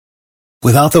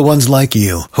Without the ones like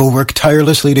you, who work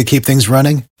tirelessly to keep things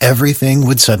running, everything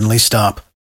would suddenly stop.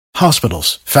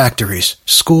 Hospitals, factories,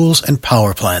 schools, and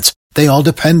power plants, they all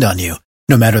depend on you.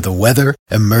 No matter the weather,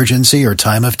 emergency, or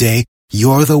time of day,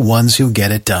 you're the ones who get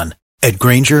it done. At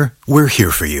Grainger, we're here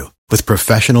for you with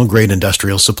professional-grade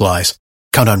industrial supplies.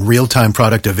 Count on real-time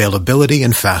product availability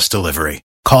and fast delivery.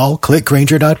 Call,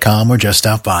 clickgrainger.com, or just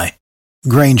stop by.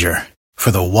 Grainger, for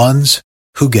the ones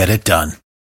who get it done.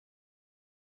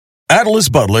 Atlas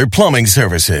Butler Plumbing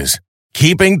Services.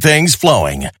 Keeping things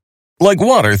flowing. Like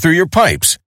water through your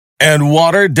pipes and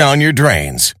water down your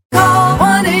drains. Call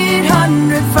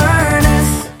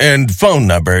 1-800-FURNACE. And phone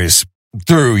numbers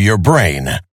through your brain.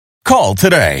 Call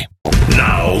today.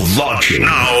 Now launching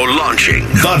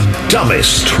the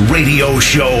dumbest radio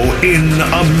show in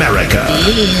America.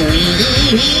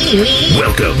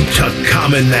 Welcome to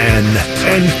Common Man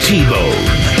and T-Bone.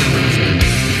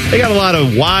 They got a lot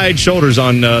of wide shoulders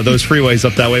on those freeways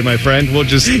up that way, my friend. We'll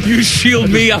just... You shield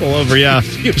me up. Pull over, yeah.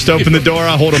 Just open the door,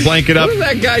 I'll hold a blanket up. What is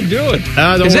that guy doing?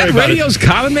 Is that Radio's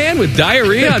Common Man with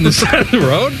diarrhea on the side of the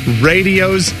road?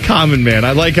 Radio's Common Man.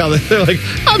 I like how they're like,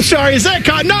 I'm sorry, is that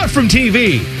not from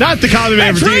TV? Not the Common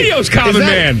Man from TV. That's Radio's Common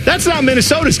Man. That's not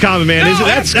Minnesota's Common Man, is it?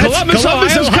 That's Columbus,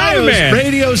 Ohio's Common Man.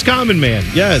 Radio's Common Man,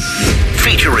 yes.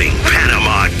 Featuring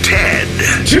Panama Ted.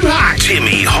 Too hot.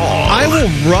 Timmy Hall. I will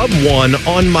rub one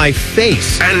on my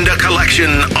face. And a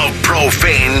collection of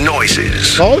profane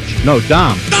noises. Coach? No,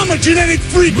 Dom. I'm a genetic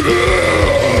freak.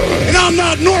 And I'm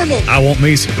not normal. I want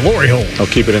me some glory hole. I'll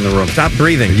keep it in the room. Stop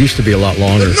breathing. It used to be a lot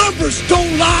longer. The numbers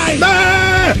don't lie.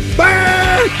 Bah!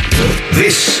 Bah!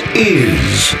 This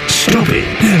is Stupid.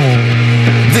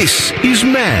 This is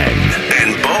Man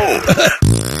and Bone.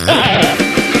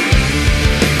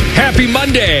 Happy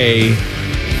Monday.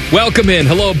 Welcome in.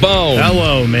 Hello, Bone.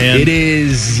 Hello, man. It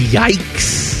is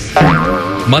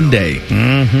YIKES Monday.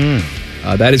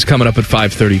 Mm-hmm. That is coming up at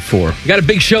 5:34. We got a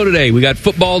big show today. We got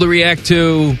football to react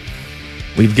to.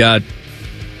 We've got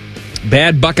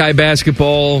bad Buckeye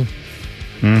basketball.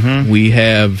 Mm-hmm. We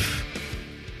have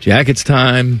Jackets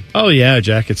time. Oh, yeah,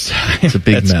 Jackets time. It's a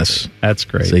big mess. That's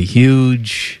great. It's a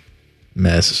huge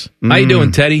mess. How you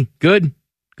doing, Teddy? Good?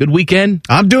 Good weekend?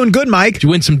 I'm doing good, Mike. Did you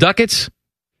win some ducats?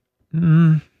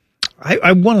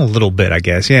 I won a little bit, I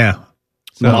guess, yeah.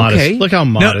 Modest. Okay. Look how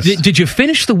modest. No, did you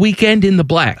finish the weekend in the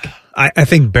black? I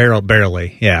think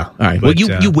barely, yeah. All right, well,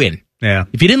 you win. Yeah.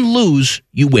 If you didn't lose,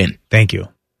 you win. Thank you.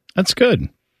 That's good.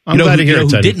 I'm glad to hear it, who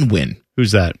Teddy. didn't win?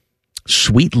 Who's that?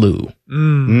 Sweet Lou.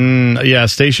 Yeah,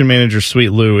 station manager Sweet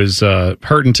Lou is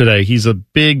hurting today. He's a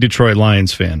big Detroit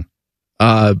Lions fan.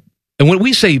 And when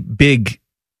we say big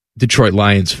Detroit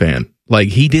Lions fan, like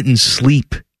he didn't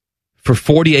sleep for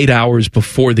 48 hours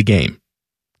before the game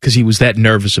because he was that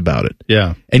nervous about it.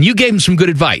 Yeah. And you gave him some good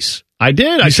advice. I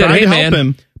did. You I said, tried hey, to man, help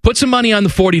him. Put some money on the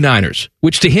 49ers,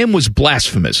 which to him was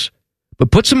blasphemous. But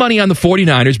put some money on the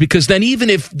 49ers because then even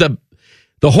if the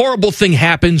horrible thing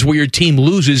happens where your team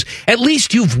loses, at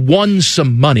least you've won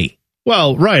some money.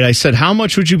 Well, right. I said, how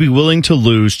much would you be willing to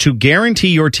lose to guarantee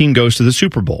your team goes to the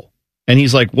Super Bowl? And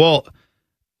he's like, well,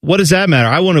 what does that matter?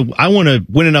 I want to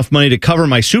win enough money to cover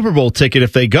my Super Bowl ticket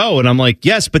if they go. And I'm like,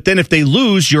 yes, but then if they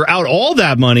lose, you're out all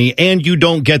that money and you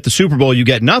don't get the Super Bowl. You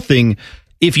get nothing.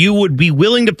 If you would be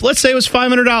willing to, let's say it was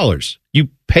 $500. You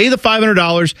pay the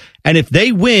 $500, and if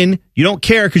they win, you don't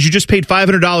care because you just paid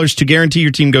 $500 to guarantee your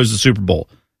team goes to the Super Bowl.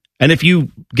 And if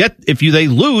they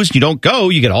lose, you don't go,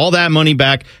 you get all that money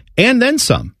back and then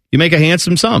some. You make a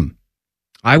handsome sum.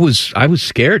 I was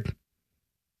scared.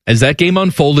 As that game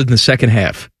unfolded in the second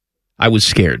half, I was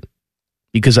scared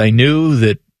because I knew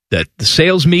that the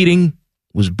sales meeting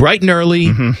was bright and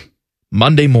early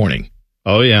Monday morning.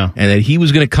 Oh, yeah. And that he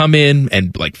was going to come in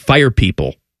and like fire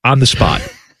people on the spot.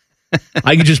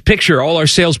 I could just picture all our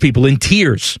salespeople in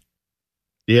tears.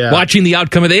 Yeah. Watching the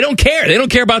outcome. They don't care. They don't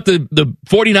care about the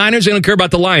 49ers. They don't care about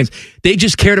the Lions. They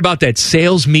just cared about that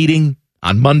sales meeting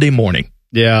on Monday morning.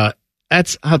 Yeah.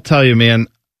 I'll tell you, man,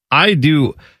 I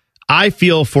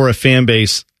feel for a fan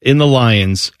base in the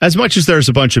Lions, as much as there's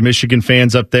a bunch of Michigan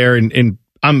fans up there, and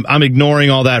I'm ignoring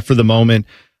all that for the moment.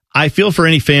 I feel for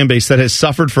any fan base that has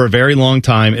suffered for a very long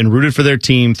time and rooted for their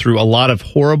team through a lot of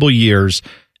horrible years.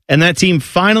 And that team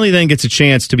finally then gets a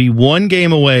chance to be one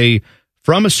game away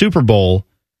from a Super Bowl,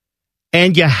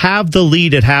 and you have the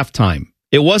lead at halftime.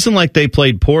 It wasn't like they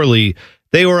played poorly.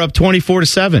 They were up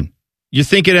 24-7. You're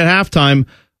thinking at halftime,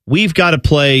 we've got to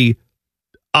play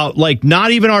like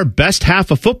not even our best half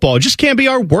of football. It just can't be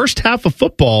our worst half of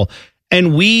football.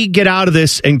 And we get out of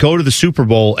this and go to the Super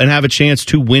Bowl and have a chance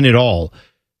to win it all.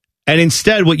 And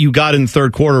instead, what you got in the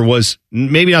third quarter was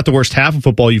maybe not the worst half of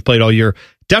football you've played all year.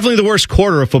 definitely the worst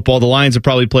quarter of football the Lions have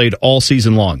probably played all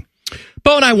season long.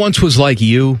 Bo and I once was like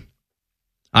you.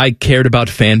 I cared about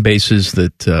fan bases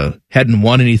that hadn't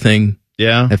won anything.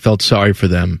 Yeah. I felt sorry for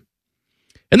them.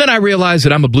 And then I realized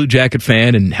that I'm a Blue Jacket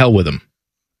fan, and hell with them.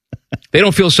 They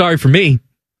don't feel sorry for me.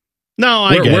 No,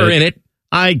 We're in it.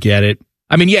 I get it.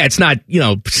 I mean, yeah, it's not,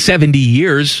 70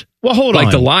 years. Well, hold on.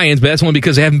 Like the Lions, but that's only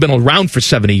because they haven't been around for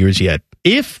 70 years yet.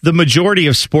 If the majority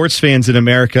of sports fans in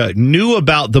America knew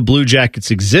about the Blue Jackets'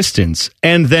 existence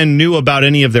and then knew about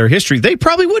any of their history, they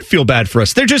probably would feel bad for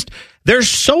us. They're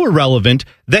so irrelevant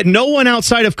that no one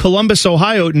outside of Columbus,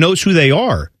 Ohio knows who they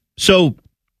are. So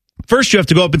first you have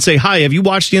to go up and say, hi, have you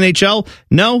watched the NHL?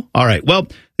 No? All right. Well,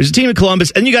 there's a team in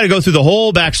Columbus, and you got to go through the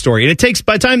whole backstory. And it takes,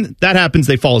 by the time that happens,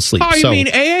 they fall asleep. Oh, you mean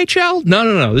AHL?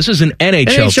 No. This is an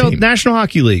NHL team. National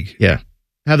Hockey League. Yeah.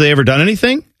 Have they ever done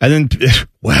anything? And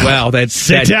then,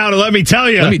 sit down and let me tell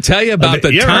you. Let me tell you about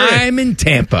the time in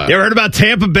Tampa. You ever heard about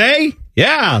Tampa Bay?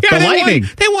 Yeah, the Lightning.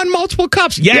 They won multiple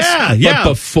cups. Yes, yeah. But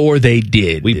before they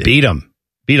did, we beat them.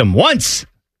 Beat them once.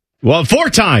 Well, 4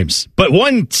 times, but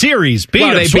one series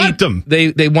swept them.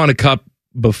 They won a cup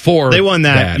before. They won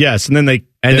that. Yes, and then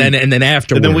then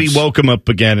afterwards, and then we woke them up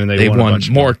again, and they won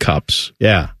more cups.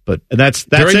 Yeah, but that's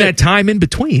during that time in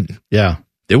between. Yeah,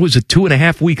 there was a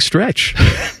 2.5 week stretch.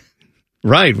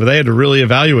 Right, where they had to really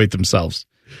evaluate themselves.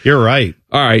 You're right.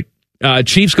 All right,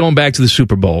 Chiefs going back to the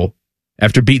Super Bowl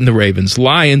after beating the Ravens.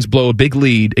 Lions blow a big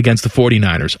lead against the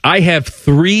 49ers. I have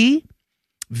 3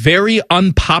 very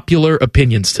unpopular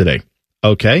opinions today.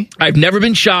 Okay. I've never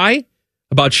been shy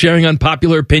about sharing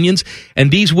unpopular opinions, and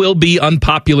these will be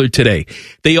unpopular today.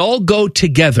 They all go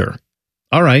together.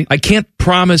 All right. I can't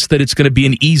promise that it's going to be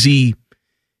an easy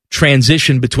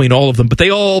transition between all of them, but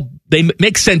they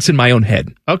make sense in my own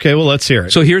head. Okay, well, let's hear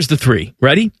it. So here's the 3.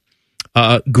 Ready?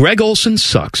 Greg Olsen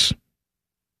sucks.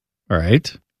 All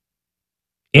right.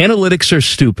 Analytics are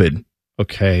stupid.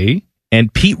 Okay.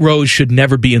 And Pete Rose should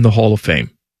never be in the Hall of Fame.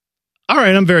 All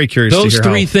right, I'm very curious Those to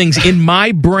hear 3 things in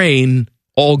my brain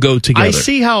all go together. I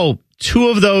see how 2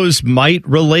 of those might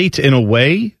relate in a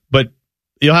way, but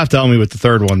you'll have to tell me with the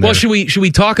third one there. Well, should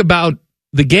we talk about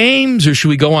the games, or should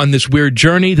we go on this weird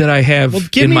journey that I have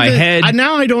in my head?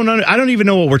 Now I don't even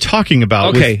know what we're talking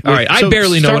about. Okay, all right. I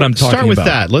barely know what I'm talking about. Start with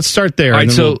that. Let's start there, and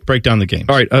then we'll break down the games.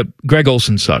 All right, Greg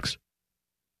Olsen sucks.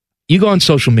 You go on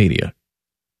social media,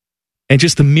 and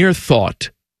just the mere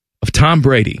thought of Tom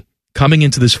Brady coming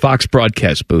into this Fox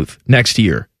broadcast booth next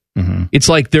year, it's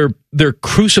like they're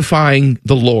crucifying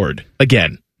the Lord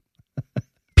again.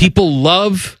 People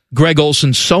love Greg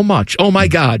Olsen so much. Oh, my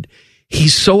God.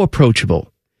 He's so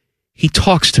approachable. He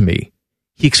talks to me.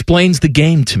 He explains the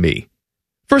game to me.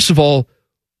 First of all,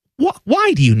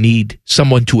 why do you need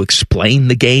someone to explain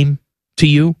the game to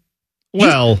you?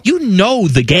 Well, you know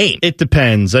the game. It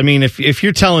depends. I mean, if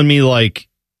you're telling me, like,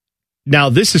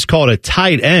 now this is called a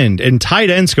tight end, and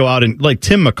tight ends go out and, like,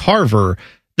 Tim McCarver,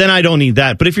 then I don't need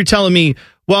that. But if you're telling me,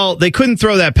 well, they couldn't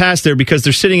throw that pass there because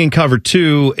they're sitting in cover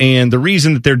 2, and the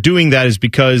reason that they're doing that is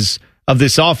because of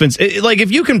this offense. Like,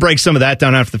 if you can break some of that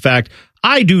down after the fact,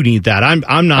 I do need that.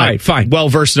 I'm not well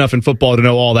versed enough in football to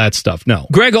know all that stuff. No.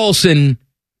 Greg Olsen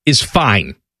is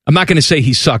fine. I'm not going to say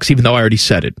he sucks, even though I already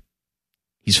said it.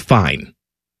 He's fine.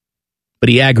 But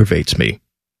he aggravates me.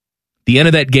 The end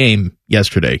of that game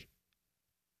yesterday,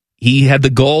 he had the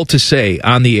goal to say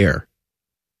on the air,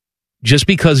 just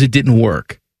because it didn't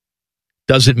work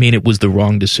doesn't mean it was the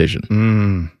wrong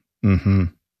decision.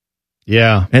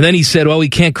 Yeah. And then he said, well, we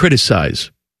can't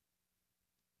criticize.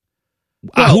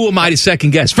 Who am I to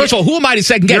second guess? First of all, who am I to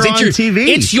second guess? You're on TV.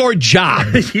 It's your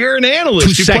job. You're an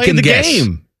analyst. You played the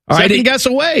game. All right, second guess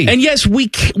away. And yes, we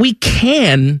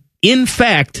can, in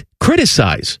fact,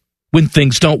 criticize when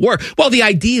things don't work. Well, the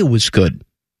idea was good.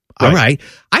 All right.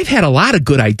 I've had a lot of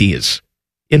good ideas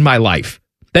in my life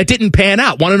that didn't pan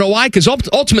out. Want to know why? Because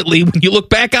ultimately, when you look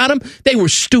back on them, they were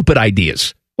stupid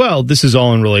ideas. Well, this is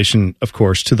all in relation, of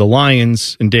course, to the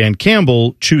Lions and Dan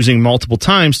Campbell choosing multiple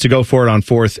times to go for it on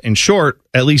 4th and short.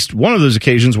 At least one of those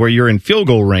occasions where you're in field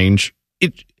goal range,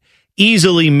 it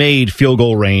easily made field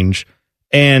goal range.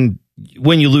 And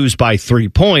when you lose by 3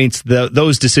 points,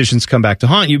 those decisions come back to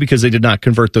haunt you because they did not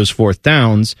convert those 4th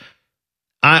downs.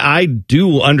 I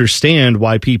do understand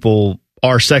why people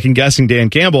are second guessing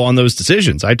Dan Campbell on those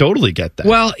decisions. I totally get that.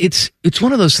 Well, it's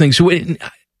one of those things.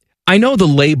 I know the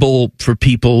label for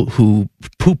people who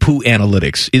poo-poo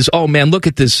analytics is, oh, man, look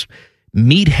at this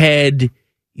meathead.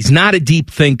 He's not a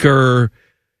deep thinker.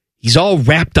 He's all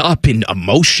wrapped up in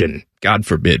emotion, God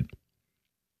forbid.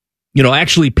 You know,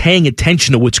 actually paying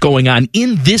attention to what's going on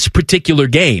in this particular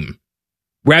game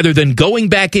rather than going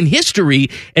back in history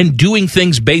and doing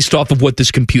things based off of what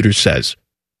this computer says.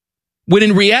 When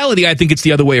in reality, I think it's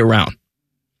the other way around.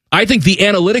 I think the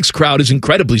analytics crowd is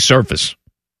incredibly surface.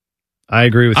 I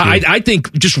agree with you. I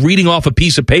think just reading off a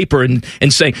piece of paper and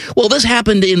saying, well, this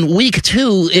happened in week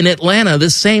 2 in Atlanta,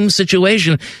 this same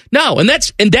situation. No, and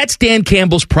that's Dan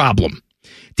Campbell's problem.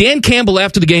 Dan Campbell,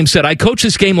 after the game, said, I coach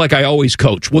this game like I always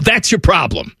coach. Well, that's your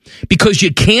problem, because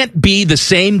you can't be the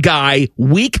same guy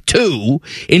week 2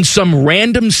 in some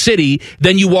random city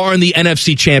than you are in the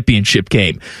NFC Championship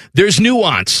game. There's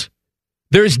nuance.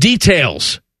 There's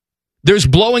details. There's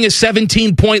blowing a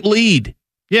 17-point lead.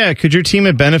 Yeah, could your team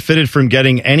have benefited from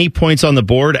getting any points on the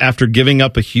board after giving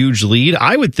up a huge lead?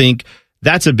 I would think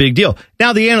that's a big deal.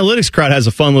 Now, the analytics crowd has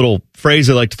a fun little phrase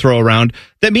they like to throw around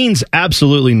that means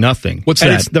absolutely nothing. What's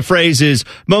that? The phrase is,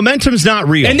 momentum's not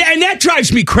real. And that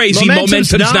drives me crazy.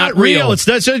 Momentum's not real. That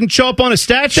doesn't show up on a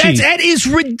stat sheet. That is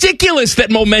ridiculous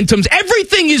that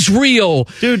everything is real.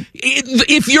 Dude.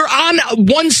 If you're on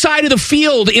one side of the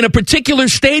field in a particular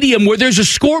stadium where there's a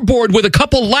scoreboard with a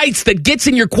couple lights that gets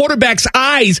in your quarterback's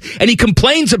eyes and he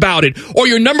complains about it, or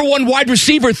your number one wide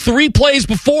receiver 3 plays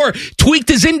before tweaked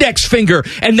his index finger,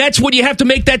 and that's when you have to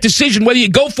make that decision whether you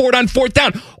go for it on 4th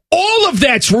down. All of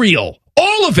that's real.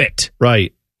 All of it.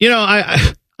 Right. You know,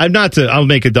 I'll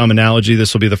make a dumb analogy.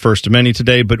 This will be the first of many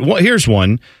today, but here's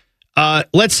one.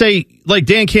 Let's say, like,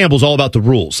 Dan Campbell's all about the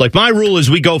rules. Like, my rule is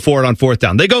we go for it on 4th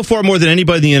down. They go for it more than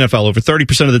anybody in the NFL, over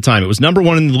 30% of the time. It was number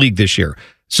 1 in the league this year.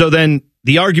 So then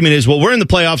the argument is, well, we're in the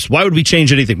playoffs. Why would we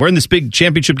change anything? We're in this big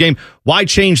championship game. Why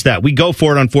change that? We go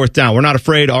for it on 4th down. We're not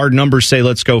afraid. Our numbers say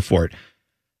let's go for it.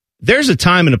 There's a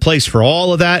time and a place for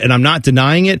all of that, and I'm not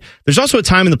denying it. There's also a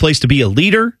time and the place to be a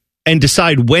leader and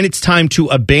decide when it's time to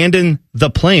abandon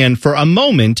the plan for a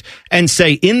moment and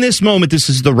say, in this moment, this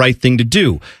is the right thing to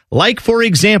do. Like, for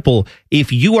example,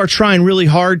 if you are trying really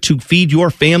hard to feed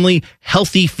your family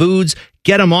healthy foods,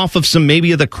 get them off of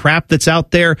maybe of the crap that's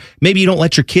out there. Maybe you don't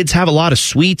let your kids have a lot of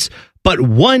sweets, but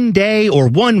one day or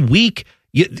 1 week,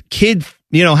 kid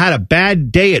had a bad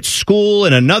day at school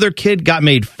and another kid got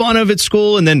made fun of at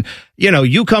school, and then,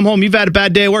 you come home, you've had a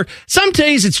bad day at work. Some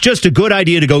days it's just a good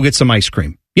idea to go get some ice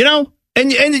cream, and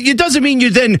it doesn't mean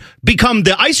you then become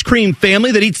the ice cream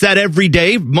family that eats that every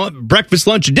day, breakfast,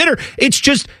 lunch, and dinner. It's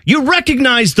just you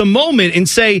recognize the moment and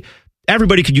say,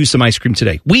 everybody could use some ice cream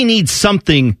today. We need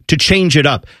something to change it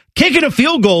up. Kicking a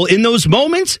field goal in those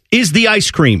moments is the ice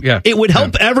cream. Yeah. It would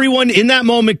help everyone in that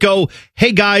moment go,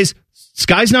 hey, guys,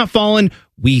 sky's not falling.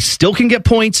 We still can get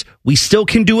points. We still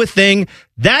can do a thing.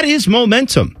 That is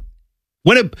momentum.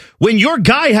 When your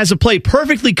guy has a play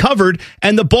perfectly covered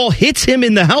and the ball hits him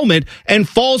in the helmet and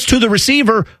falls to the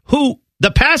receiver who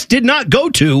the pass did not go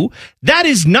to, that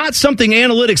is not something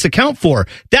analytics account for.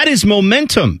 That is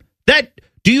momentum.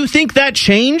 Do you think that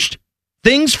changed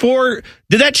things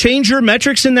did that change your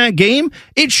metrics in that game?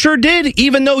 It sure did,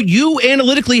 even though you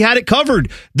analytically had it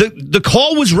covered. The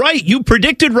call was right. You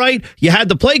predicted right. You had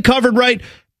the play covered right.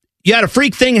 You had a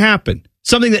freak thing happen.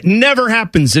 Something that never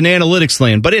happens in analytics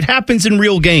land, but it happens in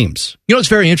real games. You know what's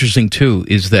very interesting, too,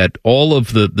 is that all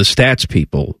of the stats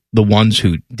people, the ones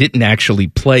who didn't actually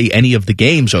play any of the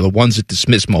games, are the ones that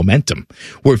dismiss momentum.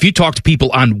 Where if you talk to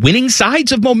people on winning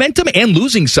sides of momentum and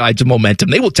losing sides of momentum,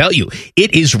 they will tell you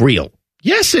it is real.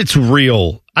 Yes, it's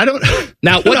real. I don't.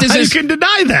 Now, what does this? You can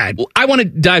deny that. Well, I want to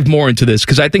dive more into this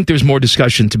because I think there's more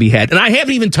discussion to be had, and I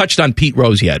haven't even touched on Pete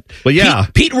Rose yet. But yeah,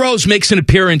 Pete Rose makes an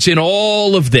appearance in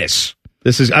all of this.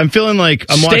 I'm feeling like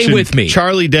I'm watching with me.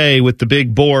 Charlie Day with the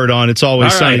big board on It's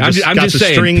Always Sunny. I'm just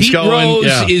saying, Pete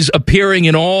Rose is appearing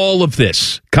in all of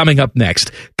this. Coming up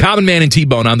next, Common Man and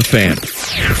T-Bone on the Fan.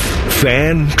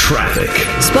 Fan Traffic.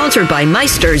 Sponsored by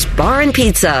Meister's Bar and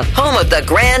Pizza, home of the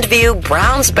Grandview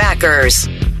Browns backers.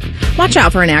 Watch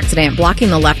out for an accident blocking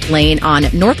the left lane on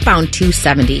northbound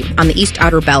 270 on the east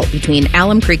outer belt between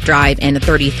Alum Creek Drive and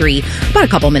 33. About a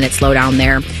couple minutes slow down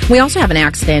there. We also have an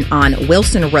accident on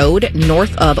Wilson Road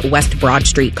north of West Broad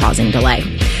Street causing delay.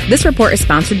 This report is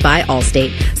sponsored by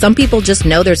Allstate. Some people just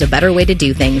know there's a better way to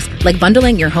do things, like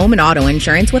bundling your home and auto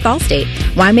insurance with Allstate.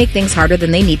 Why make things harder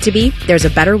than they need to be? There's a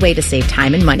better way to save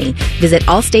time and money. Visit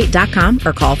allstate.com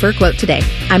or call for a quote today.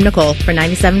 I'm Nicole for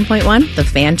 97.1 The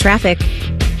Fan Traffic.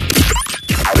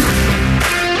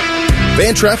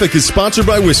 Fan Traffic is sponsored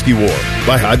by Whiskey War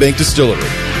by High Bank Distillery.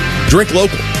 Drink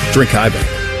local. Drink High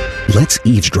Bank. Let's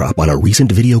eavesdrop on a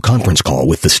recent video conference call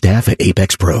with the staff at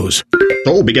Apex Pros.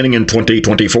 So, beginning in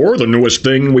 2024, the newest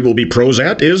thing we will be pros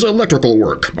at is electrical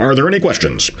work. Are there any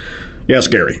questions? Yes,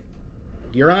 Gary.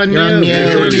 You're on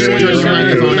mute.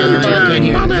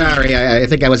 Sorry, I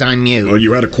think I was on mute.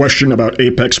 You had a question about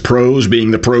Apex Pros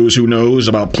being the pros who knows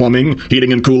about plumbing,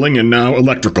 heating and cooling, and now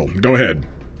electrical. Go ahead.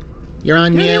 You're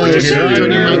on mute.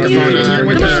 Turn your microphone on.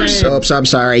 Oops, I'm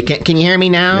sorry. Can you hear me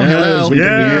now? Hello?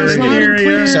 Yes, we can hear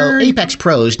you. So Apex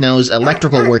Pros knows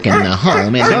electrical work in the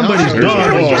home. And Somebody's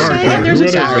dog is barking.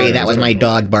 Sorry, that was my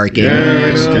dog barking.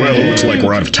 Yes. Well, it looks like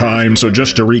we're out of time, so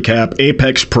just to recap,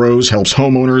 Apex Pros helps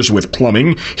homeowners with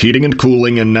plumbing, heating and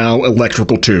cooling, and now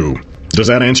electrical too. Does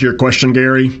that answer your question,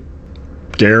 Gary?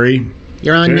 Gary?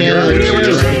 You're on mute.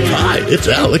 Hi, it's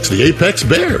Alex, the Apex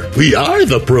Bear. We are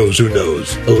the pros who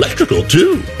knows. Electrical,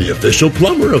 too. The official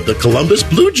plumber of the Columbus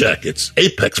Blue Jackets.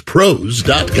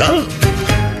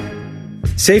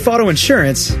 ApexPros.com. Safe Auto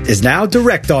Insurance is now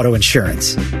Direct Auto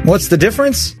Insurance. What's the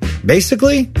difference?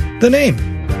 Basically, the name.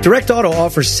 Direct Auto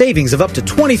offers savings of up to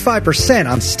 25%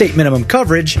 on state minimum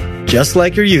coverage, just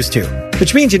like you're used to.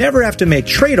 Which means you never have to make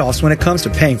trade-offs when it comes to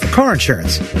paying for car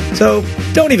insurance. So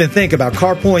don't even think about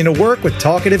carpooling to work with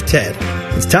Talkative Ted.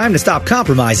 It's time to stop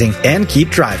compromising and keep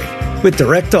driving with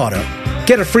Direct Auto.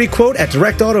 Get a free quote at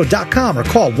directauto.com or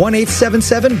call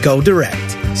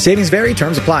 1-877-GO-DIRECT. Savings vary,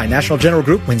 terms apply. National General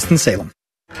Group, Winston-Salem.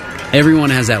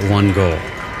 Everyone has that one goal,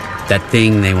 that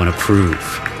thing they want to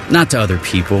prove. Not to other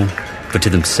people, but to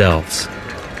themselves.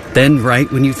 Then,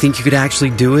 right when you think you could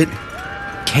actually do it,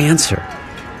 cancer.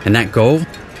 And that goal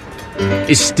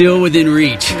is still within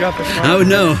reach. Oh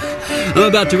no, I'm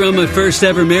about to run my first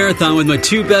ever marathon with my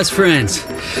two best friends.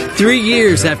 3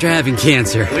 years after having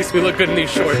cancer. At least we look good in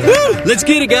these shorts. Woo! Let's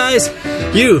get it, guys.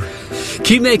 You,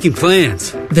 keep making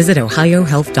plans. Visit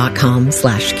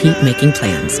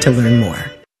ohiohealth.com/keepmakingplans to learn more.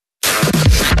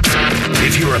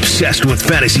 If you're obsessed with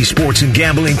fantasy sports and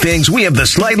gambling things, we have the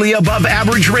Slightly Above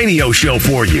Average radio show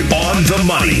for you. On the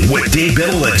Money with Dave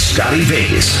Biddle and Scotty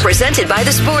Vegas. Presented by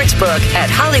the Sportsbook at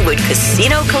Hollywood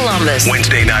Casino Columbus.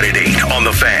 Wednesday night at 8 on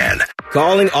The Fan.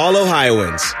 Calling all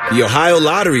Ohioans. The Ohio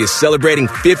Lottery is celebrating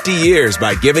 50 years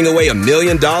by giving away $1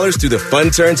 million through the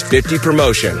Fun Turns 50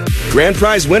 promotion. Grand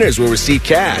prize winners will receive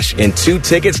cash and 2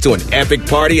 tickets to an epic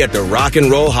party at the Rock and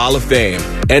Roll Hall of Fame.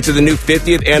 Enter the new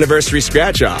 50th anniversary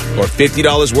scratch-off or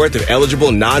 $50 worth of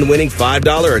eligible non-winning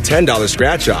 $5 or $10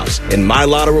 scratch-offs and My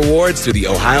Lotto rewards through the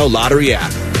Ohio Lottery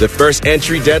app. The first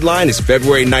entry deadline is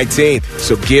February 19th,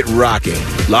 so get rocking.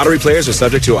 Lottery players are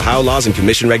subject to Ohio laws and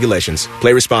commission regulations.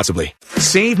 Play responsibly.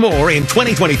 Save more in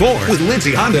 2024 with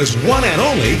Lindsay Honda's one and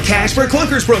only Cash for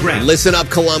Clunkers program. Listen up,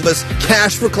 Columbus.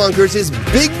 Cash for Clunkers is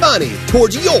big money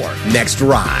towards your next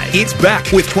ride. It's back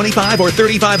with $2,500 or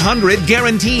 $3,500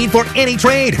 guaranteed for any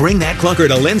trade. Bring that clunker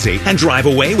to Lindsay and drive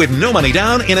away with no money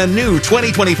down in a new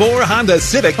 2024 Honda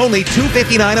Civic, only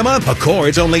 $259 a month.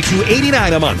 Accords only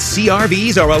 $289 a month.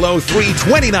 CRVs are a low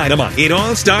 $329 a month. It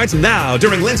all starts now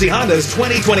during Lindsay Honda's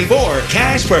 2024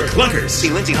 Cash for Clunkers. See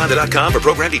lindsayhonda.com for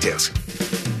program details.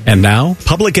 And now,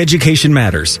 Public Education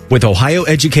Matters with Ohio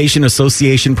Education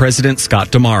Association President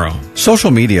Scott DeMauro. Social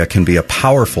media can be a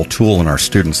powerful tool in our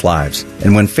students' lives.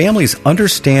 And when families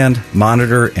understand,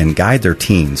 monitor, and guide their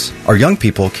teens, our young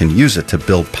people can use it to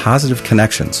build positive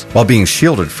connections while being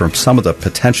shielded from some of the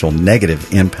potential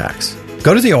negative impacts.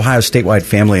 Go to the Ohio Statewide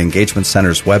Family Engagement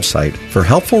Center's website for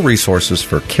helpful resources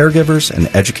for caregivers and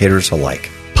educators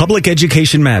alike. Public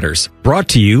Education Matters, brought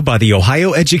to you by the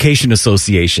Ohio Education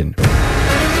Association.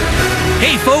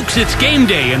 Hey folks, it's game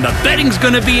day and the betting's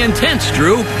gonna be intense,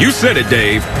 Drew. You said it,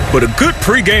 Dave, but a good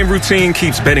pregame routine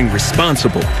keeps betting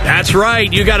responsible. That's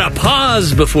right, you gotta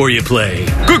pause before you play.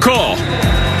 Good call.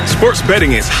 Sports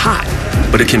betting is hot,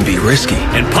 but it can be risky.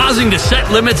 And pausing to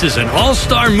set limits is an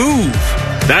all-star move.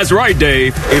 That's right,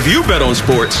 Dave. If you bet on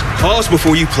sports, pause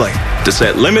before you play to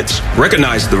set limits,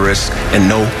 recognize the risk, and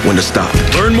know when to stop.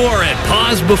 Learn more at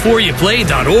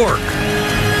pausebeforeyouplay.org.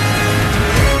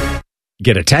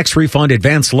 Get a tax refund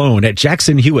advance loan at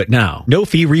Jackson Hewitt now. No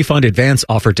fee refund advance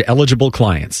offered to eligible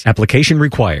clients. Application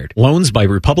required. Loans by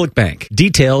Republic Bank.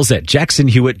 Details at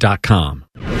jacksonhewitt.com.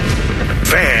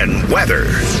 Fan weather.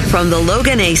 From the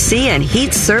Logan AC and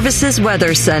Heat Services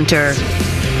Weather Center.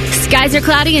 Skies are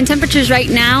cloudy and temperatures right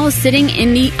now sitting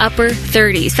in the upper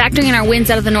 30s. Factoring in our winds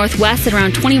out of the northwest at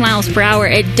around 20 miles per hour,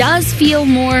 it does feel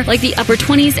more like the upper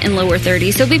 20s and lower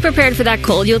 30s. So be prepared for that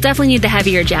cold. You'll definitely need the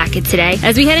heavier jacket today.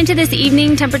 As we head into this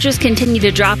evening, temperatures continue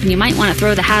to drop and you might want to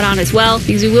throw the hat on as well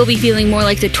because we will be feeling more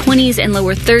like the 20s and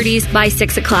lower 30s by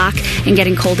 6 o'clock and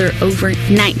getting colder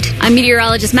overnight. I'm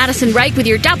meteorologist Madison Reich with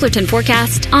your Dopplerton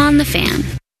forecast on The Fan.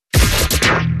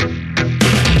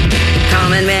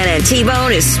 Common Man and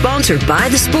T-Bone is sponsored by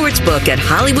the Sportsbook at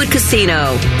Hollywood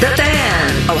Casino. The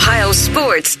Fan, Ohio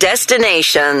sports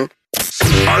destination.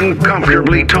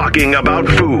 Uncomfortably talking about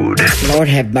food. Lord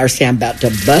have mercy, I'm about to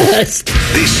bust.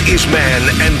 This is Man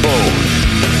and Bone.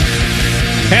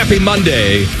 Happy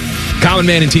Monday. Common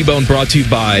Man and T-Bone brought to you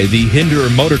by the Hinder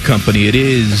Motor Company. It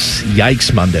is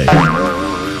YIKES Monday.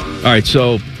 All right,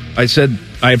 so I said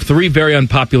I have 3 very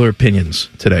unpopular opinions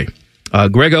today.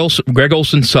 Greg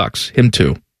Olsen sucks. Him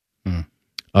too.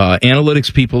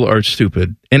 Analytics people are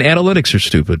stupid, and analytics are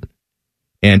stupid.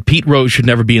 And Pete Rose should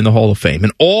never be in the Hall of Fame.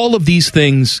 And all of these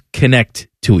things connect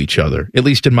to each other, at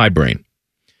least in my brain.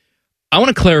 I want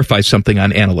to clarify something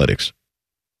on analytics.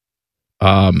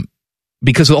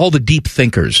 Because all the deep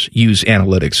thinkers use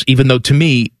analytics, even though to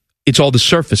me, it's all the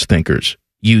surface thinkers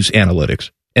use analytics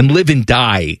and live and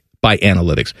die by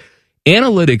analytics.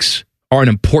 Analytics are an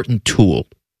important tool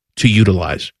to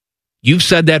utilize. You've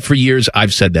said that for years.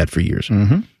 I've said that for years.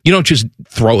 Mm-hmm. You don't just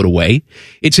throw it away.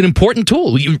 It's an important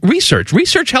tool.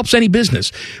 Research helps any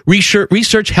business.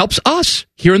 Research helps us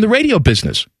here in the radio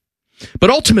business. But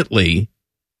ultimately,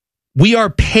 we are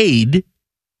paid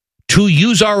to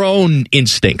use our own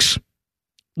instincts.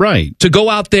 Right. To go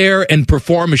out there and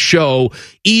perform a show,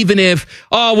 even if,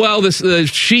 the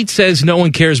sheet says no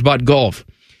one cares about golf.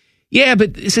 Yeah,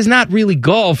 but this is not really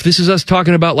golf. This is us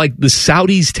talking about like the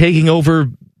Saudis taking over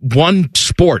one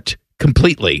sport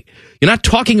completely. You're not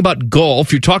talking about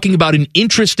golf. You're talking about an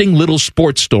interesting little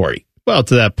sports story. Well,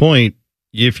 to that point,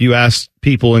 if you ask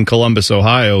people in Columbus,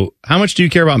 Ohio, how much do you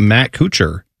care about Matt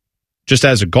Kuchar? Just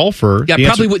as a golfer. Yeah,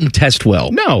 probably wouldn't test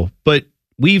well. No, but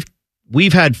we've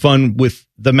had fun with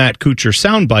the Matt Kuchar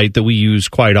soundbite that we use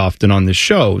quite often on this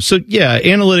show. So, yeah,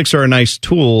 analytics are a nice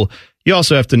tool. You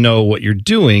also have to know what you're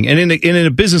doing. And in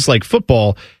a business like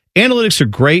football, analytics are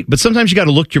great, but sometimes you got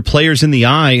to look your players in the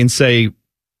eye and say,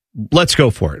 let's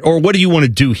go for it. Or what do you want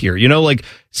to do here? You know, like,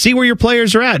 see where your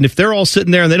players are at. And if they're all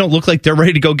sitting there and they don't look like they're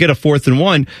ready to go get a 4th and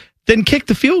 1, then kick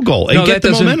the field goal and get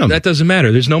the momentum. That doesn't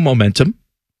matter. There's no momentum.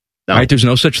 No. Right? There's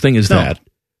no such thing as that.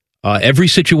 Every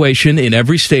situation in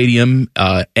every stadium,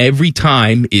 every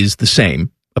time is the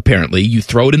same, apparently. You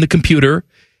throw it in the computer,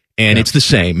 and it's the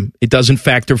same. It doesn't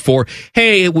factor for,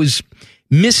 hey, it was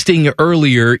misting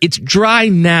earlier. It's dry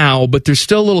now, but there's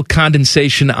still a little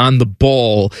condensation on the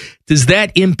ball. Does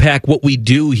that impact what we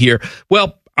do here?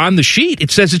 Well, on the sheet,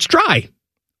 it says it's dry.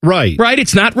 Right. Right?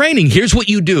 It's not raining. Here's what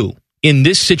you do in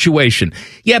this situation.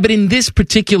 Yeah, but in this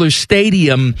particular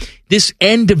stadium, this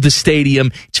end of the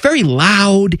stadium, it's very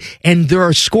loud, and there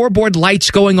are scoreboard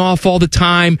lights going off all the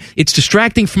time. It's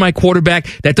distracting for my quarterback.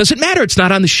 That doesn't matter. It's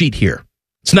not on the sheet here.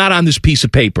 It's not on this piece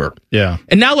of paper. Yeah.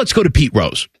 And now let's go to Pete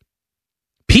Rose.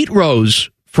 Pete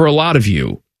Rose, for a lot of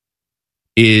you,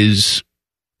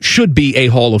 should be a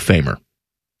Hall of Famer.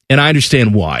 And I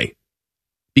understand why.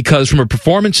 Because from a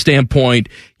performance standpoint,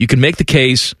 you can make the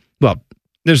case, well,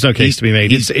 there's no case to be made.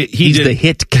 He's the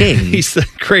hit king. He's the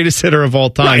greatest hitter of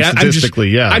all time,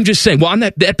 statistically, I'm just saying, well, on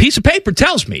that piece of paper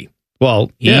tells me.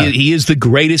 Well, he is the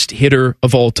greatest hitter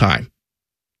of all time.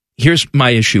 Here's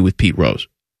my issue with Pete Rose,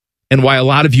 and why a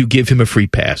lot of you give him a free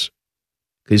pass.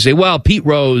 Because you say, well, Pete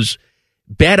Rose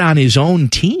bet on his own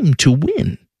team to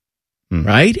win,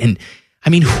 right? And,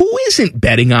 I mean, who isn't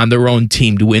betting on their own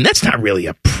team to win? That's not really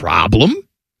a problem.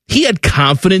 He had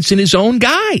confidence in his own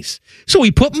guys. So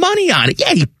he put money on it.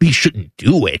 Yeah, he shouldn't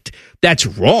do it. That's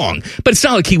wrong. But it's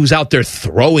not like he was out there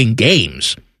throwing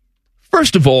games.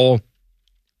 First of all,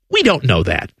 we don't know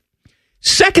that.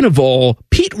 Second of all,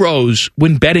 Pete Rose,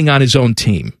 when betting on his own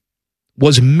team,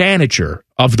 was manager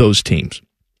of those teams.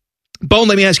 Bone,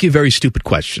 let me ask you a very stupid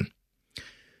question.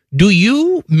 Do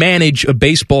you manage a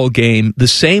baseball game the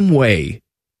same way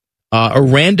a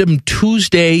random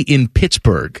Tuesday in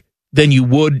Pittsburgh than you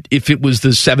would if it was the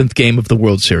 7th game of the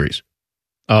World Series?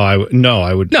 Oh, I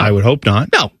would hope not.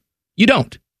 No, you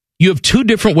don't. You have 2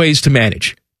 different ways to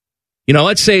manage. You know,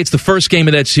 let's say it's the first game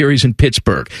of that series in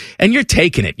Pittsburgh, and you're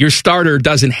taking it. Your starter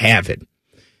doesn't have it.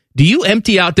 Do you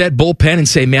empty out that bullpen and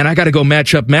say, man, I got to go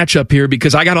match up here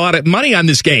because I got a lot of money on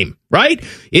this game, right?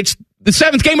 It's the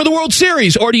 7th game of the World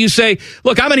Series. Or do you say,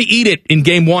 look, I'm going to eat it in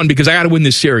game 1 because I got to win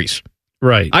this series.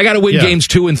 Right. I got to win games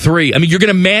 2 and 3. I mean, you're going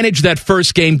to manage that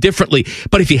first game differently.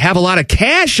 But if you have a lot of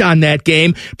cash on that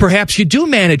game, perhaps you do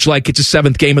manage like it's a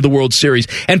 7th game of the World Series.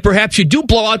 And perhaps you do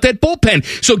blow out that bullpen.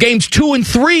 So games 2 and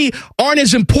 3 aren't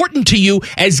as important to you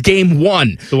as game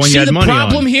 1. The one See you had the money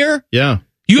problem on. here? Yeah.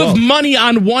 You have money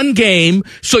on one game,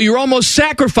 so you're almost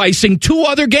sacrificing 2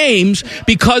 other games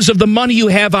because of the money you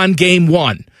have on game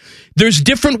 1. There's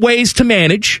different ways to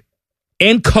manage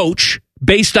and coach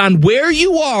based on where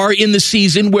you are in the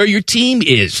season, where your team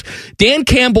is. Dan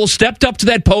Campbell stepped up to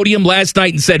that podium last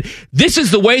night and said, this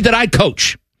is the way that I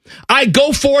coach. I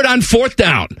go for it on 4th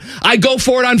down. I go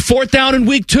for it on 4th down in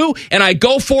week 2, and I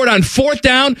go for it on 4th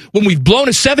down when we've blown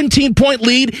a 17-point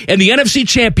lead in the NFC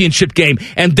Championship game.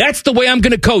 And that's the way I'm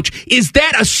going to coach. Is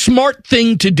that a smart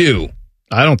thing to do?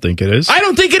 I don't think it is. I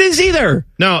don't think it is either.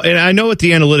 No, and I know what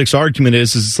the analytics argument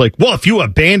is it's like, well, if you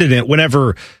abandon it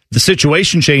whenever the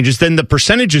situation changes, then the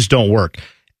percentages don't work.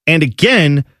 And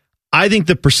again, I think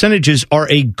the percentages are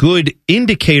a good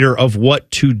indicator of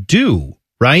what to do,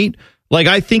 right? Like,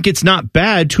 I think it's not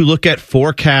bad to look at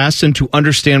forecasts and to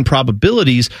understand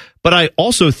probabilities, but I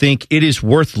also think it is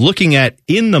worth looking at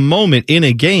in the moment in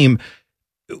a game.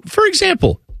 For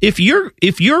example, if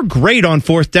you're great on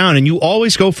fourth down and you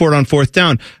always go for it on fourth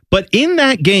down, but in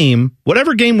that game,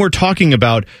 whatever game we're talking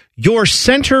about, your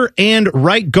center and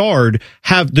right guard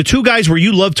have the two guys where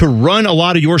you love to run a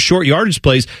lot of your short yardage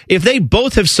plays. If they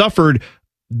both have suffered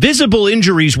visible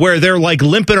injuries where they're like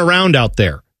limping around out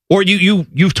there, or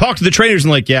you've talked to the trainers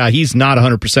and like, yeah, he's not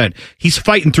 100%. He's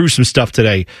fighting through some stuff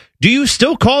today. Do you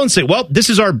still call and say, well, this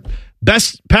is our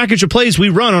best package of plays we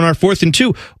run on our 4th and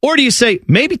 2? Or do you say,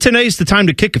 maybe today's the time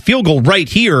to kick a field goal right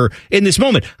here in this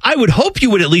moment? I would hope you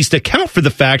would at least account for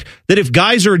the fact that if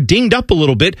guys are dinged up a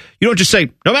little bit, you don't just say,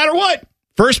 no matter what,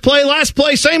 first play, last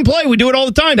play, same play. We do it all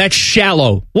the time. That's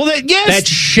shallow. Well, yes. That's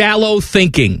shallow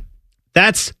thinking.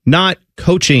 That's not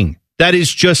coaching. That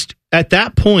is just, at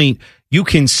that point, you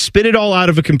can spit it all out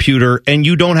of a computer and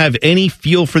you don't have any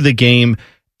feel for the game.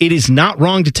 It is not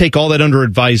wrong to take all that under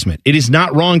advisement. It is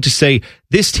not wrong to say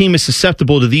this team is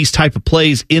susceptible to these type of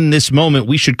plays in this moment.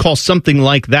 We should call something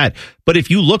like that. But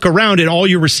if you look around and all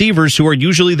your receivers, who are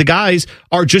usually the guys,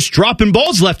 are just dropping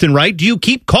balls left and right, do you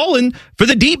keep calling for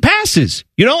the deep passes?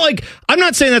 You know, like, I'm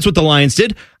not saying that's what the Lions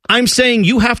did. I'm saying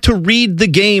you have to read the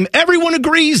game. Everyone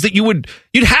agrees that you'd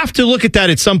have to look at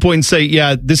that at some point and say,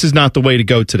 yeah, this is not the way to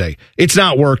go today. It's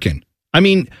not working. I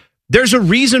mean, there's a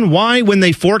reason why when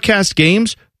they forecast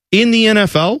games in the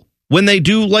NFL, when they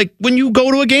do, like when you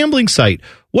go to a gambling site,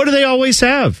 what do they always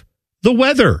have? The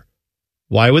weather.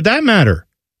 Why would that matter?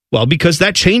 Well, because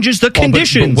that changes the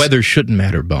conditions. But weather shouldn't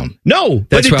matter, Bone. No.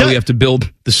 That's why we have to build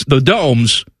the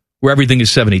domes where everything is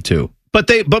 72.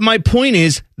 But my point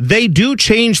is, they do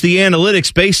change the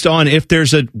analytics based on if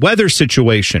there's a weather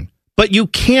situation. But you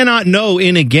cannot know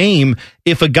in a game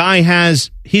if a guy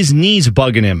has his knees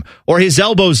bugging him or his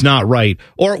elbow's not right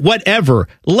or whatever,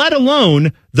 let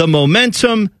alone the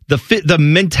momentum, the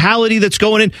mentality that's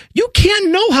going in. You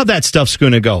can't know how that stuff's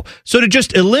going to go. So to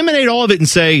just eliminate all of it and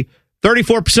say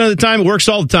 34% of the time it works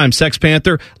all the time, Sex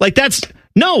Panther, like that's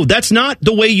not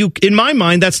the way in my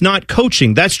mind, that's not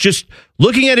coaching. That's just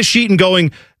looking at a sheet and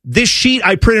going, this sheet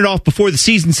I printed off before the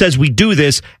season says we do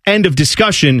this, end of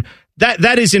discussion.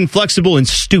 That is inflexible and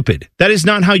stupid. That is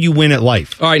not how you win at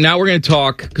life. All right, now we're going to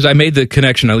talk, because I made the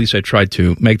connection, at least I tried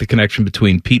to make the connection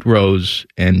between Pete Rose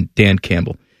and Dan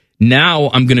Campbell.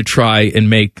 Now I'm going to try and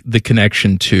make the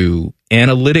connection to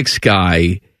analytics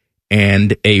guy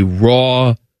and a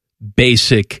raw,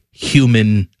 basic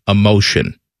human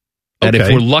emotion that if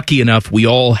we're lucky enough, we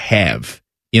all have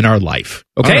in our life.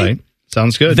 Okay? All right.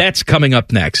 Sounds good. That's coming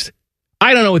up next.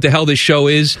 I don't know what the hell this show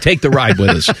is. Take the ride with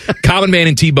us. Common Man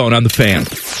and T-Bone on the Fan.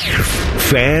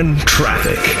 Fan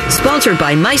Traffic. Sponsored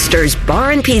by Meister's Bar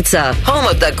and Pizza, home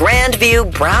of the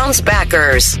Grandview Browns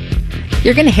backers.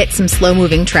 You're going to hit some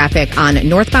slow-moving traffic on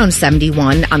northbound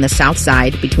 71 on the south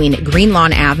side between Green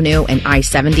Lawn Avenue and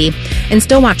I-70. And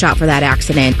still watch out for that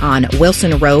accident on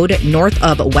Wilson Road north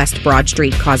of West Broad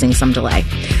Street, causing some delay.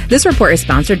 This report is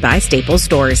sponsored by Staples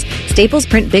Stores. Staples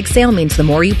Print Big Sale means the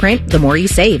more you print, the more you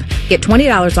save. Get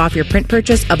 $20 off your print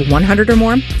purchase of $100 or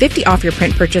more, $50 off your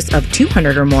print purchase of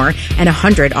 $200 or more, and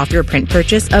 $100 off your print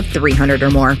purchase of $300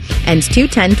 or more. Ends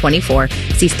 2/10/24.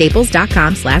 See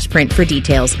staples.com/print for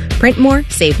details. Print more,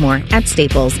 save more at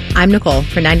Staples. I'm Nicole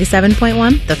for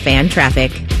 97.1 The Fan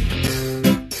Traffic.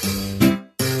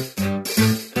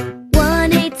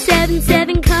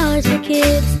 1877 Cars for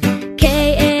Kids.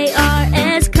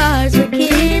 KARS Cars for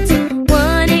Kids.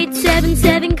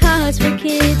 1877 Cars for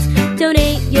Kids.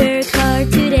 Donate your car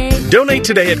today. Donate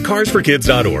today at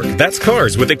carsforkids.org. That's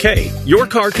cars with a K. Your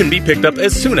car can be picked up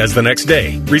as soon as the next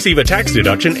day. Receive a tax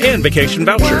deduction and vacation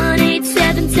voucher.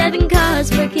 1877 Cars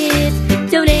for Kids.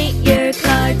 Donate your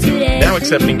car today. Now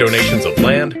accepting donations of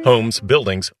land, homes,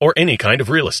 buildings, or any kind of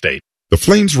real estate. The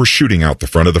flames were shooting out the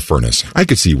front of the furnace. I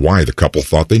could see why the couple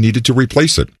thought they needed to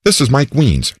replace it. This is Mike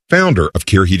Weens, founder of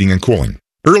Care Heating and Cooling.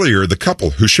 Earlier, the couple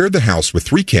who shared the house with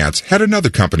 3 cats had another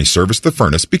company service the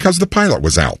furnace because the pilot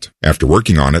was out. After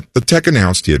working on it, the tech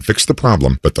announced he had fixed the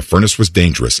problem, but the furnace was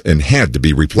dangerous and had to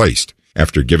be replaced.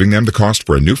 After giving them the cost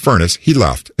for a new furnace, he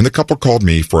left, and the couple called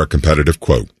me for a competitive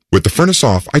quote. With the furnace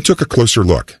off, I took a closer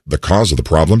look. The cause of the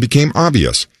problem became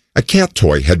obvious. A cat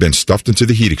toy had been stuffed into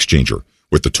the heat exchanger.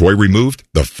 With the toy removed,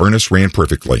 the furnace ran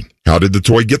perfectly. How did the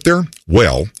toy get there?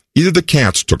 Well, Either the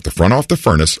cats took the front off the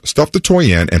furnace, stuffed the toy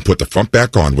in, and put the front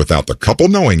back on without the couple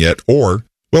knowing it, or,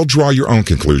 well, draw your own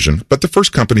conclusion, but the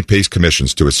first company pays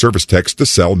commissions to its service techs to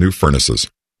sell new furnaces.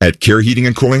 At Care Heating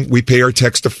and Cooling, we pay our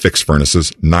techs to fix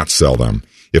furnaces, not sell them.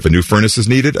 If a new furnace is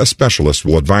needed, a specialist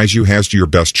will advise you as to your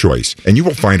best choice, and you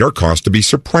will find our cost to be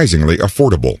surprisingly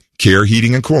affordable. Care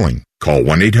Heating and Cooling. Call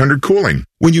 1-800-COOLING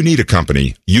when you need a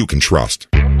company you can trust.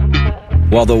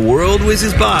 While the world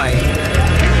whizzes by,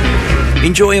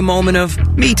 enjoy a moment of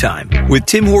me time with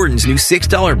Tim Hortons' new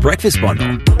 $6 breakfast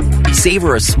bundle.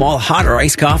 Savor a small hot or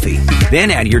iced coffee,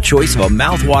 then add your choice of a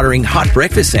mouth-watering hot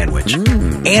breakfast sandwich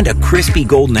and a crispy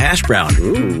golden hash brown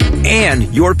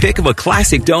and your pick of a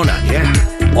classic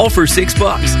donut. All for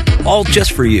 $6, all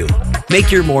just for you.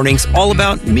 Make your mornings all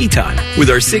about me time with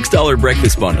our $6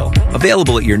 breakfast bundle.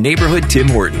 Available at your neighborhood Tim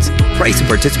Hortons. Price and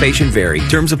participation vary.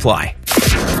 Terms apply.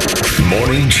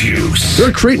 Morning Juice. There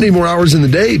aren't creating any more hours in the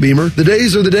day, Beamer. The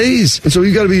days are the days. And so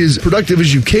you got to be as productive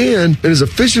as you can and as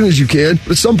efficient as you can.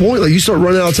 But at some point, you start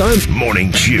running out of time.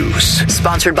 Morning Juice.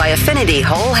 Sponsored by Affinity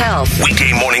Whole Health.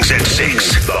 Weekday mornings at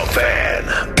 6. The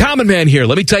Fan. Common Man here.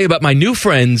 Let me tell you about my new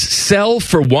friends, Sell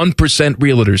for 1%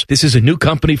 Realtors. This is a new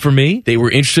company for me. They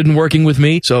were interested in working with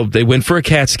me, so they went for a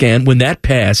CAT scan. When that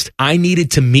passed, I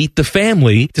needed to meet the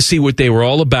family to see what they were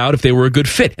all about, if they were a good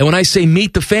fit. And when I say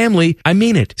meet the family, I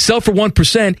mean it. Sell for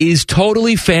 1% is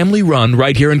totally family run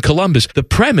right here in Columbus. The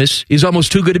premise is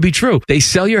almost too good to be true. They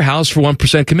sell your house for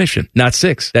 1% commission, not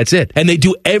 6. That's it. And they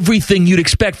do everything you'd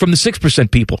expect from the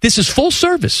 6% people. This is full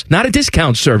service, not a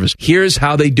discount service. Here's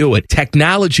how they do it.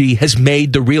 Technology has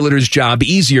made the realtor's job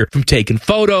easier, from taking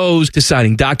photos to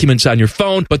signing documents on your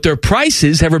phone, but their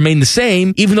prices have remained the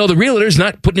same, even though the realtor's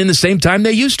not putting in the same time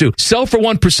they used to. Sell for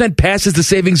 1% passes the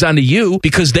savings on to you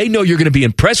because they know you're going to be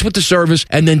impressed with the service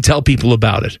and then tell people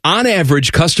about it. On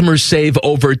average, customers save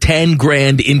over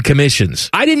 $10,000 in commissions.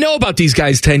 I didn't know about these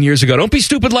guys 10 years ago. Don't be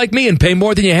stupid like me and pay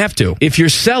more than you have to. If you're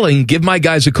selling, give my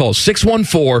guys a call.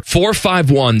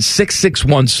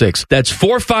 614-451-6616. That's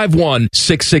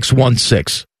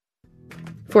 451-6616.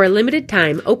 For a limited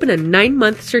time, open a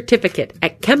 9-month certificate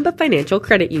at Kemba Financial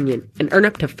Credit Union and earn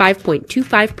up to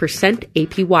 5.25%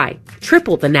 APY,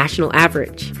 triple the national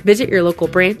average. Visit your local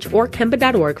branch or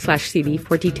kemba.org/CD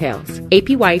for details.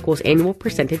 APY equals annual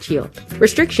percentage yield.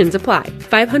 Restrictions apply.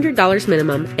 $500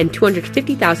 minimum and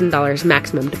 $250,000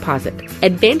 maximum deposit.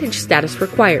 Advantage status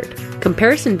required.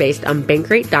 Comparison based on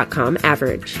bankrate.com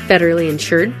average. Federally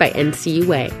insured by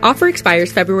NCUA. Offer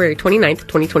expires February 29th,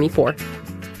 2024.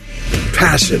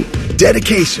 Passion,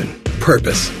 dedication,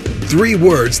 purpose. 3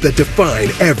 words that define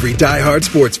every diehard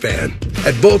sports fan.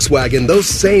 At Volkswagen, those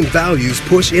same values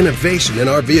push innovation in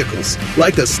our vehicles,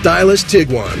 like the stylish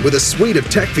Tiguan with a suite of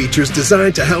tech features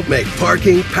designed to help make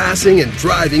parking, passing, and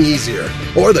driving easier.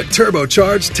 Or the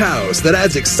turbocharged Taos that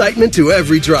adds excitement to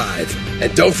every drive.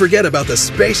 And don't forget about the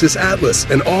spacious Atlas,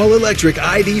 an all-electric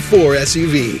ID4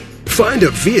 SUV. Find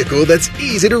a vehicle that's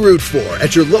easy to root for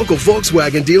at your local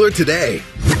Volkswagen dealer today.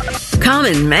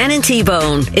 Common Man and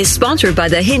T-Bone is sponsored by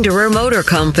the Hinderer Motor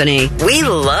Company. We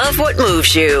love what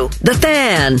moves you. The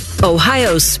Fan,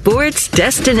 Ohio's sports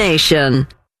destination.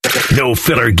 No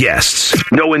filler guests,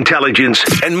 no intelligence,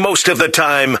 and most of the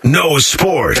time, no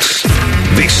sports.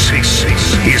 This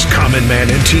is Common Man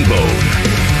and T-Bone.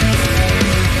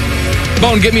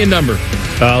 Bone, give me a number.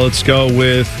 Let's go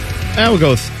with, we'll go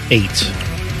with 8.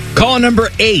 Call number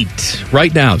 8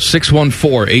 right now,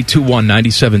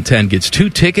 614-821-9710. Gets 2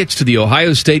 tickets to the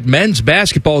Ohio State men's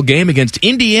basketball game against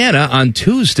Indiana on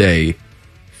Tuesday,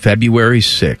 February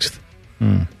 6th.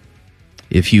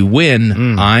 If you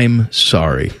win, I'm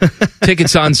sorry.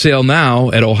 Tickets on sale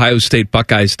now at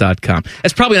ohiostatebuckeyes.com.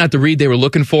 That's probably not the read they were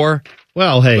looking for.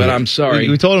 Well, hey. But I'm sorry.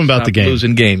 We told them about the game.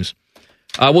 Losing games.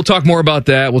 We'll talk more about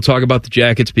that. We'll talk about the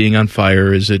Jackets being on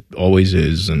fire, as it always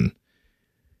is, and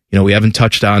we haven't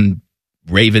touched on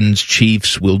Ravens,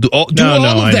 Chiefs. We'll do all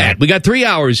of that. We got 3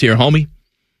 hours here, homie.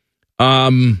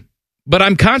 But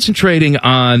I'm concentrating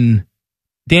on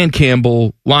Dan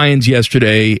Campbell, Lions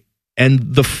yesterday,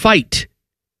 and the fight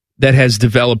that has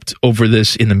developed over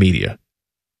this in the media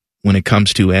when it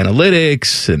comes to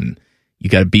analytics, and you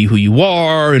got to be who you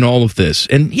are and all of this.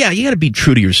 And yeah, you got to be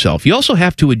true to yourself. You also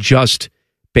have to adjust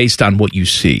based on what you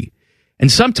see. And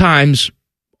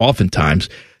oftentimes,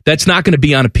 that's not going to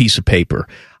be on a piece of paper.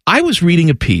 I was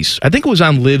reading a piece. I think it was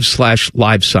on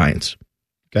Live/Live Science.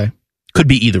 Okay. Could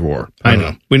be either or. I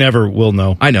know. We never will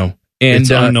know. I know. And it's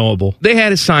unknowable. They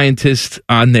had a scientist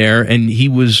on there, and he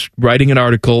was writing an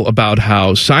article about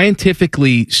how,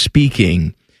 scientifically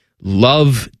speaking,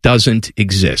 love doesn't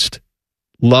exist.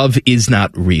 Love is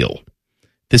not real.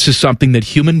 This is something that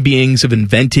human beings have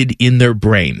invented in their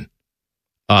brain.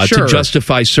 to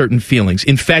justify certain feelings.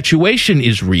 Infatuation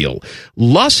is real.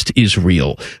 Lust is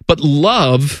real. But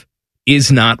love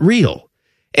is not real.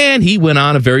 And he went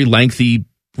on a very lengthy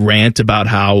rant about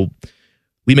how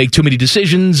we make too many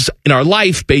decisions in our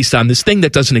life based on this thing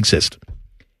that doesn't exist.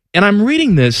 And I'm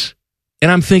reading this,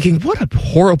 and I'm thinking, what a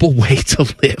horrible way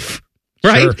to live,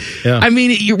 right? Sure, yeah. I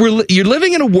mean, you're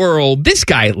living in a world, this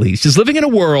guy at least, is living in a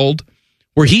world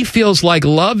where he feels like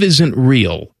love isn't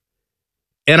real.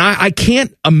 And I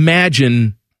can't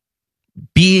imagine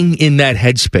being in that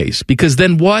headspace, because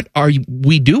then what are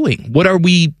we doing?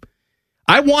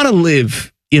 I want to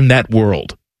live in that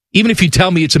world, even if you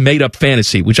tell me it's a made-up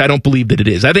fantasy, which I don't believe that it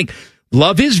is. I think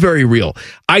love is very real.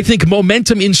 I think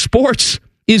momentum in sports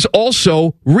is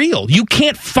also real. You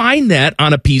can't find that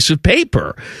on a piece of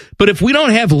paper. But if we don't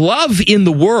have love in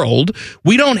the world,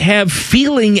 we don't have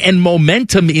feeling and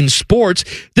momentum in sports,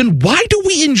 then why do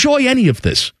we enjoy any of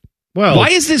this? Well, why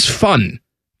is this fun?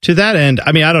 To that end,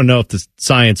 I mean, I don't know if the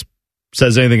science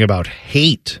says anything about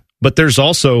hate, but there's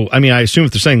also, I mean, I assume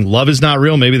if they're saying love is not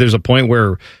real, maybe there's a point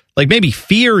where, like, maybe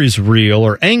fear is real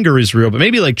or anger is real, but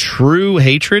maybe like true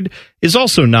hatred is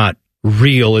also not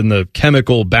real in the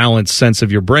chemical balance sense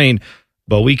of your brain.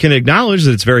 But we can acknowledge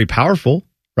that it's very powerful,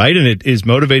 right? And it has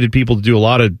motivated people to do a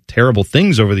lot of terrible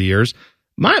things over the years.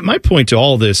 My point to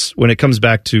all this, when it comes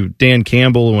back to Dan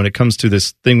Campbell and when it comes to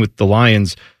this thing with the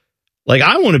Lions, like,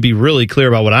 I want to be really clear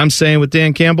about what I'm saying with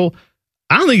Dan Campbell.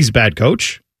 I don't think he's a bad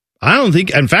coach.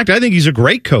 In fact, I think he's a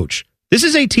great coach. This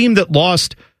is a team that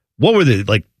lost, what were they,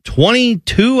 like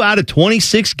 22 out of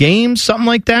 26 games, something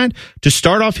like that, to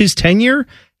start off his tenure.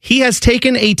 He has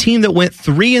taken a team that went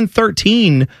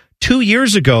 3-13 2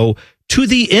 years ago to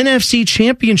the NFC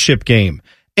Championship game.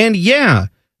 And yeah,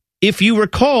 if you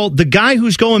recall, the guy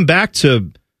who's going back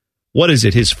to, what is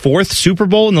it, his fourth Super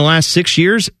Bowl in the last 6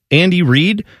 years, Andy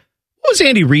Reid. What was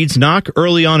Andy Reid's knock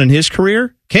early on in his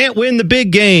career? Can't win the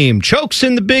big game, chokes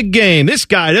in the big game. This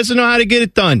guy doesn't know how to get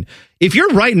it done. If you're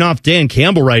writing off Dan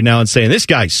Campbell right now and saying, this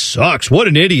guy sucks, what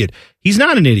an idiot. He's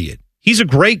not an idiot. He's a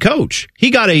great coach. He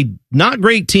got a not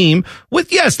great team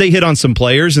with, yes, they hit on some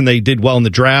players and they did well in the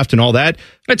draft and all that.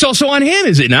 It's also on him,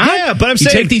 is it not? Yeah, but I'm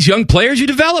saying, you take these young players, you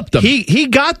develop them. He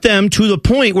got them to the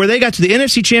point where they got to the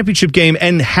NFC Championship game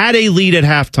and had a lead at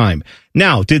halftime.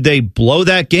 Now, did they blow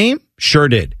that game? Sure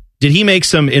did. Did he make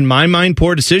some, in my mind,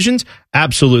 poor decisions?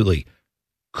 Absolutely.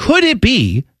 Could it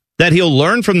be that he'll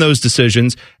learn from those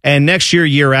decisions and next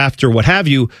year after, what have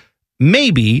you,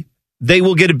 maybe they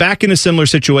will get it back in a similar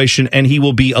situation and he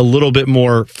will be a little bit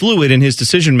more fluid in his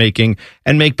decision making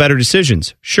and make better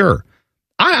decisions? Sure.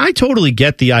 I totally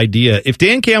get the idea. If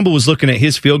Dan Campbell was looking at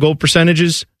his field goal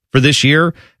percentages for this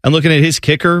year and looking at his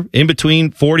kicker in between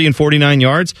 40 and 49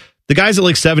 yards, the guy's at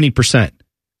like 70%.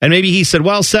 And maybe he said,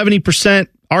 well, 70%,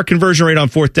 our conversion rate on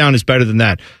fourth down is better than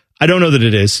that. I don't know that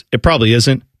it is. It probably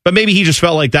isn't. But maybe he just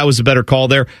felt like that was a better call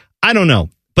there. I don't know.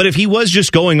 But if he was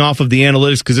just going off of the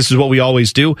analytics, because this is what we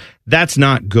always do, that's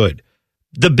not good.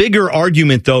 The bigger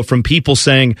argument, though, from people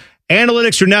saying,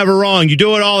 analytics are never wrong, you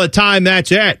do it all the time,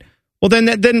 that's it. Well,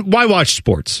 then why watch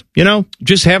sports? You know?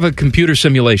 Just have a computer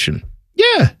simulation.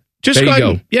 Yeah. Just there you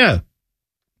go. Yeah.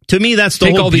 To me, that's the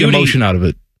Take whole all the beauty. emotion out of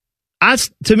it.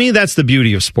 To me, that's the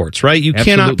beauty of sports, right? You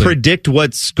Absolutely. cannot predict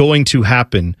what's going to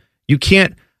happen. You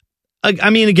can't.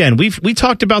 I mean, again, we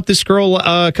talked about this girl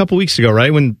a couple weeks ago,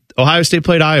 right? When Ohio State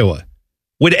played Iowa.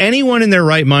 Would anyone in their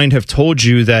right mind have told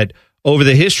you that over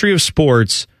the history of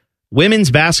sports,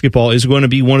 women's basketball is going to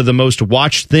be one of the most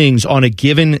watched things on a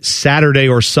given Saturday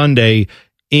or Sunday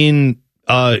in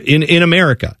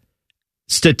America?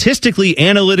 Statistically,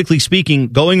 analytically speaking,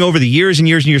 going over the years and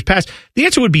years and years past, the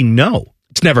answer would be no.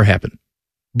 It's never happened.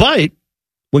 But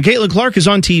when Caitlin Clark is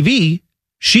on TV,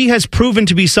 she has proven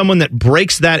to be someone that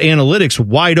breaks that analytics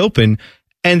wide open,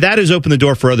 and that has opened the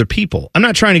door for other people. I'm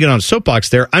not trying to get on a soapbox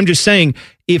there. I'm just saying,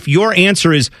 if your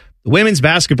answer is women's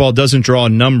basketball doesn't draw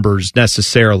numbers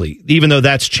necessarily, even though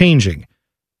that's changing,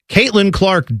 Caitlin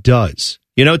Clark does.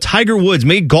 You know, Tiger Woods,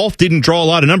 maybe golf didn't draw a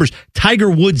lot of numbers. Tiger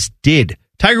Woods did.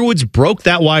 Tiger Woods broke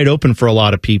that wide open for a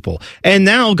lot of people. And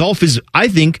now golf is, I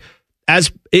think,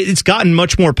 as it's gotten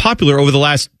much more popular over the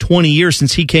last 20 years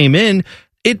since he came in,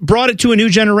 it brought it to a new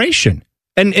generation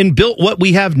and built what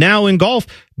we have now in golf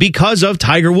because of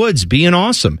Tiger Woods being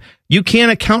awesome. You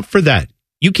can't account for that.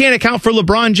 You can't account for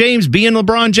LeBron James being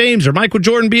LeBron James or Michael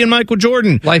Jordan being Michael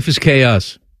Jordan. Life is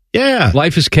chaos. Yeah.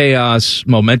 Life is chaos.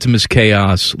 Momentum is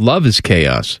chaos. Love is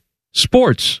chaos.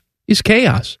 Sports is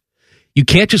chaos. You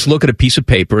can't just look at a piece of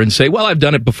paper and say, well, I've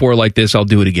done it before like this, I'll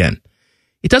do it again.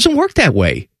 It doesn't work that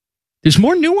way. There's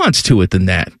more nuance to it than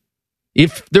that.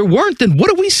 If there weren't, then what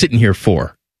are we sitting here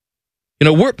for?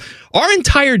 You know, our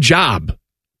entire job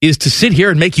is to sit here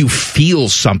and make you feel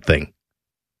something.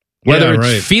 Whether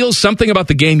it's feel something about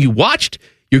the game you watched,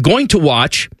 you're going to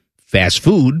watch fast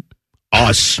food,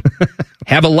 us,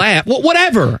 have a laugh,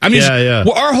 whatever. I mean,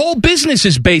 our whole business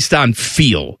is based on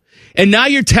feel. And now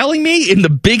you're telling me in the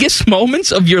biggest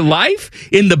moments of your life,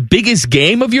 in the biggest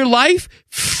game of your life,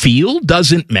 feel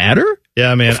doesn't matter?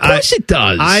 Yeah, man. Of course it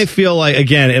does. I feel like,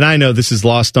 again, and I know this is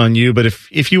lost on you, but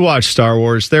if you watch Star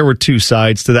Wars, there were two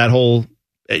sides to that whole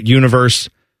universe.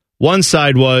 One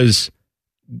side was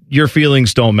your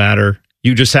feelings don't matter.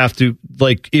 You just have to,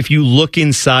 like, if you look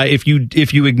inside, if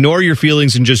you ignore your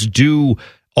feelings and just do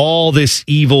all this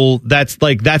evil, that's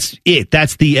it.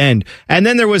 That's the end. And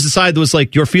then there was the side that was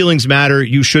like, your feelings matter.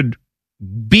 You should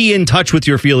be in touch with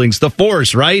your feelings. The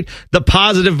Force, right? The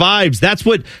positive vibes.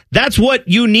 That's what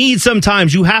you need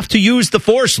sometimes. You have to use the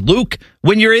Force, Luke.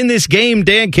 When you're in this game,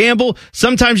 Dan Campbell,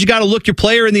 sometimes you got to look your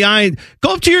player in the eye.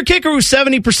 Go up to your kicker who's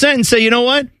 70% and say, you know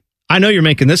what? I know you're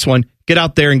making this one. Get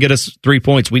out there and get us 3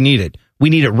 points. We need it. We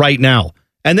need it right now.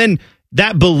 And then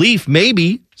that belief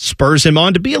maybe spurs him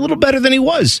on to be a little better than he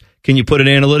was. Can you put an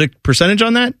analytic percentage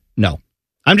on that? No.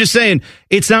 I'm just saying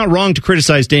it's not wrong to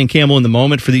criticize Dan Campbell in the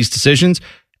moment for these decisions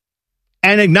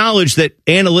and acknowledge that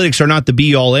analytics are not the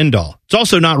be-all, end-all. It's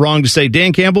also not wrong to say,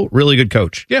 Dan Campbell, really good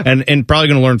coach. Yeah. And probably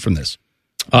going to learn from this.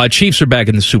 Chiefs are back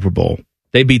in the Super Bowl.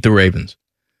 They beat the Ravens.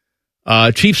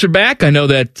 Chiefs are back. I know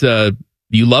that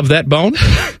you love that bone.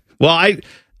 Well,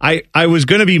 I was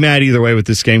going to be mad either way with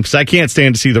this game because I can't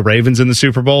stand to see the Ravens in the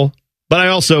Super Bowl. But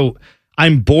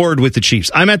I'm bored with the Chiefs.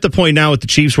 I'm at the point now with the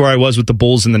Chiefs where I was with the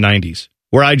Bulls in the 90s,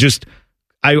 where I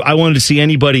wanted to see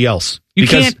anybody else. You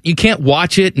can't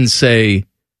watch it and say,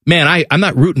 man, I'm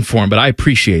not rooting for him, but I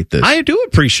appreciate this. I do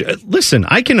appreciate it. Listen,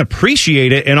 I can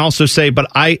appreciate it and also say, but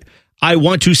I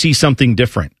want to see something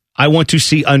different. I want to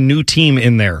see a new team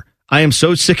in there. I am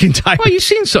so sick and tired. Well, you've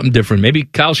seen something different. Maybe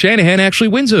Kyle Shanahan actually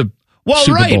wins a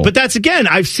Super Bowl. But that's, again,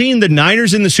 I've seen the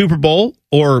Niners in the Super Bowl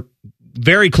or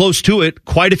very close to it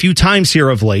quite a few times here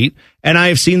of late, and I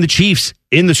have seen the Chiefs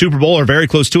in the Super Bowl or very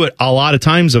close to it a lot of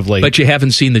times of late. But you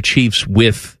haven't seen the Chiefs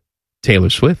with Taylor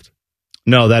Swift.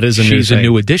 No, that is She's a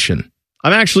new addition.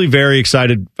 I'm actually very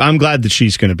excited. I'm glad that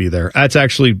she's going to be there. That's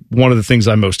actually one of the things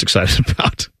I'm most excited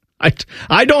about.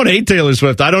 I don't hate Taylor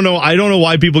Swift. I don't know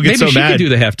why people get so mad. Maybe she could do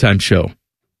the halftime show.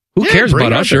 Who cares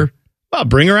about Usher? Well,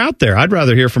 bring her out there. I'd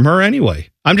rather hear from her anyway.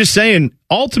 I'm just saying,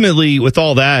 ultimately, with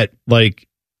all that, like,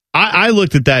 I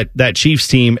looked at that Chiefs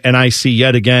team and I see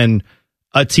yet again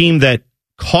a team that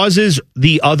causes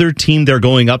the other team they're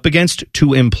going up against to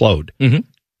implode. Mm-hmm.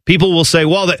 People will say,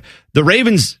 well, the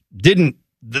Ravens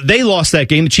they lost that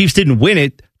game. The Chiefs didn't win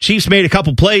it. Chiefs made a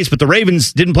couple plays, but the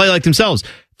Ravens didn't play like themselves.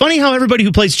 Funny how everybody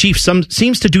who plays Chiefs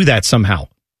seems to do that somehow.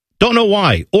 Don't know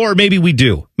why. Or maybe we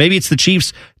do. Maybe it's the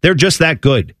Chiefs. They're just that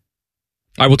good.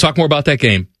 All right, we'll talk more about that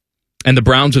game. And the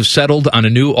Browns have settled on a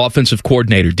new offensive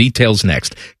coordinator. Details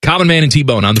next. Common Man and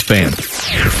T-Bone on the Fan.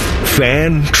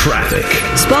 Fan Traffic.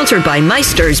 Sponsored by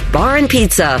Meister's Bar and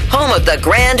Pizza, home of the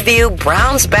Grandview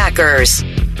Browns backers.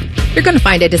 You're going to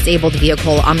find a disabled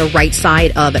vehicle on the right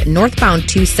side of northbound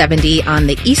 270 on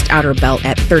the east outer belt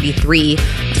at 33.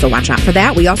 So watch out for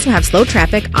that. We also have slow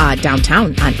traffic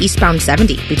downtown on eastbound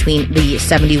 70 between the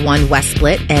 71 West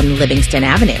Split and Livingston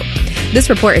Avenue. This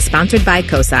report is sponsored by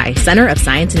COSI, Center of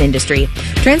Science and Industry.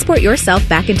 Transport yourself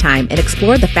back in time and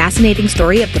explore the fascinating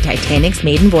story of the Titanic's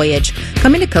maiden voyage.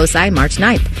 Coming to COSI March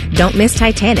 9th. Don't miss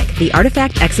Titanic, the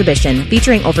artifact exhibition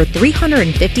featuring over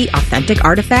 350 authentic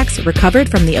artifacts recovered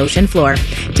from the ocean floor.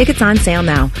 Tickets on sale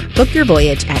now. Book your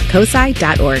voyage at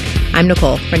cosi.org. I'm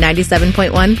Nicole for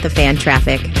 97.1 The Fan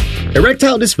Traffic.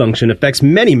 Erectile dysfunction affects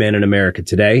many men in America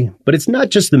today, but it's not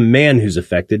just the man who's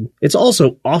affected, it's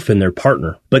also often their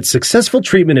partner. But successful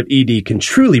treatment of ED can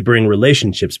truly bring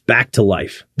relationships back to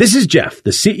life. This is Jeff,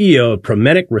 the CEO of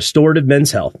Promenic Restorative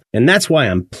Men's Health, and that's why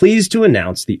I'm pleased to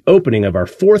announce the opening of our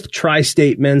 4th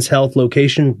Tri-State Men's Health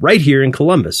location right here in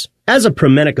Columbus. As a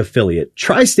Promenic affiliate,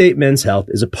 Tri-State Men's Health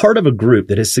is a part of a group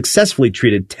that has successfully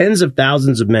treated tens of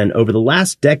thousands of men over the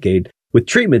last decade with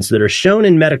treatments that are shown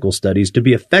in medical studies to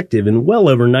be effective in well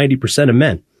over 90% of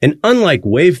men. And unlike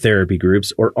wave therapy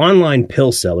groups or online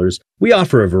pill sellers, we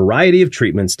offer a variety of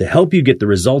treatments to help you get the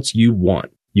results you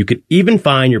want. You could even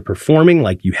find you're performing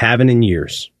like you haven't in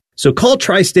years. So call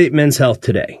Tri-State Men's Health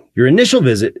today. Your initial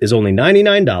visit is only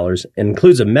 $99 and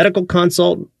includes a medical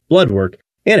consult, blood work,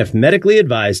 and if medically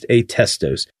advised, a test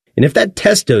dose. And if that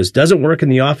test dose doesn't work in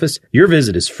the office, your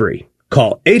visit is free.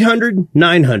 Call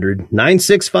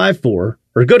 800-900-9654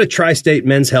 or go to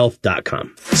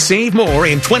tristatemenshealth.com. Save more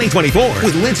in 2024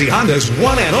 with Lindsay Honda's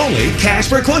one and only Cash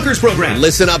for Clunkers program.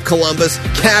 Listen up, Columbus.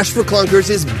 Cash for Clunkers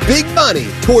is big money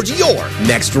towards your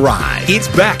next ride. It's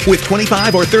back with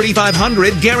 $2,500 or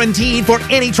 $3,500 guaranteed for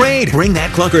any trade. Bring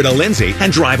that clunker to Lindsay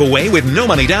and drive away with no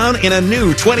money down in a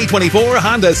new 2024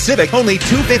 Honda Civic, only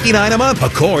 $259 a month.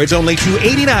 Accords only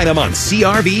 $289 a month.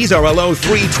 CRVs are a low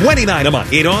 $329 a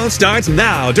month. It all starts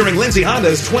now during Lindsay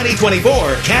Honda's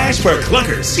 2024 Cash for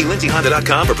Clunkers. See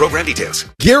lindsayhonda.com for program details.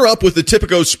 Gear up with the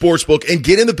Tipico Sportsbook and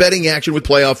get in the betting action with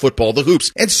playoff football, the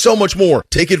hoops, and so much more.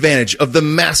 Take advantage of the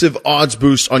massive odds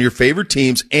boosts on your favorite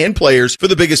teams and players for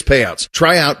the biggest payouts.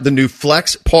 Try out the new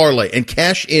Flex Parlay and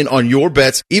cash in on your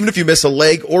bets, even if you miss a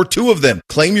leg or two of them.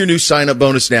 Claim your new sign-up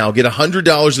bonus now. Get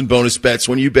 $100 in bonus bets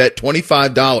when you bet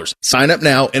 $25. Sign up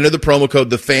now. Enter the promo code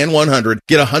TheFan100.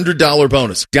 Get a $100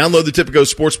 bonus. Download the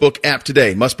Tipico Sportsbook app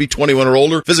today. Must be 21 or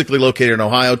older. Physically located in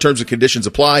Ohio. Terms and conditions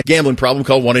apply. Gambling problem?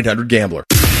 Call 1-800-GAMBLER.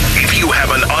 If you have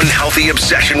an unhealthy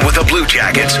obsession with the Blue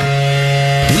Jackets, we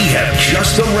have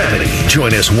just the remedy.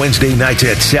 Join us Wednesday nights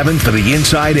at 7 for the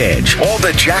Inside Edge. All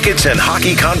the Jackets and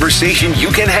hockey conversation you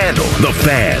can handle. The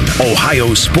Fan,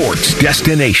 Ohio sports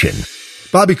destination.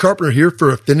 Bobby Carpenter here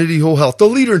for Affinity Whole Health, the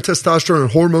leader in testosterone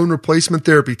and hormone replacement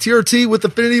therapy. TRT with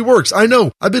Affinity works. I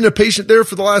know. I've been a patient there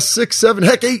for the last 6, 7,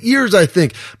 heck, 8 years, I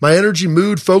think. My energy,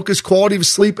 mood, focus, quality of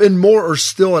sleep, and more are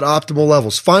still at optimal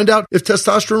levels. Find out if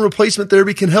testosterone replacement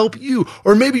therapy can help you,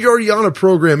 or maybe you're already on a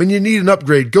program and you need an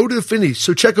upgrade. Go to Affinity.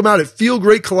 So check them out at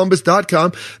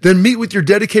feelgreatcolumbus.com. Then meet with your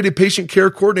dedicated patient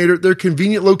care coordinator at their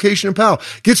convenient location in Powell.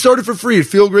 Get started for free at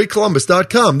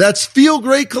feelgreatcolumbus.com. That's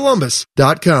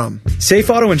feelgreatcolumbus.com. Safe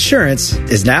Auto Insurance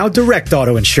is now Direct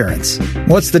Auto Insurance.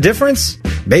 What's the difference?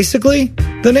 Basically,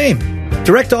 the name.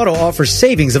 Direct Auto offers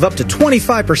savings of up to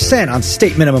 25% on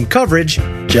state minimum coverage,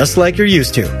 just like you're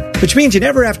used to, which means you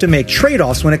never have to make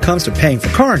trade-offs when it comes to paying for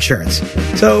car insurance.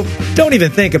 So don't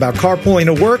even think about carpooling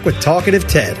to work with Talkative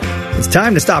Ted. It's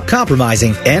time to stop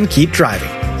compromising and keep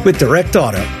driving with Direct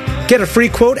Auto. Get a free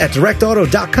quote at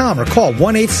directauto.com or call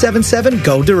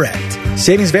 1-877-GO-DIRECT.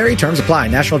 Savings vary, terms apply.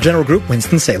 National General Group,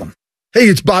 Winston-Salem. Hey,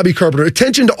 it's Bobby Carpenter.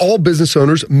 Attention to all business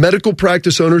owners, medical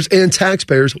practice owners, and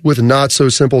taxpayers with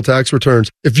not-so-simple tax returns.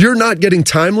 If you're not getting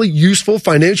timely, useful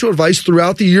financial advice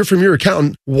throughout the year from your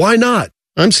accountant, why not?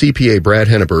 I'm CPA Brad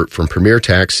Hennebert from Premier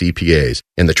Tax CPAs,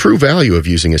 and the true value of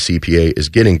using a CPA is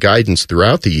getting guidance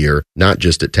throughout the year, not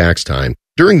just at tax time.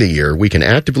 During the year, we can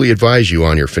actively advise you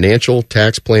on your financial,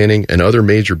 tax planning, and other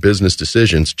major business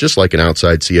decisions, just like an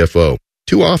outside CFO.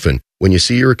 Too often, when you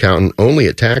see your accountant only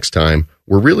at tax time,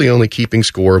 we're really only keeping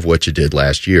score of what you did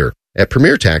last year. At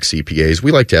Premier Tax CPAs,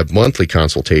 we like to have monthly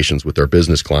consultations with our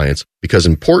business clients because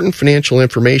important financial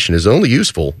information is only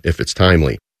useful if it's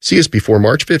timely. See us before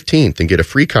March 15th and get a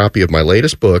free copy of my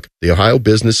latest book, The Ohio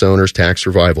Business Owner's Tax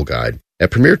Survival Guide.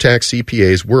 At Premier Tax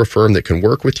CPAs, we're a firm that can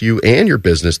work with you and your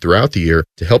business throughout the year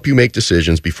to help you make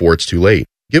decisions before it's too late.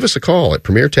 Give us a call at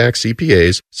Premier Tax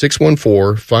CPAs,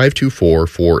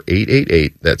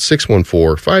 614-524-4888. That's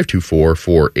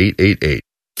 614-524-4888.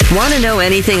 Want to know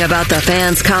anything about the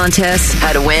Fan's contest,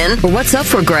 how to win, or what's up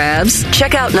for grabs?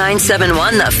 Check out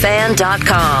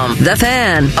 971thefan.com. The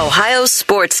Fan, Ohio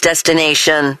sports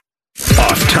destination.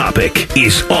 Off Topic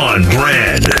is on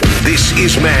brand. This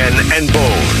is Man and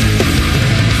Bone.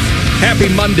 Happy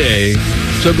Monday.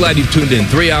 So glad you've tuned in.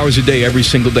 3 hours a day, every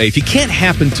single day. If you can't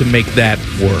happen to make that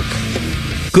work,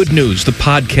 good news. The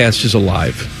podcast is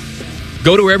alive.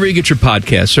 Go to wherever you get your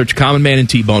podcast. Search Common Man and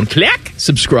T-Bone. Click.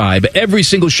 Subscribe. Every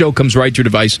single show comes right to your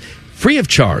device, free of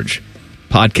charge.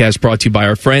 Podcast brought to you by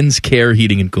our friends, Care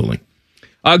Heating and Cooling.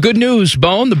 Good news,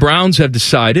 Bone. The Browns have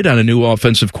decided on a new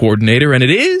offensive coordinator, and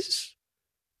it is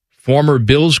former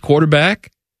Bills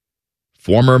quarterback,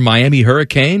 former Miami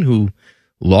Hurricane, who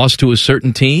lost to a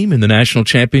certain team in the national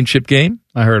championship game.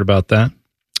 I heard about that.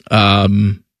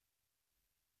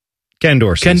 Ken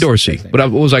Dorsey. Ken Dorsey.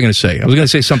 What was I going to say? I was going to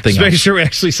say something else. Make sure we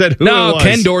actually said who it was.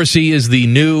 Ken Dorsey is the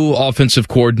new offensive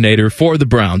coordinator for the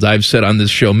Browns. I've said on this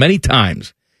show many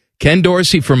times, Ken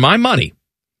Dorsey, for my money,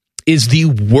 is the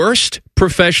worst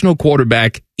professional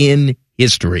quarterback in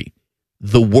history.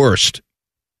 The worst.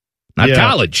 Not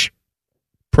college.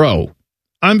 Pro.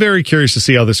 I'm very curious to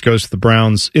see how this goes to the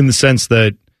Browns in the sense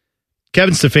that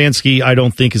Kevin Stefanski, I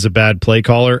don't think, is a bad play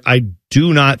caller. I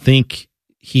do not think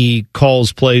he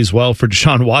calls plays well for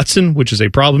Deshaun Watson, which is a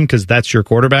problem because that's your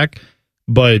quarterback.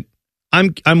 But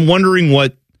I'm wondering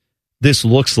what this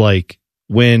looks like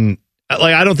when,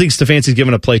 like, I don't think Stefanski's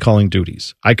given up play calling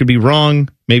duties. I could be wrong.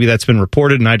 Maybe that's been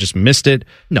reported and I just missed it.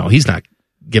 No, he's not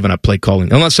giving up play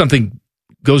calling unless something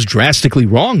goes drastically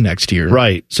wrong next year.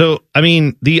 Right. So, I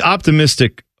mean, the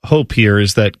optimistic hope here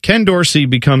is that Ken Dorsey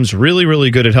becomes really,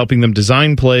 really good at helping them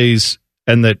design plays,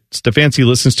 and that Stefanski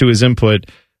listens to his input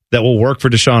that will work for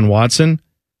Deshaun Watson.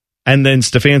 And then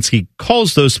Stefanski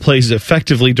calls those plays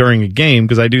effectively during a game,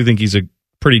 because I do think he's a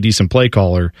pretty decent play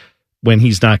caller when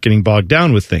he's not getting bogged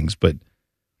down with things. But,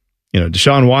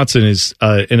 Deshaun Watson is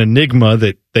an enigma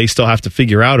that they still have to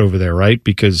figure out over there, right?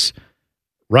 Because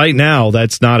right now,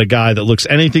 that's not a guy that looks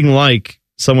anything like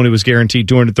someone who was guaranteed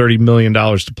 $230 million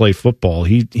to play football.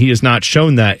 He has not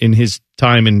shown that in his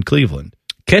time in Cleveland.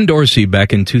 Ken Dorsey,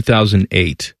 back in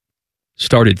 2008,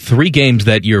 started 3 games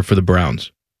that year for the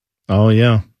Browns. Oh,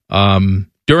 yeah.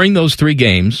 During those 3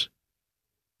 games,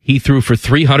 he threw for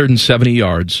 370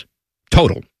 yards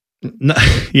total. Not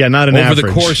an over average.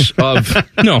 The course of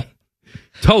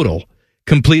total.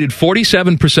 Completed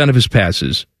 47% of his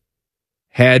passes.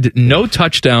 Had no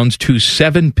touchdowns to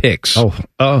 7 picks.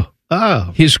 Oh.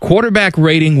 His quarterback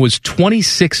rating was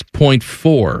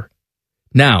 26.4.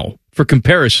 Now, for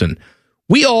comparison,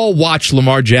 we all watched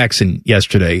Lamar Jackson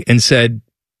yesterday and said,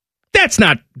 that's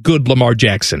not good Lamar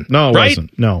Jackson. No, it right?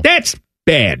 wasn't. No. That's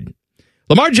bad.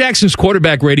 Lamar Jackson's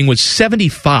quarterback rating was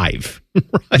 75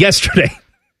 yesterday.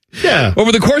 Yeah.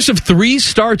 Over the course of 3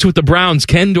 starts with the Browns,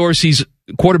 Ken Dorsey's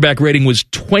quarterback rating was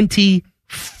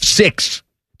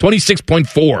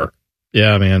 26.4.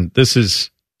 Yeah, man. This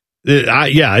is,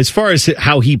 as far as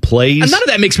how he plays. And none of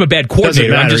that makes him a bad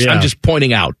coordinator. I'm just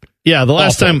pointing out. Yeah, the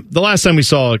last time we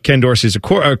saw Ken Dorsey as a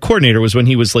coordinator was when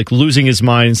he was like losing his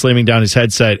mind and slamming down his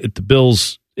headset at the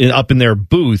Bills up in their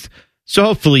booth. So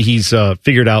hopefully he's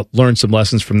learned some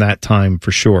lessons from that time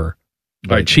for sure.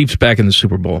 All right, Chiefs back in the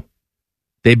Super Bowl.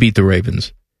 They beat the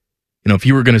Ravens. If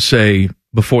you were going to say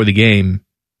before the game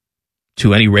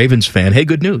to any Ravens fan, hey,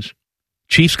 good news.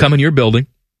 Chiefs come in your building.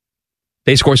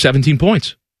 They score 17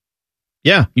 points.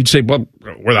 Yeah. You'd say, well,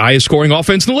 we're the highest scoring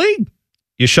offense in the league.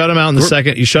 You shut them out in the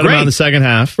second. You shut them out in the second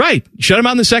half. Right. You shut them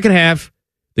out in the second half.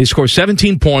 They score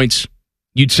 17 points.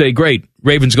 You'd say, great,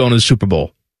 Ravens going to the Super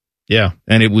Bowl. Yeah.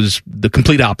 And it was the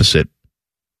complete opposite.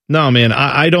 No, man,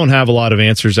 I don't have a lot of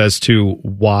answers as to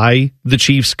why the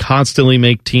Chiefs constantly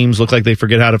make teams look like they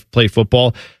forget how to play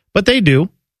football, but they do.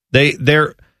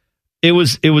 It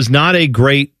was not a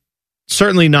great,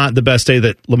 certainly not the best day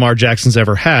that Lamar Jackson's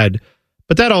ever had.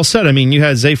 But that all said, I mean, you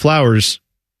had Zay Flowers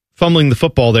fumbling the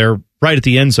football there right at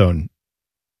the end zone.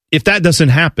 If that doesn't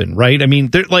happen, right? I mean,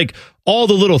 they're like all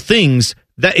the little things.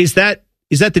 Is that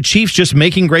the Chiefs just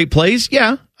making great plays?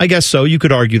 Yeah, I guess so. You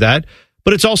could argue that.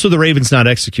 But it's also the Ravens not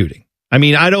executing. I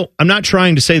mean, I'm not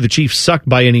trying to say the Chiefs suck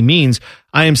by any means.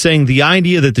 I am saying the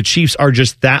idea that the Chiefs are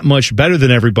just that much better than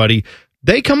everybody.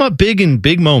 They come up big in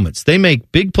big moments. They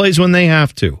make big plays when they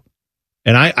have to.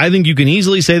 And I think you can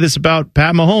easily say this about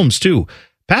Pat Mahomes, too.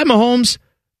 Pat Mahomes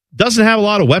doesn't have a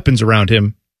lot of weapons around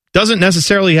him. Doesn't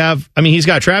necessarily have, I mean, he's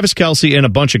got Travis Kelce and a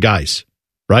bunch of guys,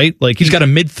 right? Like he's got a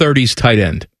mid-30s tight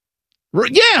end.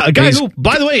 Yeah, a guy who,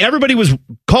 by the way, everybody was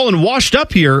calling washed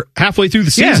up here halfway through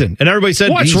the season. And everybody said,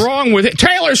 what's wrong with it?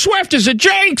 Taylor Swift is a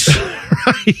jinx.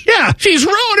 Right, yeah. She's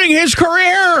ruining his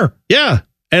career. Yeah.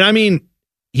 And I mean,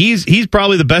 he's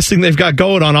probably the best thing they've got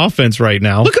going on offense right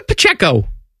now. Look at Pacheco.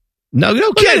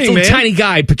 No kidding, man. Tiny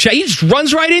guy. Pacheco, he just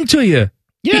runs right into you.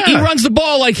 Yeah. He runs the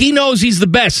ball like he knows he's the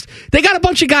best. They got a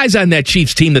bunch of guys on that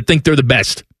Chiefs team that think they're the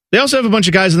best. They also have a bunch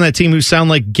of guys on that team who sound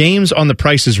like games on The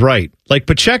Price is Right. Like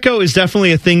Pacheco is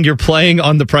definitely a thing you're playing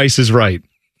on The Price is Right.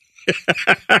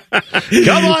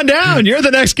 Come on down. You're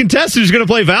the next contestant who's going to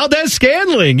play Valdez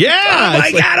Scantling. Yeah. Oh,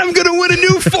 my God. I'm going to win a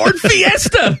new Ford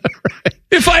Fiesta. Right.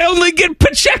 If I only get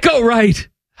Pacheco right.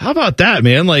 How about that,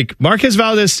 man? Like Marquez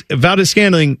Valdez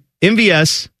Scantling,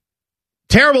 MVS,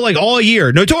 terrible like all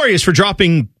year. Notorious for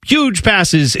dropping huge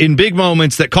passes in big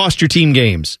moments that cost your team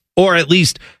games. Or at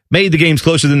least made the games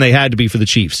closer than they had to be for the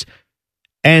Chiefs.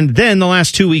 And then the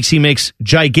last 2 weeks, he makes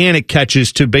gigantic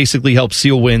catches to basically help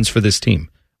seal wins for this team.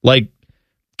 Like,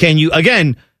 can you,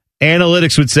 again,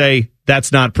 analytics would say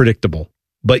that's not predictable.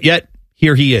 But yet,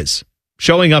 here he is,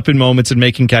 showing up in moments and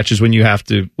making catches when you have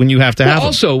to have them.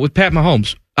 Also, with Pat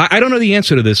Mahomes, I don't know the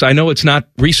answer to this. I know it's not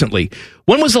recently.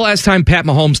 When was the last time Pat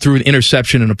Mahomes threw an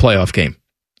interception in a playoff game?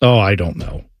 Oh, I don't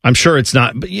know. I'm sure it's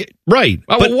not. But, right.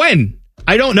 But when?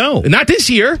 I don't know. Not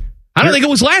this year. I don't think it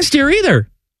was last year either.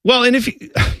 Well, and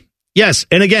yes,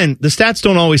 and again, the stats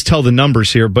don't always tell the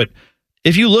numbers here, but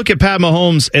if you look at Pat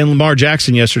Mahomes and Lamar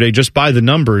Jackson yesterday, just by the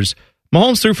numbers,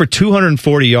 Mahomes threw for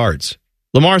 240 yards.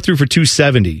 Lamar threw for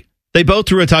 270. They both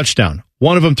threw a touchdown.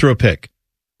 One of them threw a pick,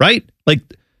 right? Like,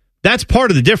 that's part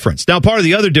of the difference. Now, part of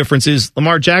the other difference is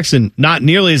Lamar Jackson not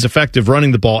nearly as effective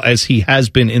running the ball as he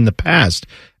has been in the past,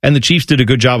 and the Chiefs did a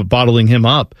good job of bottling him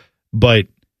up, but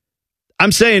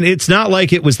I'm saying it's not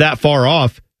like it was that far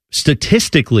off.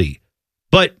 statistically.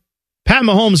 But Pat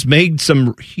Mahomes made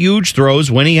some huge throws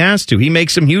when he has to. He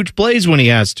makes some huge plays when he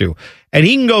has to. And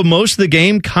he can go most of the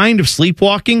game kind of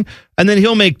sleepwalking, and then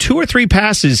he'll make 2 or 3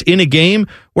 passes in a game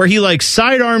where he like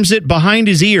sidearms it behind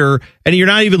his ear, and you're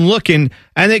not even looking,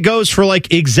 and it goes for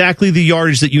like exactly the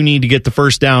yardage that you need to get the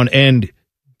first down and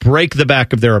break the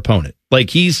back of their opponent.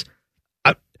 Like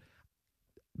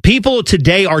people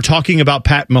today are talking about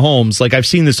Pat Mahomes. Like I've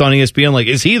seen this on ESPN. Like,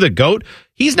 is he the GOAT?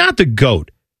 He's not the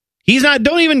GOAT. He's not.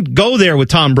 Don't even go there with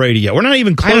Tom Brady yet. We're not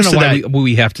even close to that. I don't know why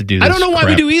we have to do this. I don't know why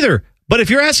we do either. But if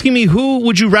you're asking me who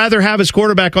would you rather have as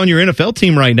quarterback on your NFL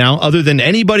team right now, other than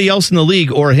anybody else in the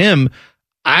league or him,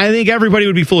 I think everybody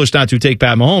would be foolish not to take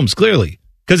Pat Mahomes, clearly.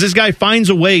 Because this guy finds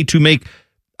a way to make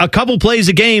a couple plays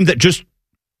a game that just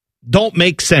don't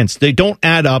make sense. They don't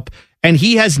add up. And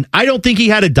I don't think he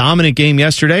had a dominant game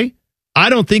yesterday. I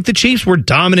don't think the Chiefs were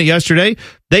dominant yesterday.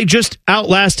 They just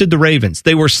outlasted the Ravens.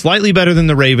 They were slightly better than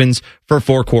the Ravens for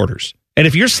 4 quarters. And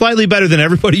if you're slightly better than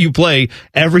everybody you play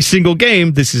every single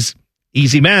game, this is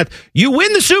easy math. You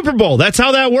win the Super Bowl. That's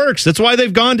how that works. That's why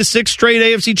they've gone to 6 straight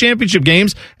AFC Championship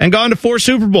games and gone to 4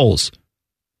 Super Bowls.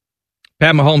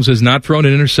 Pat Mahomes has not thrown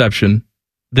an interception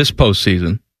this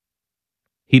postseason.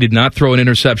 He did not throw an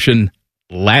interception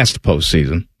last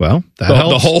postseason. Well, that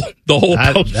helps. The whole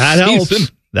postseason. That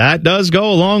helps. That does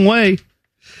go a long way.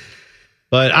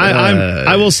 But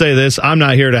I will say this. I'm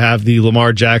not here to have the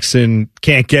Lamar Jackson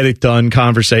can't get it done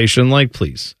conversation. Like,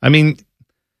 please. I mean,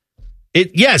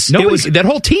 that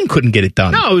whole team couldn't get it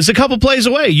done. No, it was a couple plays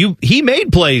away. He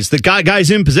made plays that got guys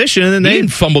in position, and then they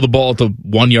didn't fumble the ball at the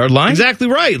 1 yard line. Exactly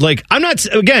right. Like, I'm not,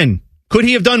 again, could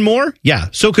he have done more? Yeah.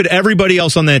 So could everybody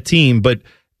else on that team. But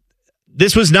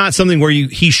this was not something where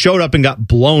he showed up and got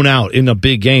blown out in a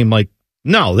big game. Like,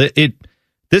 no,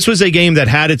 this was a game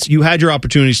that you had your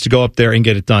opportunities to go up there and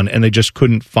get it done, and they just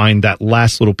couldn't find that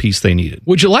last little piece they needed.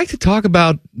 Would you like to talk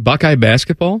about Buckeye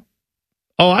basketball?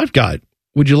 Oh, I've got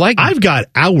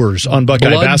hours on Buckeye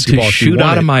basketball. To shoot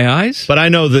out of my eyes? But I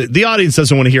know the audience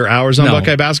doesn't want to hear hours on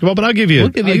Buckeye basketball, but I'll give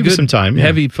you some time.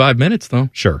 Heavy 5 minutes, though.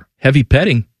 Sure. Heavy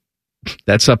petting.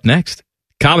 That's up next.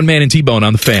 Common Man and T-Bone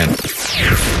on the Fan.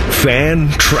 Fan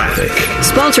Traffic.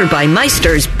 Sponsored by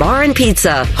Meister's Bar and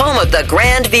Pizza, home of the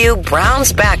Grandview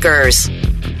Browns backers.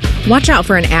 Watch out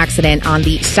for an accident on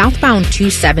the southbound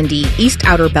 270 East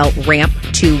Outer Belt ramp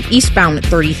to eastbound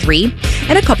 33,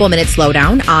 and a couple minutes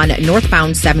slowdown on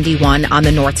northbound 71 on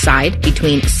the north side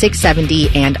between 670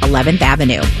 and 11th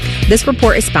Avenue. This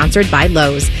report is sponsored by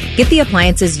Lowe's. Get the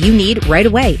appliances you need right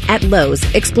away at Lowe's.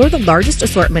 Explore the largest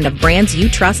assortment of brands you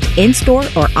trust in-store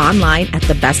or online at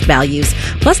the best values.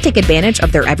 Plus, take advantage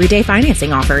of their everyday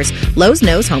financing offers. Lowe's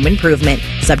knows home improvement.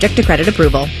 Subject to credit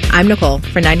approval. I'm Nicole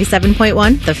for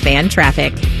 97.1 The Fan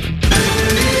Traffic.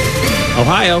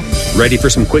 Ohio, ready for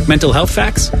some quick mental health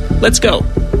facts? Let's go.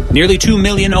 Nearly 2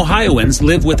 million Ohioans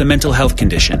live with a mental health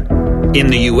condition. In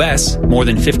the U.S., more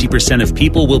than 50% of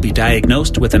people will be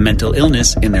diagnosed with a mental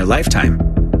illness in their lifetime.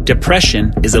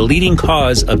 Depression is a leading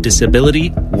cause of disability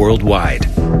worldwide.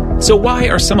 So why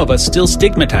are some of us still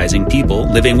stigmatizing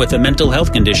people living with a mental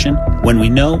health condition when we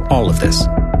know all of this?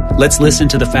 Let's listen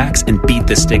to the facts and beat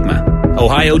the stigma.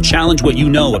 Ohio, challenge what you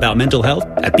know about mental health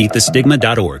at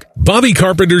beatthestigma.org. Bobby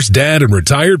Carpenter's dad and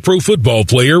retired pro football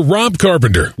player Rob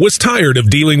Carpenter was tired of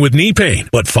dealing with knee pain,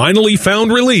 but finally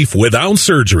found relief without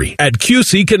surgery at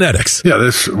QC Kinetics. Yeah,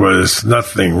 this was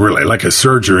nothing really like a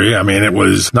surgery. I mean, it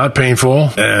was not painful,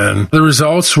 and the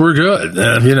results were good.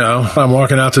 And, I'm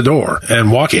walking out the door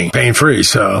and walking pain-free,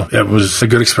 so it was a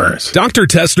good experience. Dr.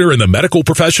 Tessner and the medical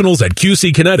professionals at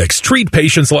QC Kinetics treat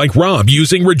patients like Rob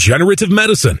using regenerative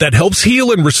medicine that helps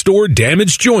heal and restore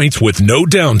damaged joints with no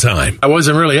downtime. I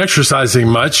wasn't really exercising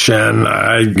much, and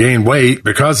I gained weight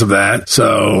because of that.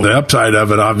 So the upside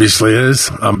of it obviously is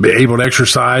I'm able to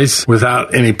exercise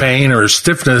without any pain or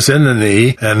stiffness in the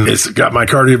knee, and it's got my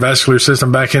cardiovascular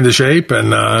system back into shape,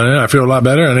 and I feel a lot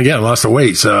better. And again, lost the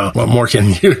weight. So what more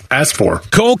can you ask for?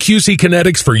 Call QC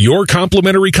Kinetics for your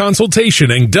complimentary consultation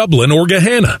in Dublin or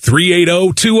Gahanna.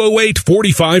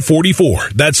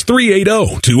 380-208-4544. That's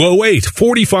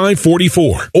 380-208-4544.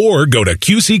 Or go to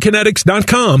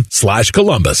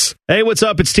qckinetics.com/Columbus. Hey, what's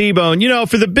up? It's T-Bone.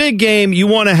 For the big game, you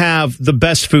want to have the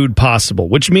best food possible,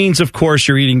 which means, of course,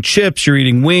 you're eating chips, you're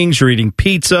eating wings, you're eating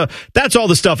pizza. That's all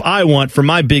the stuff I want for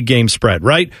my big game spread,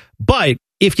 right? But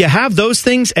if you have those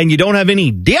things and you don't have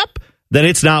any dip, then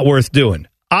it's not worth doing.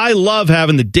 I love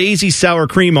having the Daisy Sour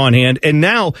Cream on hand, and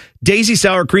now Daisy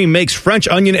Sour Cream makes French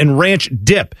onion and ranch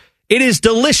dip. It is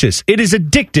delicious. It is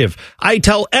addictive. I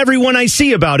tell everyone I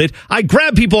see about it. I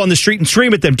grab people on the street and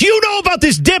scream at them, do you know about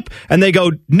this dip? And they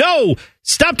go, no,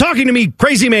 stop talking to me,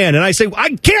 crazy man. And I say, I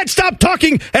can't stop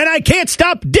talking and I can't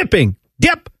stop dipping.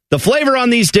 Dip. The flavor on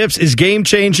these dips is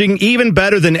game-changing, even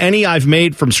better than any I've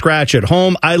made from scratch at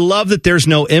home. I love that there's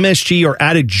no MSG or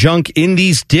added junk in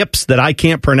these dips that I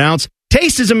can't pronounce.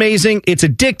 Taste is amazing. It's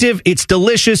addictive. It's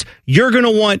delicious. You're going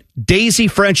to want Daisy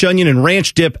French onion and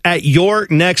ranch dip at your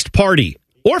next party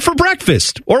or for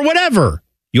breakfast or whatever.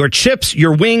 Your chips,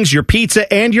 your wings, your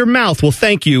pizza, and your mouth will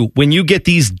thank you when you get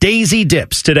these Daisy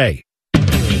dips today.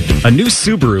 A new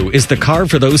Subaru is the car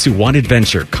for those who want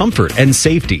adventure, comfort, and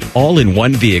safety all in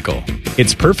one vehicle.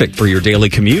 It's perfect for your daily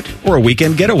commute or a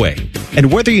weekend getaway.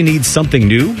 And whether you need something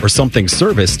new or something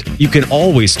serviced, you can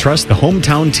always trust the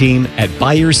hometown team at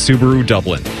Byers Subaru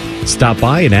Dublin. Stop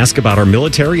by and ask about our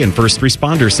military and first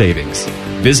responder savings.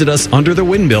 Visit us under the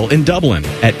windmill in Dublin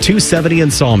at 270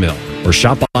 and Sawmill or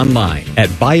shop online at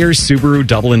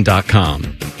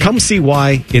BuyersSubaruDublin.com. Come see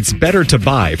why it's better to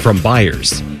buy from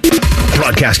Byers.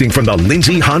 Broadcasting from the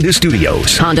Lindsay Honda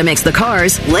Studios. Honda makes the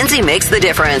cars. Lindsay makes the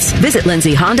difference. Visit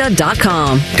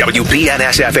lindsayhonda.com.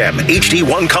 WBNS-FM,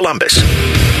 HD1 Columbus.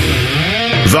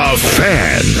 The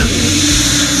Fan.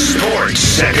 Sports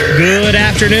Center. Good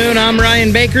afternoon. I'm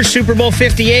Ryan Baker. Super Bowl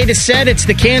 58 is set. It's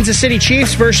the Kansas City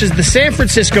Chiefs versus the San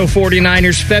Francisco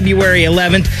 49ers, February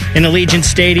 11th in Allegiant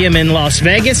Stadium in Las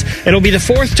Vegas. It'll be the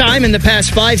fourth time in the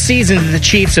past 5 seasons that the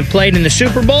Chiefs have played in the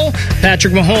Super Bowl.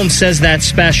 Patrick Mahomes says that's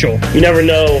special. You never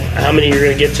know how many you're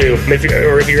going to get to, if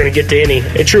you're going to get to any.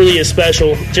 It truly is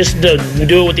special. Just to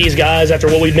do it with these guys after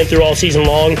what we've been through all season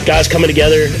long, guys coming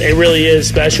together, it really is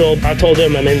special. I told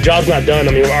them, the job's not done.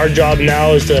 Our job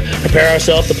now is to prepare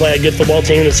ourselves to play a good football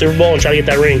team in the Super Bowl and try to get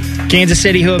that ring. Kansas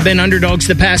City, who have been underdogs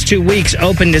the past 2 weeks,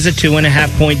 opened as a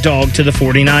 2.5-point dog to the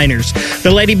 49ers.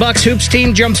 The Lady Bucks hoops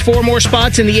team jumps 4 more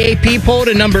spots in the AP poll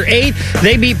to number 8.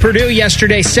 They beat Purdue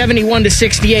yesterday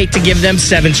 71-68 to give them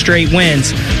 7 straight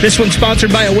wins. This one's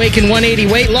sponsored by Awaken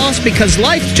 180 Weight Loss, because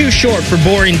life's too short for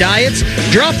boring diets.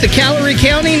 Drop the calorie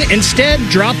counting, instead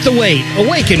drop the weight.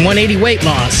 Awaken 180 Weight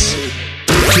Loss.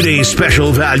 Today's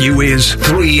special value is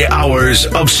 3 hours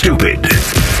of stupid.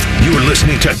 You're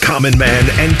listening to Common Man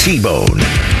and T-Bone.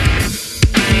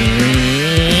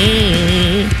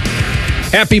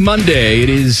 Happy Monday. It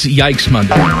is YIKES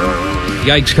Monday.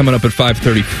 YIKES coming up at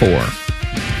 5:34.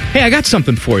 Hey, I got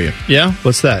something for you. Yeah?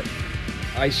 What's that?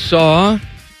 I saw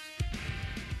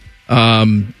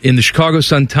in the Chicago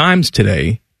Sun-Times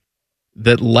today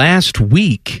that last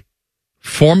week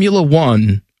Formula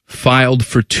One filed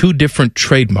for 2 different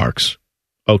trademarks.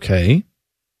 Okay.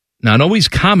 Now, nobody's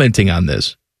commenting on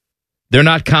this. They're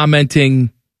not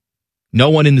commenting. No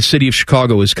one in the city of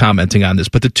Chicago is commenting on this.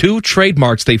 But the 2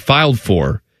 trademarks they filed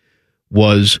for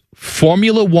was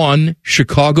Formula One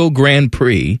Chicago Grand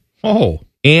Prix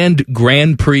and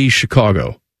Grand Prix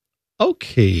Chicago.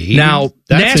 Okay. Now,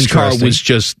 NASCAR was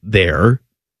just there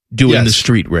doing the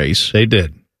street race. They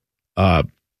did.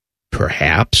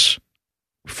 Perhaps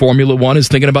Formula One is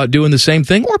thinking about doing the same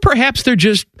thing, or perhaps they're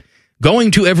just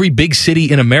going to every big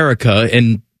city in America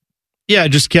and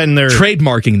just getting their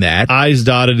trademarking that. I's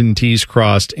dotted and T's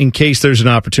crossed in case there's an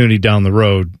opportunity down the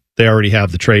road. They already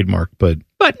have the trademark, but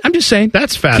I'm just saying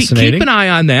that's fascinating. Keep an eye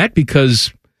on that,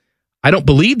 because I don't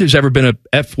believe there's ever been a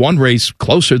F1 race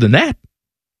closer than that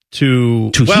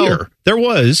to here.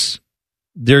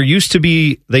 There used to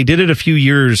be. They did it a few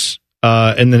years,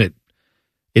 and then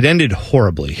it ended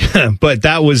horribly. But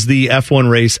that was the F1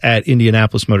 race at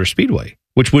Indianapolis Motor Speedway,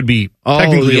 which would be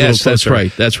technically a little closer.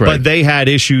 That's right. But they had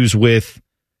issues with,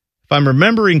 if I'm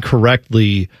remembering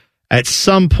correctly, at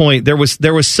some point there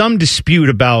was some dispute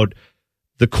about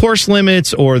the course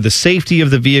limits or the safety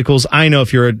of the vehicles. I know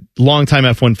if you're a longtime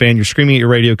F1 fan, you're screaming at your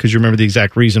radio because you remember the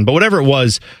exact reason. But whatever it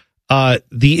was,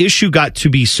 the issue got to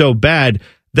be so bad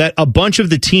that a bunch of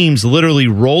the teams literally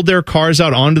rolled their cars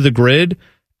out onto the grid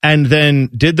and then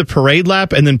did the parade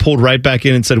lap and then pulled right back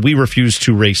in and said, we refuse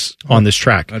to race on this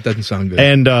track. That doesn't sound good.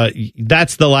 And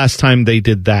that's the last time they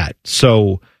did that.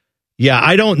 So, yeah,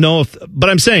 I don't know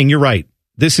but I'm saying you're right.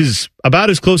 This is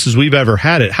about as close as we've ever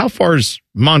had it. How far is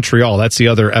Montreal? That's the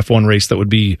other F1 race that would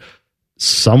be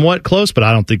somewhat close, but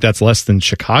I don't think that's less than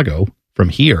Chicago from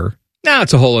here. No,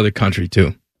 it's a whole other country,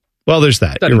 too. Well, there's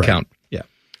that. Doesn't count.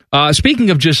 Yeah. Speaking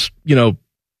of just,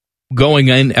 going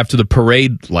in after the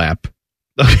parade lap.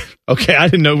 Okay, I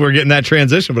didn't know we were getting that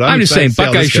transition, but I'm just saying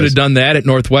Buckeyes should have done that at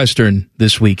Northwestern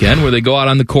this weekend, where they go out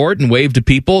on the court and wave to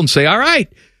people and say, all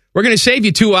right, we're going to save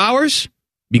you 2 hours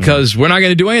because we're not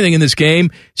going to do anything in this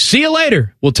game. See you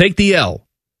later. We'll take the L.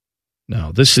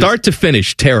 No, this start to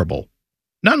finish, terrible.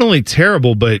 Not only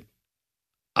terrible, but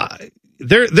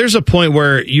there's a point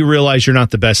where you realize you're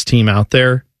not the best team out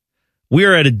there. We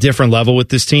are at a different level with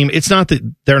this team. It's not that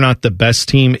they're not the best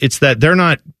team. It's that they're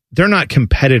not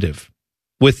competitive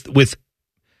with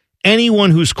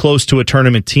anyone who's close to a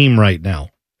tournament team right now.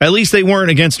 At least they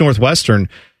weren't against Northwestern.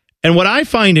 And what I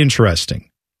find interesting,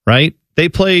 right? They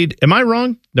played, am I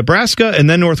wrong? Nebraska and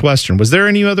then Northwestern. Was there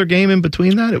any other game in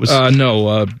between that? It was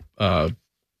no.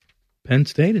 Penn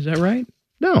State, is that right?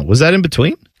 No. Was that in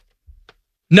between?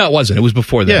 No, it wasn't. It was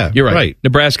before that. Yeah, you're right.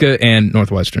 Nebraska and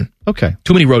Northwestern. Okay.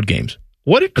 Too many road games.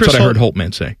 That's what I heard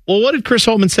Holtman say. Well, what did Chris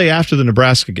Holtman say after the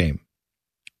Nebraska game?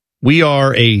 We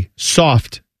are a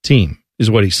soft team, is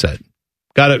what he said.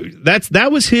 That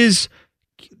was his.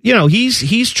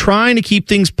 He's trying to keep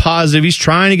things positive. He's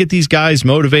trying to get these guys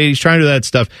motivated. He's trying to do that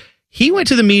stuff. He went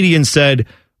to the media and said,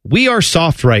 "We are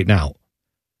soft right now."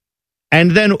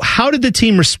 And then, how did the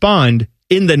team respond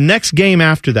in the next game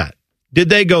after that? Did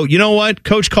they go, you know what?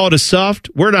 Coach called us soft.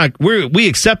 We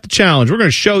accept the challenge. We're going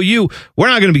to show you we're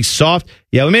not going to be soft.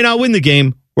 Yeah, we may not win the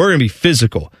game. We're going to be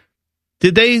physical.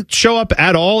 Did they show up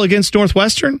at all against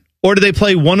Northwestern? Or did they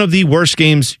play one of the worst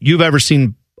games you've ever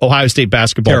seen Ohio State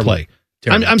basketball play?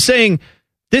 I'm saying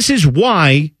this is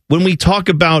why when we talk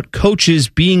about coaches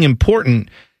being important,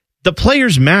 the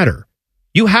players matter.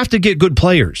 You have to get good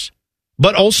players.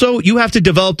 But also, you have to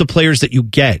develop the players that you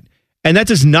get. And that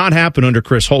does not happen under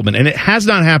Chris Holtman. And it has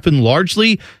not happened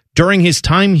largely during his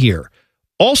time here.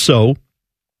 Also,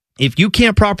 if you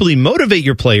can't properly motivate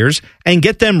your players and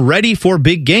get them ready for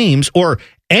big games or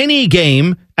any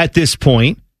game at this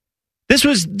point,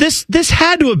 this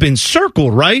had to have been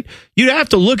circled, right? You'd have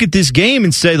to look at this game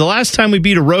and say the last time we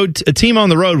beat a team on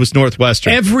the road was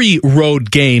Northwestern. Every road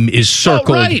game is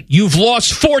circled. Oh, right. You've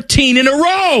lost 14 in a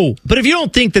row. But if you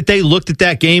don't think that they looked at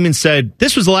that game and said,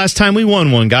 this was the last time we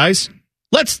won one, guys,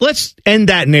 let's end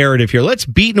that narrative here. Let's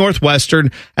beat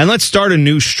Northwestern and let's start a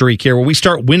new streak here where we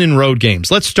start winning road games.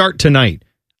 Let's start tonight.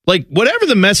 Like, whatever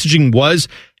the messaging was,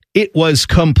 it was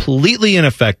completely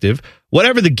ineffective.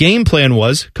 Whatever the game plan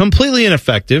was, completely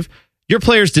ineffective. Your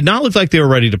players did not look like they were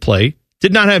ready to play,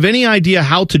 did not have any idea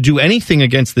how to do anything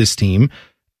against this team.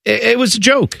 It was a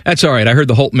joke. That's all right. I heard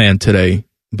the Holtman today,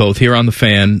 both here on The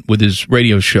Fan with his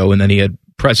radio show, and then he had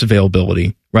press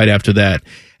availability right after that.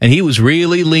 And he was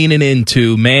really leaning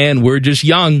into, man, we're just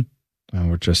young. Oh,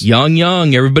 we're just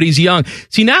young. Everybody's young.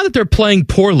 See, now that they're playing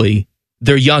poorly,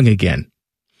 they're young again.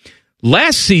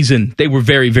 Last season, they were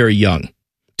very, very young.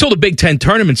 Till the Big Ten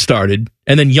tournament started,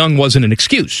 and then young wasn't an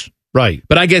excuse. Right.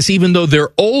 But I guess even though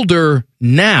they're older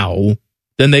now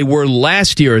than they were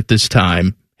last year at this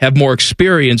time, have more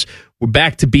experience, we're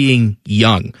back to being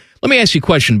young. Let me ask you a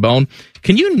question, Bone.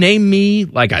 Can you name me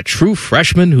like a true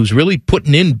freshman who's really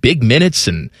putting in big minutes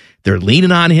and they're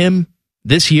leaning on him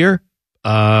this year?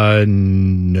 No.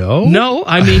 No,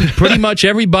 I mean, pretty much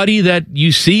everybody that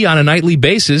you see on a nightly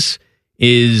basis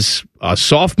is a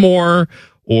sophomore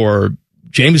or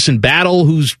Jamison Battle,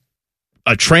 who's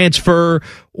a transfer,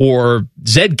 or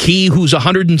Zed Key, who's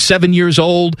 107 years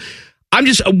old. I'm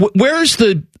just, where's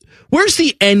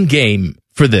the end game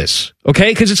for this?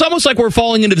 Okay, because it's almost like we're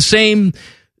falling into the same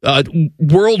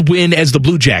whirlwind as the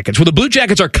Blue Jackets, where the Blue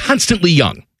Jackets are constantly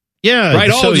young. Yeah,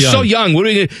 right. So young. What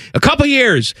are we, a couple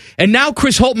years, and now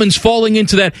Chris Holtman's falling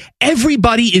into that.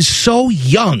 Everybody is so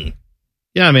young.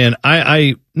 Yeah, man.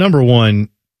 I number one,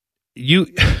 you're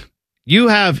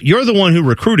the one who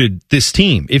recruited this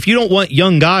team. If you don't want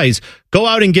young guys, go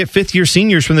out and get fifth-year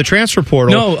seniors from the transfer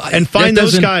portal and find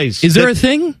those guys. Is there a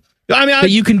thing that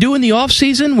you can do in the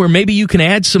offseason where maybe you can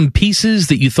add some pieces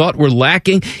that you thought were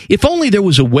lacking? If only there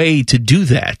was a way to do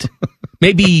that.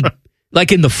 Maybe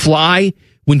like in The Fly,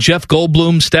 when Jeff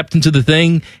Goldblum stepped into the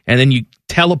thing and then you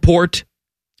teleport.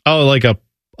 Oh, like a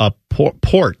portal?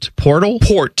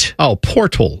 Port. Oh,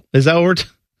 portal. Is that what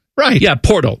right. Yeah,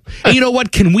 portal. And you know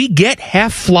what? Can we get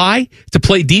Half Fly to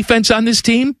play defense on this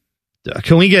team?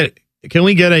 Can we get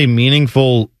a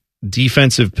meaningful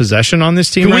defensive possession on this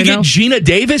team right now? Can we get Gina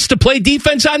Davis to play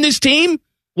defense on this team?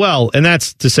 Well, and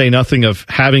that's to say nothing of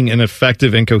having an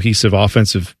effective and cohesive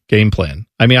offensive game plan.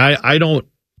 I mean, I don't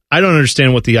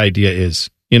understand what the idea is.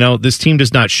 You know, this team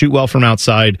does not shoot well from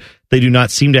outside. They do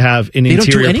not seem to have an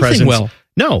interior presence. Well.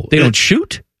 No, they don't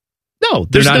shoot. No,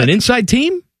 they're not an inside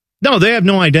team. No, they have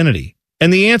no identity.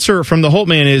 And the answer from the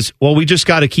Holtman is, well, we just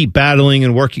got to keep battling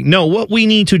and working. No, what we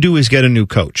need to do is get a new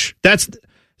coach.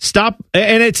 Stop.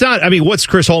 And it's not, I mean, what's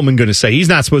Chris Holtman going to say? He's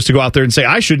not supposed to go out there and say,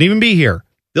 I shouldn't even be here.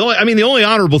 The only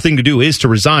honorable thing to do is to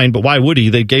resign, but why would he?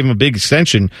 They gave him a big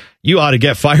extension. You ought to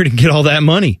get fired and get all that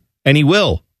money. And he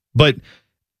will. But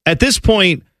at this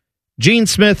point, Gene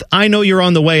Smith, I know you're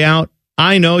on the way out.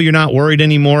 I know you're not worried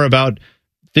anymore about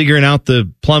figuring out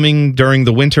the plumbing during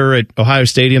the winter at Ohio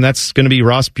Stadium. That's going to be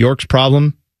Ross Bjork's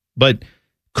problem. But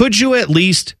could you at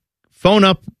least phone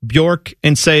up Bjork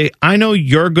and say, I know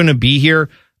you're going to be here.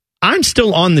 I'm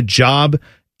still on the job.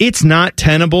 It's not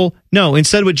tenable. No,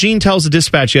 instead what Gene tells the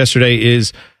dispatch yesterday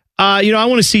is, I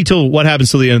want to see till what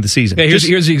happens till the end of the season. Okay,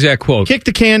 here's the exact quote. Kick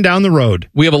the can down the road.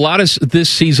 We have a lot of this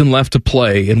season left to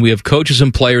play, and we have coaches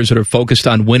and players that are focused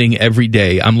on winning every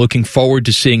day. I'm looking forward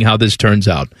to seeing how this turns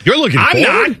out. You're looking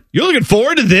forward? You're looking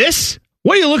forward to this?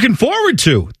 What are you looking forward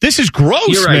to? This is gross,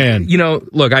 You're right. man.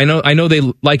 Look, I know they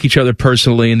like each other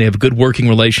personally, and they have a good working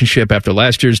relationship after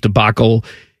last year's debacle.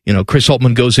 Chris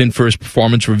Holtmann goes in for his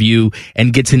performance review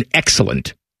and gets an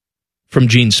excellent from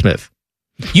Gene Smith.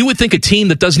 You would think a team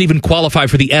that doesn't even qualify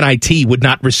for the NIT would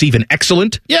not receive an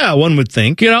excellent. Yeah, one would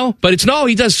think. But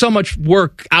he does so much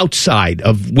work outside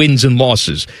of wins and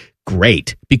losses.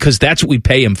 Great, because that's what we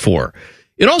pay him for.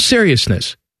 In all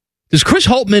seriousness, does Chris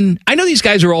Holtmann, I know these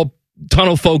guys are all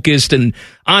tunnel focused and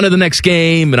on to the next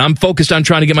game, and I'm focused on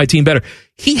trying to get my team better.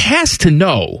 He has to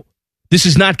know this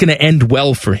is not going to end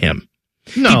well for him.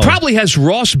 No. He probably has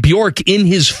Ross Bjork in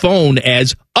his phone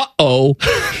as, uh-oh.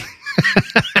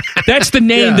 That's the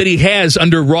name that he has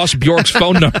under Ross Bjork's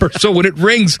phone number. So when it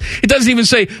rings, it doesn't even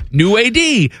say, new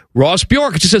AD, Ross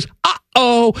Bjork. It just says,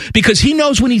 uh-oh, because he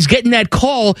knows when he's getting that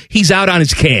call, he's out on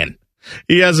his can.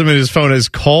 He has him in his phone as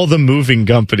call the moving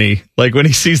company. Like when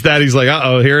he sees that, he's like,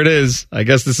 uh-oh, here it is. I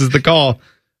guess this is the call.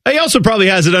 He also probably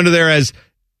has it under there as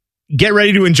get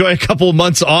ready to enjoy a couple of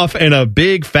months off and a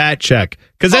big fat check.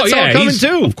 Because that's all coming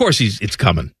too. Of course it's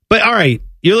coming. But all right,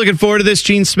 you're looking forward to this,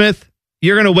 Gene Smith?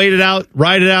 You're going to wait it out,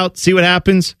 ride it out, see what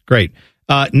happens? Great.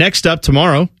 Next up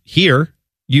tomorrow, here,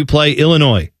 you play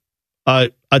Illinois.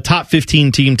 A top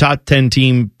 15 team, top 10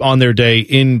 team on their day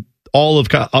in all of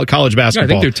college basketball.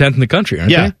 Yeah, I think they're 10th in the country,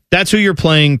 aren't they? That's who you're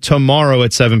playing tomorrow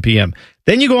at 7 p.m.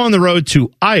 Then you go on the road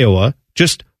to Iowa.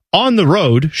 Just on the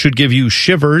road should give you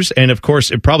shivers. And, of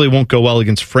course, it probably won't go well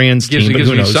against Fran's team, but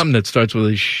who knows? Something that starts with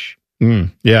a sh.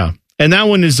 Yeah. And that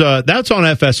one is that's on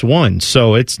FS1,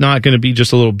 so it's not going to be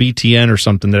just a little BTN or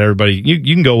something that everybody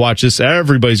you can go watch this.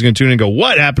 Everybody's going to tune in and go,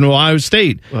 what happened to Ohio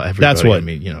State? Well, that's what I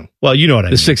mean. Well, you know what I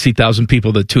mean. The 60,000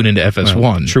 people that tune into FS1.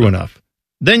 Well, true enough.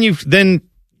 Then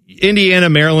Indiana,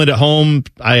 Maryland at home.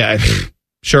 I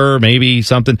sure maybe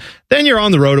something. Then you're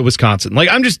on the road at Wisconsin.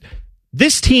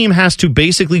 This team has to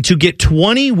basically to get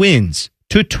 20 wins,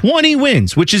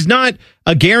 which is not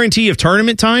a guarantee of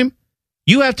tournament time.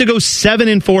 You have to go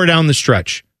 7-4 down the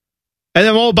stretch. And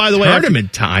then, by the way,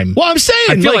 tournament time. Well, I'm saying,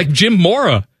 I feel like Jim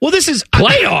Mora. Well, this is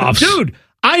playoffs, dude.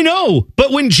 I know,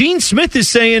 but when Gene Smith is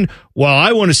saying, "Well,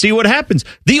 I want to see what happens,"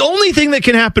 the only thing that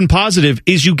can happen positive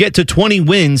is you get to 20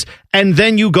 wins and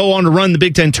then you go on to run the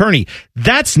Big Ten tourney.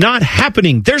 That's not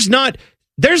happening. There's not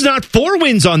 4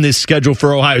 wins on this schedule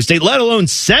for Ohio State, let alone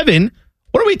 7.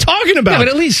 What are we talking about? Yeah, but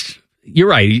at least. You're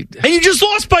right. And you just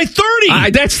lost by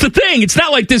 30. That's the thing. It's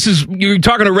not like you're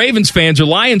talking to Ravens fans or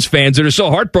Lions fans that are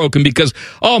so heartbroken because,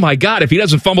 oh my God, if he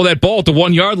doesn't fumble that ball at the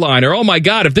 1 yard line, or oh my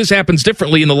God, if this happens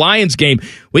differently in the Lions game,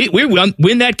 we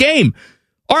win that game.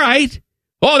 All right.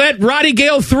 Oh, that Roddy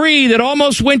Gale 3 that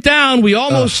almost went down, we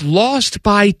almost lost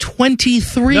by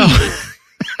 23. No.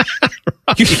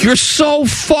 You're so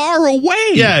far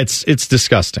away. Yeah, it's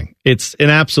disgusting. It's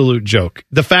an absolute joke.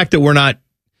 The fact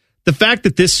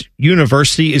that this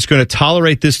university is going to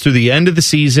tolerate this through the end of the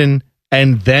season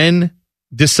and then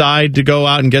decide to go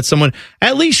out and get someone,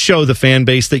 at least show the fan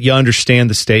base that you understand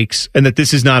the stakes and that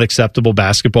this is not acceptable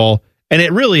basketball. And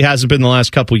it really hasn't been the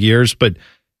last couple of years, but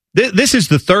this is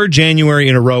the 3rd January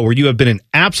in a row where you have been an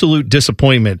absolute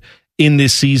disappointment in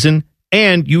this season,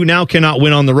 and you now cannot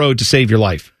win on the road to save your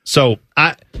life. So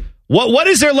what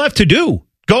is there left to do?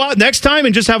 Go out next time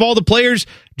and just have all the players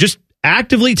just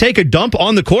actively take a dump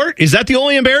on the court? Is that the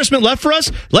only embarrassment left for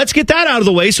us? Let's get that out of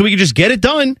the way so we can just get it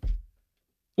done.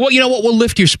 Well, you know what? We'll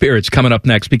lift your spirits coming up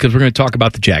next because we're going to talk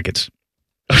about the Jackets.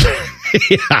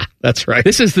 Yeah, that's right.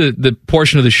 This is the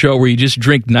portion of the show where you just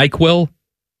drink NyQuil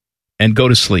and go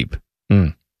to sleep.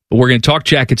 But we're going to talk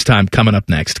Jackets time coming up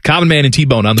next. Common Man and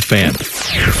T-Bone on the Fan.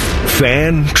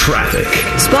 Fan Traffic.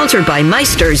 Sponsored by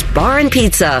Meister's Bar and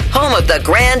Pizza, home of the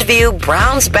Grandview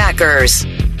Browns backers.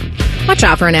 Watch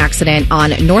out for an accident on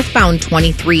northbound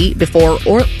 23 before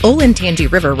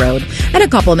Olentangy River Road and a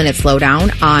couple of minutes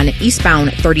slowdown on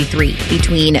eastbound 33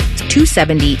 between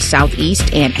 270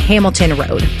 Southeast and Hamilton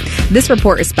Road. This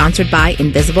report is sponsored by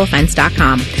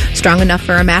InvisibleFence.com. Strong enough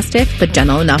for a Mastiff, but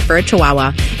gentle enough for a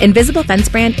Chihuahua. Invisible Fence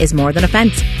brand is more than a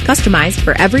fence. Customized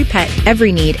for every pet,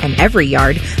 every need, and every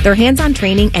yard, their hands-on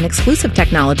training and exclusive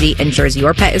technology ensures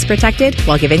your pet is protected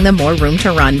while giving them more room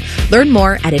to run. Learn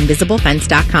more at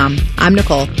InvisibleFence.com. I'm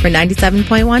Nicole for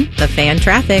 97.1 The Fan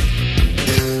Traffic.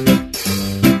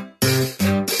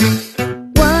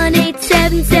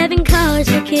 1-877 Cars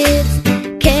for Kids.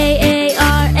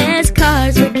 KARS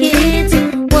Cars for Kids.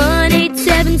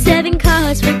 1-877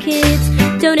 Cars for Kids.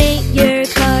 Donate your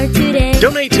car today.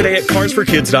 Donate today at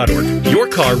carsforkids.org. Your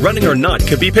car, running or not,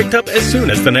 could be picked up as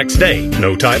soon as the next day.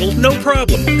 No title, no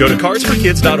problem. Go to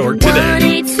carsforkids.org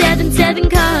today.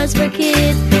 1-877 Cars for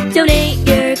Kids. Donate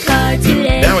your car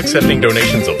today. Now accepting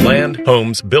donations of land,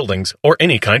 homes, buildings, or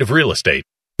any kind of real estate.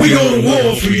 We go to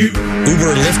war for you. Uber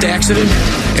and Lyft accident?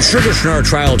 At Sugar Schnarr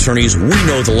Trial Attorneys, we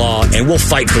know the law and we'll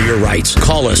fight for your rights.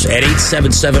 Call us at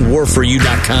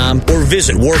 877-WARFORYOU.com or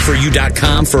visit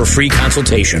warforyou.com for a free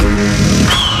consultation.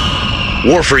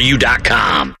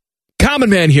 warforyou.com. Common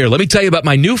Man here. Let me tell you about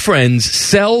my new friends,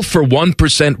 Sell for 1%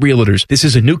 Realtors. This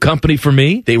is a new company for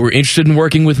me. They were interested in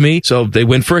working with me, so they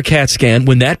went for a CAT scan.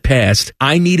 When that passed,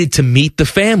 I needed to meet the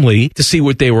family to see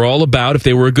what they were all about, if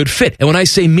they were a good fit. And when I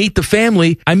say meet the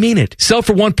family, I mean it. Sell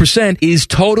for 1% is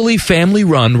totally family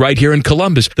run right here in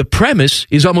Columbus. The premise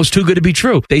is almost too good to be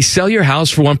true. They sell your house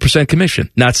for 1%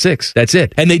 commission, not 6. That's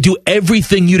it. And they do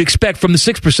everything you'd expect from the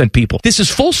 6% people. This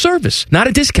is full service, not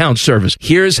a discount service.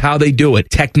 Here's how they do it.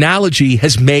 Technology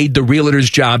has made the realtor's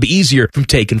job easier, from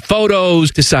taking photos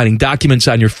to signing documents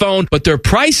on your phone, but their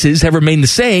prices have remained the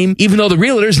same, even though the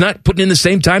realtor's not putting in the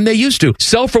same time they used to.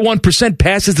 Sell for 1%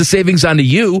 passes the savings on to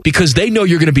you because they know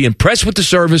you're going to be impressed with the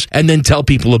service and then tell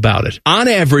people about it. On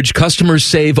average, customers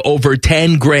save over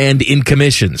 $10,000 in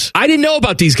commissions. I didn't know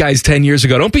about these guys 10 years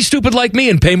ago. Don't be stupid like me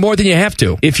and pay more than you have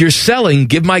to. If you're selling,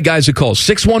 give my guys a call,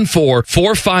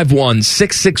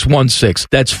 614-451-6616.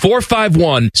 That's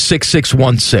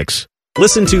 451-6616.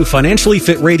 Listen to Financially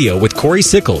Fit Radio with Corey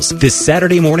Sickles this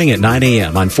Saturday morning at 9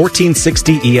 a.m. on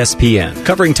 1460 ESPN,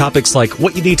 covering topics like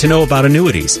what you need to know about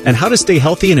annuities and how to stay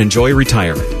healthy and enjoy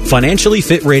retirement. Financially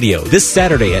Fit Radio this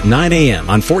Saturday at 9 a.m.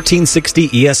 on 1460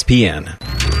 ESPN.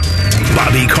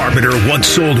 Bobby Carpenter once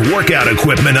sold workout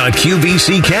equipment on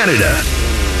QVC Canada.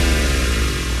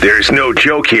 There's no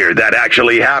joke here. That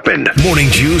actually happened. Morning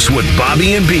Juice with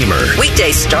Bobby and Beamer.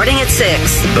 Weekdays starting at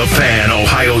 6. The Fan,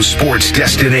 Ohio sports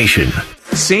destination.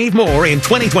 Save more in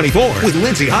 2024 with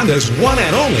Lindsay Honda's one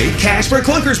and only Cash for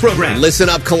Clunkers program. Listen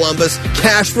up, Columbus.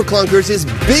 Cash for Clunkers is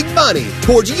big money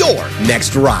towards your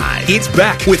next ride. It's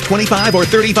back with $2,500 or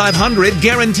 $3,500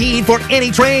 guaranteed for any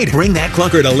trade. Bring that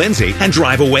clunker to Lindsay and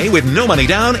drive away with no money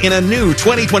down in a new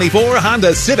 2024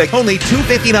 Honda Civic, only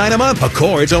 $259 a month.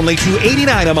 Accords only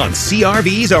 $289 a month.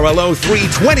 CRVs are a low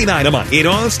 $329 a month. It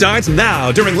all starts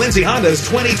now during Lindsay Honda's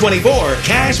 2024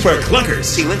 Cash for Clunkers.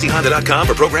 See lindsayhonda.com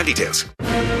for program details.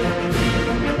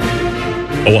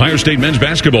 Ohio State men's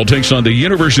basketball takes on the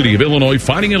University of Illinois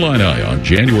Fighting Illini on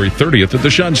January 30th at the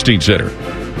Schonstein Center.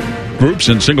 Groups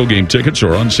and single-game tickets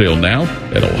are on sale now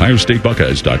at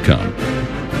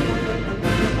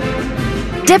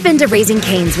ohiostatebuckeyes.com. Dip into Raising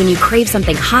Cane's when you crave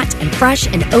something hot and fresh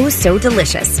and oh so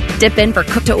delicious. Dip in for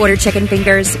cooked-to-order chicken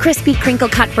fingers, crispy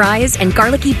crinkle-cut fries, and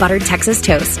garlicky buttered Texas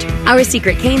toast. Our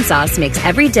secret cane sauce makes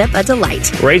every dip a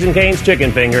delight. Raising Cane's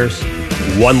chicken fingers.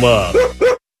 One love.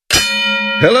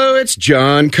 Hello, it's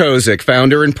John Kozik,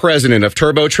 founder and president of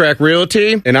TurboTrack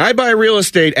Realty, and I buy real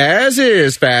estate as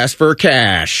is, fast for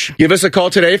cash. Give us a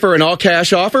call today for an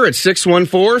all-cash offer at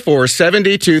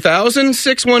 614-470-2000,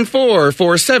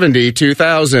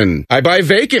 614-470-2000. I buy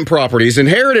vacant properties,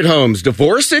 inherited homes,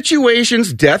 divorce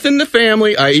situations, death in the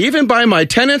family. I even buy my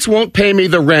tenants won't pay me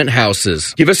the rent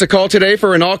houses. Give us a call today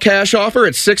for an all-cash offer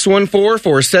at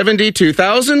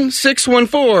 614-470-2000,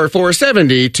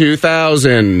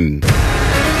 614-470-2000.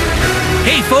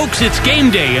 Hey folks, it's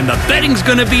game day and the betting's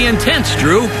gonna be intense,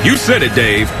 Drew. You said it,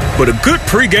 Dave, but a good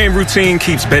pregame routine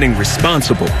keeps betting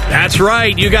responsible. That's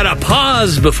right, you gotta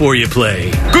pause before you play.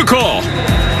 Good call.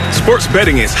 Sports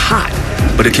betting is hot,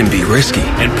 but it can be risky.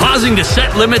 And pausing to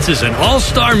set limits is an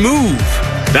all-star move.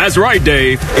 That's right,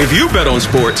 Dave. If you bet on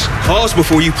sports, pause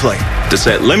before you play to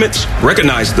set limits,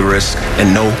 recognize the risk,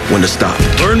 and know when to stop.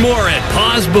 Learn more at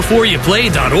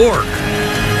pausebeforeyouplay.org.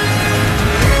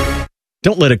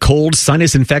 Don't let a cold,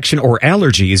 sinus infection, or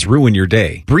allergies ruin your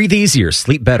day. Breathe easier,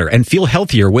 sleep better, and feel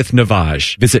healthier with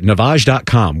Navage. Visit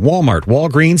Navage.com, Walmart,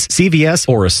 Walgreens, CVS,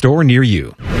 or a store near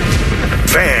you.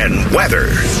 Fan weather.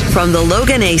 From the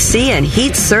Logan AC and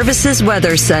Heat Services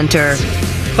Weather Center.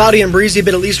 Cloudy and breezy,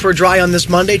 but at least for dry on this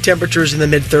Monday. Temperatures in the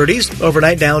mid-30s.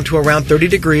 Overnight down to around 30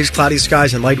 degrees. Cloudy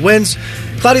skies and light winds.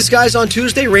 Cloudy skies on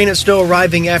Tuesday. Rain and snow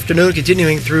arriving afternoon,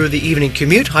 continuing through the evening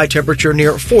commute. High temperature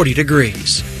near 40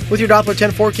 degrees. With your Doppler 10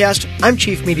 forecast, I'm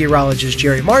Chief Meteorologist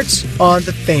Jerry Martz on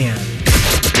The Fan.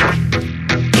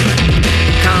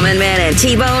 Common Man and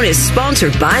T-Bone is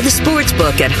sponsored by the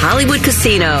Sportsbook at Hollywood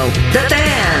Casino. The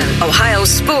Fan, Ohio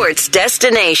sports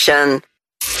destination.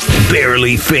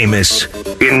 Barely famous,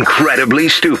 incredibly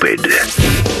stupid.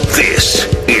 This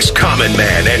is Common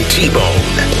Man and T-Bone.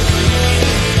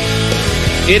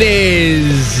 It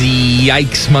is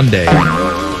Yikes Monday.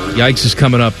 Yikes is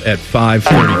coming up at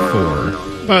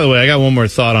 5:34. By the way, I got one more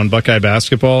thought on Buckeye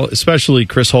basketball, especially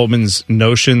Chris Holtman's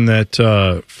notion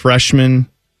that freshmen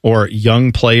or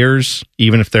young players,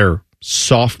 even if they're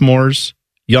sophomores,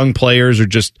 young players are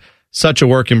just such a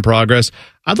work in progress.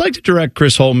 I'd like to direct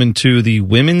Chris Holtman to the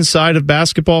women's side of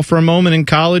basketball for a moment in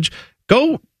college.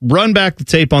 Go run back the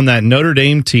tape on that Notre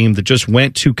Dame team that just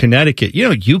went to Connecticut. You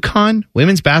know, UConn,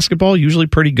 women's basketball, usually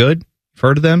pretty good. You've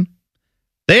heard of them?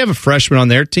 They have a freshman on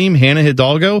their team, Hannah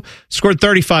Hidalgo, scored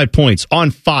 35 points on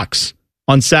Fox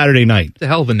on Saturday night. It's a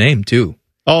hell of a name, too.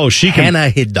 Oh, she can. Hannah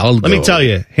Hidalgo. Let me tell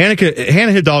you,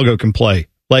 Hannah Hidalgo can play.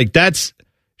 Like,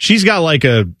 she's got like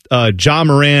a John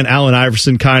Moran, Allen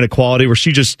Iverson kind of quality where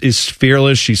she just is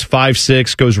fearless. She's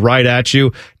 5'6", goes right at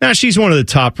you. Now, she's one of the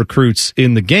top recruits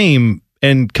in the game,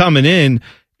 and coming in,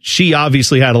 she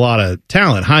obviously had a lot of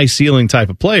talent, high ceiling type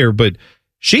of player, but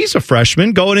she's a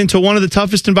freshman going into one of the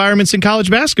toughest environments in college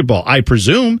basketball, I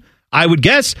presume. I would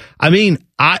guess. I mean,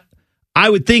 I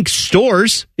would think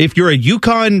Stores, if you're a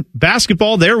UConn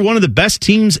basketball, they're one of the best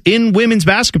teams in women's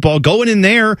basketball. Going in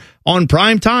there on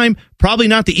prime time, probably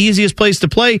not the easiest place to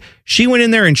play. She went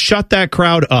in there and shut that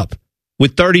crowd up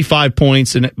with 35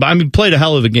 points and played a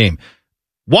hell of a game.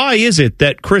 Why is it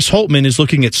that Chris Holtman is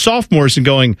looking at sophomores and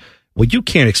going, well, you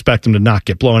can't expect them to not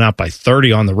get blown out by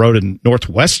 30 on the road in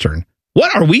Northwestern?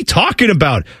 What are we talking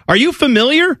about? Are you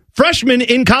familiar? Freshmen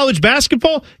in college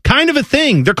basketball? Kind of a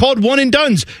thing. They're called one and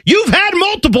dones. You've had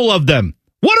multiple of them.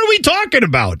 What are we talking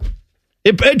about?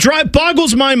 It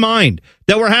boggles my mind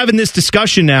that we're having this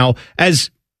discussion now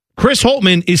as Chris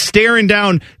Holtman is staring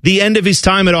down the end of his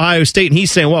time at Ohio State, and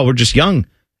he's saying, well, we're just young.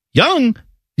 Young?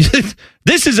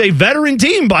 This is a veteran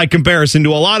team by comparison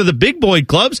to a lot of the big boy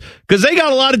clubs because they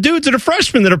got a lot of dudes that are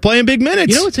freshmen that are playing big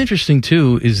minutes. You know what's interesting,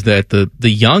 too, is that the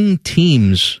young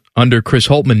teams under Chris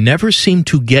Holtman never seem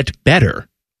to get better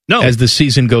as the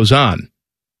season goes on.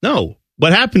 No.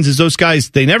 What happens is those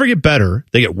guys, they never get better.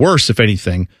 They get worse, if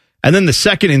anything. And then the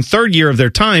second and third year of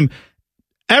their time,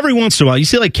 every once in a while, you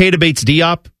see like Keita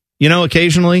Bates-Diop,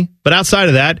 occasionally. But outside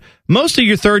of that, most of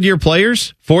your third-year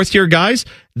players, fourth-year guys,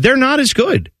 they're not as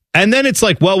good. And then it's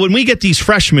like, well, when we get these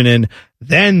freshmen in,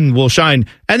 then we'll shine.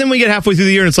 And then we get halfway through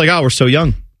the year and it's like, oh, we're so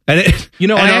young. And I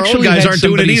our actually old guys had aren't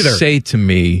doing it either. Say to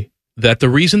me that the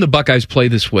reason the Buckeyes play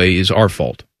this way is our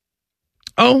fault.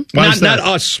 Oh, not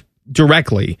us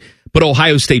directly, but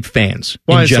Ohio State fans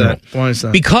in general. Why is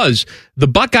that? Because the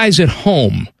Buckeyes at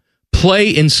home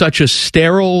play in such a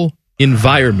sterile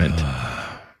environment.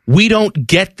 We don't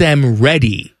get them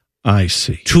ready. I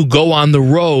see. To go on the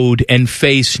road and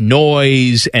face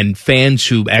noise and fans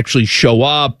who actually show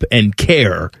up and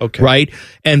care. Okay. Right?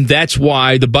 And that's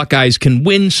why the Buckeyes can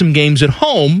win some games at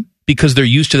home because they're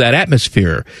used to that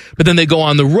atmosphere. But then they go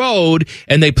on the road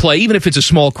and they play, even if it's a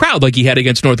small crowd like he had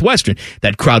against Northwestern.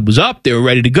 That crowd was up. They were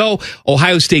ready to go.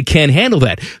 Ohio State can't handle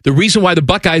that. The reason why the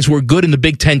Buckeyes were good in the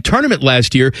Big Ten tournament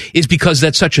last year is because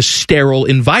that's such a sterile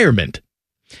environment.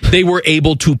 They were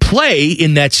able to play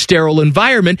in that sterile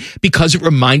environment because it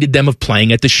reminded them of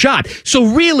playing at the shot. So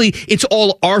really, it's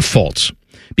all our faults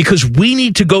because we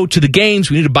need to go to the games,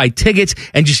 we need to buy tickets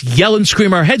and just yell and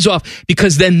scream our heads off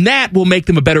because then that will make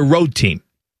them a better road team.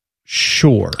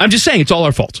 Sure. I'm just saying it's all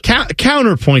our faults.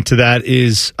 Counterpoint to that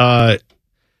is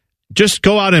just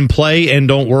go out and play and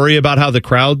don't worry about how the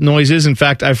crowd noise is. In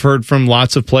fact, I've heard from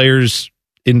lots of players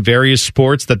in various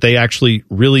sports that they actually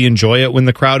really enjoy it when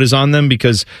the crowd is on them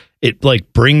because it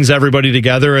like brings everybody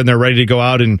together and they're ready to go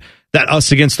out, and that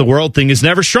us against the world thing is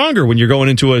never stronger when you're going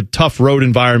into a tough road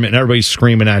environment and everybody's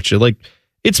screaming at you. Like,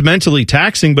 it's mentally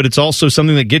taxing, but it's also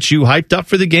something that gets you hyped up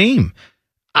for the game.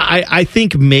 I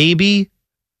think maybe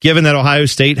given that Ohio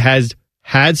State has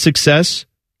had success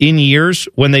in years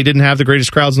when they didn't have the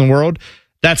greatest crowds in the world,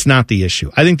 that's not the issue.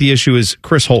 I think the issue is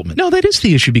Chris Holtman. No, that is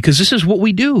the issue because this is what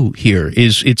we do here.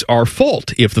 It's our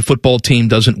fault if the football team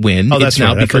doesn't win. That's it's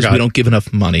not right. because we don't give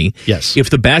enough money. Yes.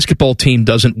 If the basketball team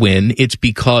doesn't win, it's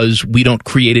because we don't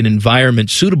create an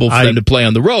environment suitable for them to play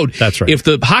on the road. That's right. If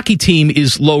the hockey team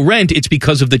is low rent, it's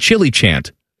because of the chili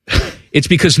chant. It's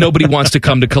because nobody wants to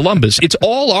come to Columbus. It's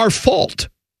all our fault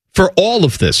for all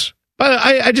of this.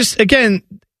 I just, again,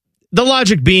 the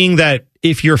logic being that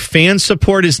if your fan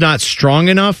support is not strong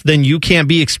enough, then you can't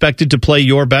be expected to play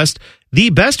your best.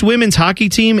 The best women's hockey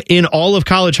team in all of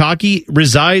college hockey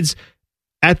resides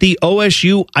at the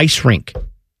OSU ice rink,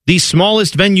 the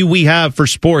smallest venue we have for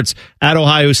sports at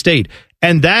Ohio State.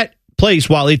 And that place,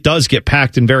 while it does get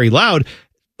packed and very loud,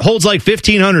 holds like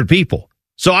 1,500 people.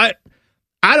 So I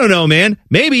don't know, man.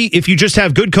 Maybe if you just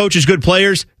have good coaches, good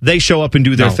players, they show up and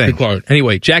do their thing.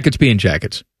 Anyway, Jackets being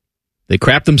Jackets. They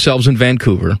crap themselves in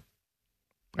Vancouver.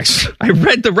 I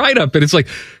read the write-up, and it's like,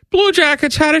 Blue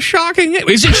Jackets had a shocking...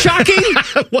 Is it shocking?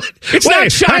 It's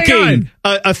not shocking.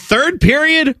 A third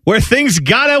period where things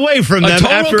got away from them. A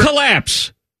total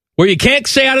collapse. Where you can't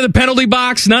stay out of the penalty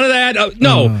box, none of that.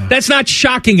 No, that's not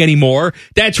shocking anymore.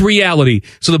 That's reality.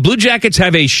 So the Blue Jackets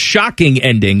have a shocking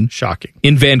ending. Shocking.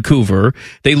 In Vancouver.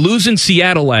 They lose in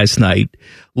Seattle last night.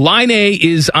 Line A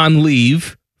is on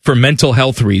leave for mental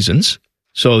health reasons.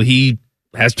 So he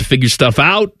has to figure stuff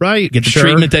out. Right. Get the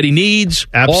treatment that he needs.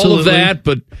 Absolutely. All of that,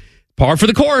 but par for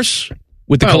the course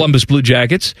with the Columbus Blue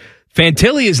Jackets.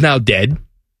 Fantilli is now dead.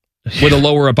 With a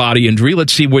lower body injury.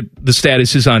 Let's see what the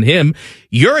status is on him.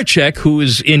 Juracek, who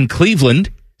is in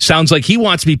Cleveland, sounds like he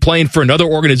wants to be playing for another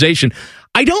organization.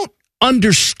 I don't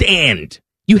understand.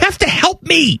 You have to help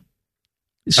me.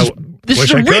 This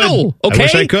is a riddle, okay? I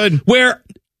wish I could. Where,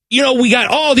 we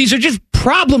got, these are just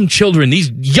problem children. These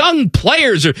young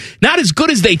players are not as good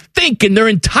as they think, and they're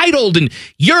entitled, and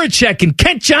Juracek and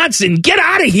Kent Johnson, get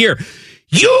out of here.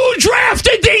 You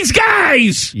drafted these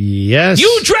guys! Yes.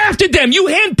 You drafted them. You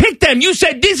handpicked them. You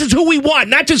said, this is who we want,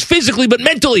 not just physically, but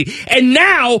mentally. And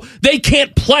now they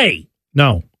can't play.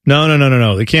 No.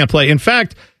 They can't play. In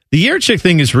fact, the Juracek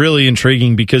thing is really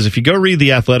intriguing because if you go read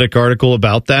the Athletic article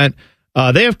about that,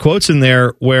 they have quotes in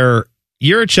there where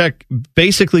Juracek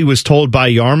basically was told by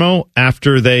Jarmo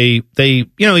after they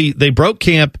broke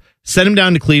camp, sent him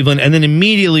down to Cleveland, and then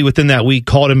immediately within that week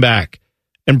called him back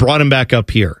and brought him back up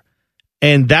here.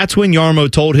 And that's when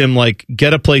Jarmo told him,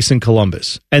 get a place in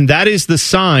Columbus. And that is the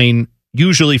sign,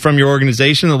 usually from your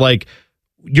organization, that,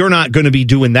 you're not going to be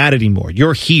doing that anymore.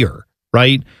 You're here,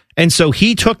 right? And so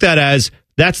he took that as,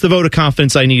 that's the vote of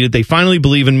confidence I needed. They finally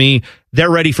believe in me.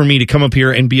 They're ready for me to come up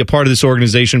here and be a part of this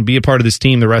organization, be a part of this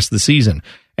team the rest of the season.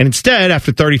 And instead,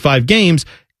 after 35 games,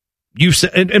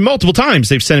 and multiple times,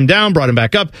 they've sent him down, brought him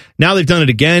back up. Now they've done it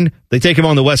again. They take him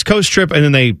on the West Coast trip, and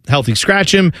then they healthy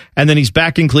scratch him, and then he's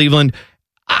back in Cleveland.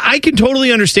 I can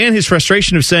totally understand his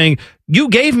frustration of saying, you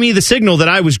gave me the signal that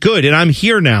I was good and I'm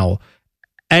here now.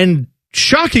 And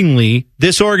shockingly,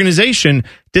 this organization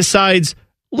decides,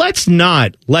 let's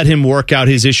not let him work out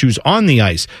his issues on the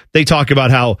ice. They talk about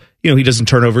how, he doesn't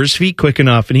turn over his feet quick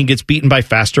enough and he gets beaten by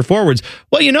faster forwards.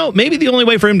 Well, maybe the only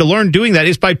way for him to learn doing that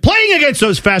is by playing against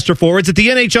those faster forwards at the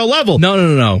NHL level.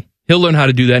 No. He'll learn how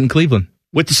to do that in Cleveland.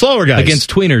 With the slower guys. Against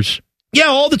tweeners. Yeah,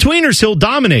 all the tweeners he'll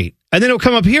dominate. And then he'll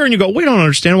come up here and you go, we don't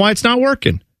understand why it's not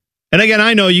working. And again,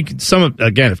 I know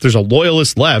if there's a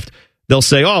loyalist left, they'll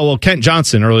say, Kent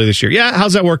Johnson earlier this year. Yeah,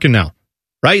 how's that working now?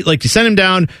 Right? You sent him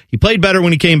down. He played better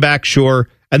when he came back, sure.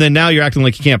 And then now you're acting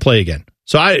like he can't play again.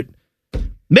 So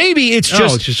maybe it's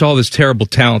just all this terrible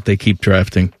talent they keep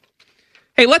drafting.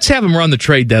 Hey, let's have him run the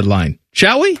trade deadline,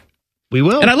 shall we? We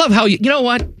will. And I love how you know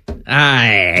what? All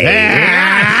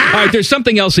right, there's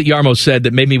something else that Jarmo said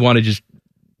that made me want to just...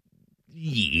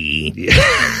 The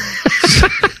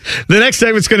next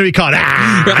segment's going to be called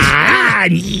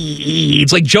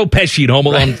it's like Joe Pesci in Home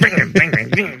Alone.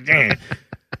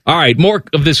 All right, more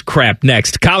of this crap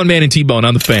next. Colin Mann and T-Bone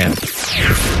on the Fan.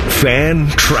 Fan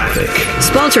Traffic.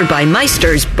 Sponsored by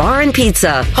Meister's Bar and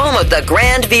Pizza, home of the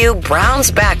Grandview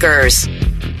Browns backers.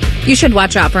 You should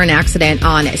watch out for an accident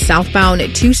on southbound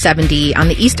 270 on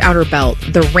the East Outer Belt,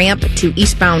 the ramp to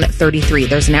eastbound 33.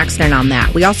 There's an accident on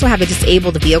that. We also have a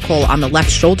disabled vehicle on the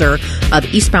left shoulder of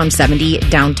eastbound 70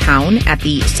 downtown at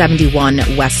the 71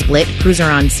 West Split. Cruiser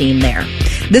on scene there.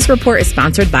 This report is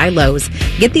sponsored by Lowe's.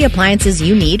 Get the appliances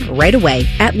you need right away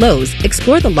at Lowe's.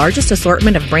 Explore the largest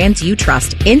assortment of brands you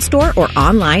trust in-store or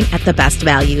online at the best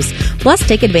values. Plus,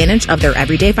 take advantage of their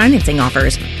everyday financing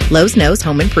offers. Lowe's knows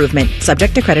home improvement,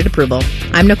 subject to credit approval.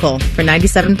 I'm Nicole for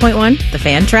 97.1, The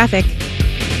Fan Traffic.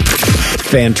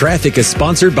 Fan Traffic is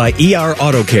sponsored by ER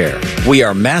Auto Care. We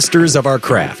are masters of our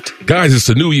craft. Guys, it's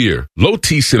a new year. Low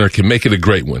T Center can make it a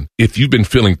great one. If you've been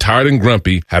feeling tired and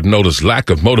grumpy, have noticed lack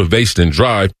of motivation and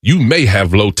drive, you may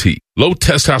have low T. Low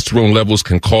testosterone levels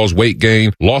can cause weight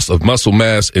gain, loss of muscle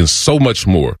mass, and so much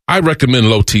more. I recommend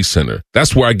Low T Center.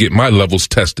 That's where I get my levels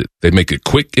tested. They make it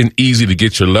quick and easy to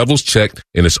get your levels checked,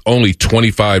 and it's only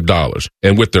 $25.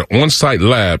 And with their on-site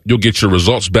lab, you'll get your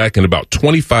results back in about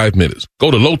 25 minutes.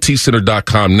 Go to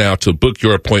lowtcenter.com now to book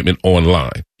your appointment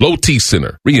online. Low T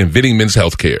Center, reinventing men's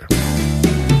healthcare.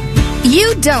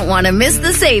 You don't want to miss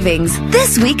the savings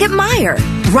this week at Meijer.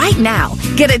 Right now,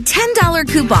 get a $10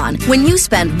 coupon when you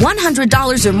spend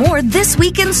 $100 or more this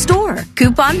week in store.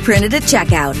 Coupon printed at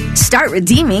checkout. Start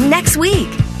redeeming next week.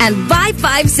 And buy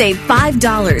 5, save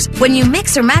 $5 when you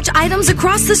mix or match items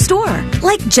across the store,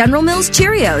 like General Mills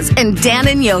Cheerios and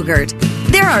Dannon Yogurt.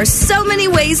 There are so many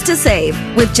ways to save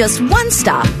with just one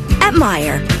stop at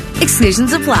Meijer.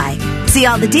 Exclusions apply. See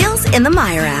all the deals in the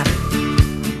Meijer app.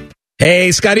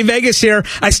 Hey, Scotty Vegas here.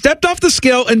 I stepped off the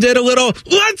scale and did a little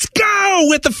let's go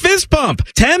with the fist pump.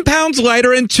 10 pounds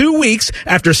lighter in 2 weeks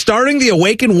after starting the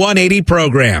Awaken 180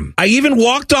 program. I even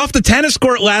walked off the tennis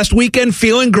court last weekend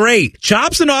feeling great.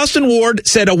 Chops and Austin Ward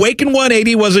said Awaken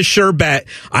 180 was a sure bet.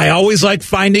 I always like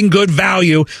finding good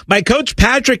value. My coach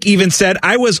Patrick even said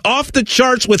I was off the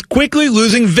charts with quickly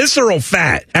losing visceral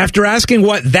fat. After asking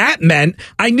what that meant,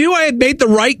 I knew I had made the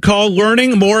right call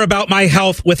learning more about my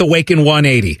health with Awaken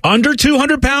 180. Under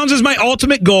 200 pounds is my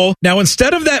ultimate goal. Now,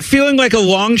 instead of that feeling like a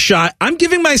long shot, I'm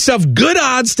giving myself good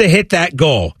odds to hit that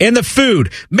goal. And the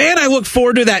food. Man, I look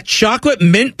forward to that chocolate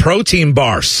mint protein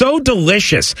bar. So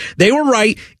delicious. They were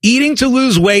right. Eating to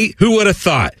lose weight, who would have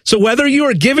thought? So whether you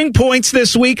are giving points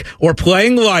this week or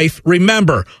playing life,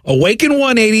 remember, Awaken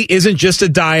 180 isn't just a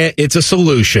diet, it's a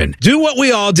solution. Do what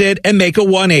we all did and make a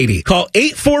 180. Call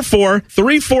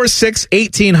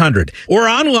 844-346-1800 or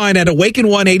online at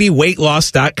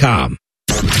awaken180weightloss.com.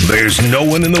 There's no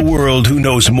one in the world who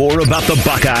knows more about the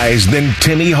Buckeyes than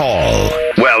Timmy Hall.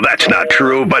 Well, that's not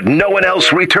true, but no one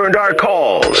else returned our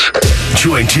calls.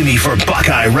 Join Timmy for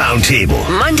Buckeye Roundtable.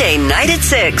 Monday night at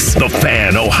 6. The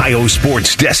Fan, Ohio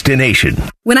sports destination.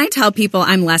 When I tell people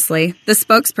I'm Leslie, the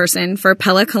spokesperson for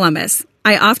Pella Columbus,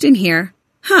 I often hear,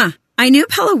 I knew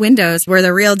Pella windows were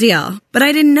the real deal, but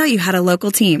I didn't know you had a local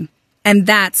team. And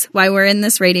that's why we're in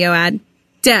this radio ad.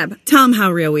 Deb, tell them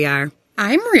how real we are.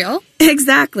 I'm real.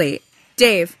 Exactly.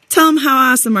 Dave, tell them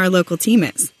how awesome our local team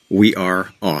is. We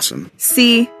are awesome.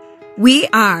 See, we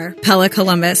are Pella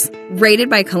Columbus,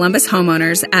 rated by Columbus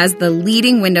homeowners as the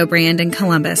leading window brand in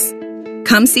Columbus.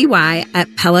 Come see why at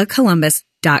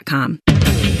PellaColumbus.com.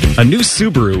 A new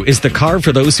Subaru is the car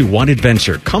for those who want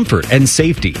adventure, comfort, and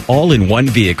safety all in one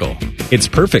vehicle. It's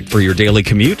perfect for your daily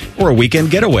commute or a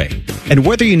weekend getaway. And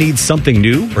whether you need something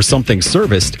new or something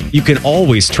serviced, you can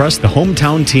always trust the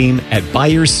hometown team at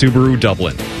Byers Subaru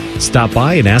Dublin. Stop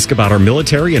by and ask about our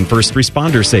military and first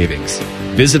responder savings.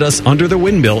 Visit us under the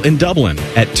windmill in Dublin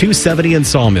at 270 and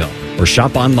Sawmill or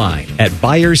shop online at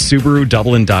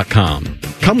BuyersSubaruDublin.com.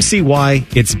 Come see why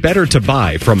it's better to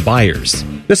buy from Byers.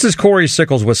 This is Corey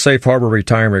Sickles with Safe Harbor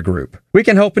Retirement Group. We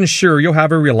can help ensure you'll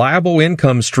have a reliable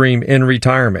income stream in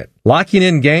retirement, locking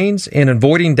in gains and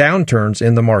avoiding downturns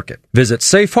in the market. Visit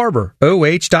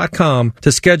SafeHarborOH.com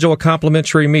to schedule a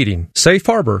complimentary meeting.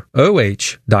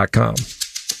 SafeHarborOH.com.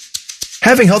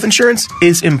 Having health insurance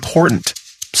is important.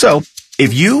 So,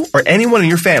 if you or anyone in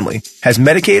your family has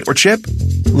Medicaid or CHIP,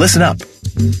 listen up.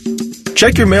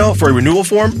 Check your mail for a renewal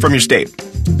form from your state.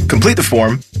 Complete the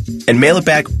form and mail it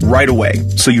back right away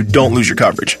so you don't lose your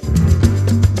coverage.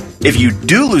 If you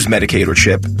do lose Medicaid or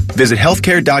CHIP, visit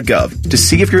healthcare.gov to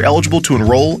see if you're eligible to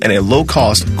enroll in a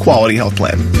low-cost, quality health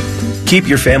plan. Keep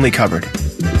your family covered.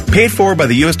 Paid for by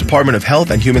the U.S. Department of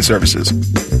Health and Human Services.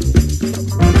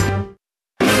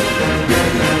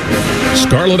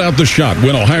 Scarlet out the shot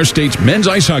when Ohio State's men's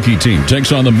ice hockey team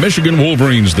takes on the Michigan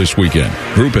Wolverines this weekend.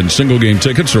 Group and single game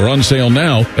tickets are on sale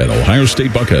now at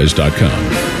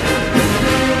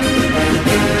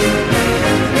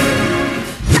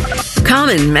ohiostatebuckeyes.com.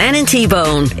 Common Man and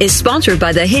T-Bone is sponsored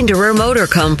by the Hinderer Motor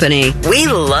Company. We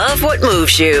love what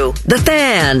moves you. The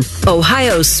Fan,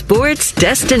 Ohio sports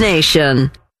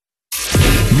destination.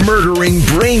 Murdering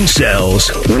brain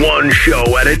cells, one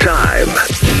show at a time.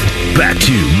 Back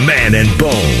to Man and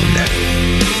Bone.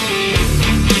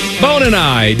 Bone and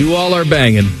I do all our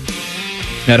banging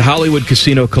at Hollywood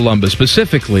Casino Columbus,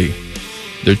 specifically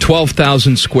their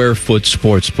 12,000 square foot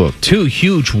sports book. 2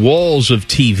 huge walls of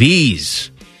TVs.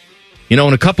 You know,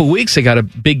 in a couple weeks, they got a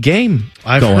big game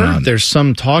going on. There's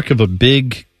some talk of a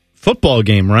big football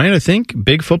game, right? I think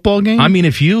big football game. I mean,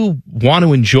 if you want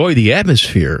to enjoy the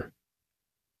atmosphere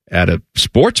at a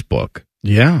sports book,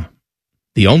 yeah,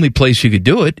 the only place you could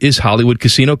do it is Hollywood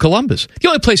Casino Columbus. The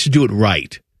only place to do it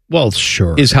right, well,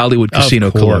 sure, is Hollywood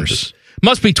Casino Columbus.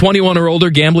 Must be 21 or older.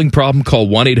 Gambling problem? Call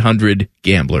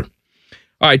 1-800-GAMBLER.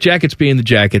 All right, Jackets being the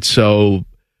Jackets. So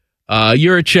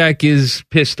Juracek is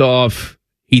pissed off.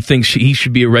 He thinks he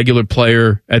should be a regular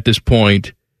player at this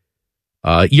point.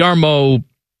 Jarmo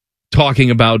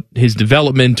talking about his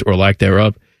development or lack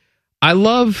thereof. I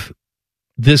love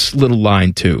this little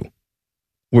line, too,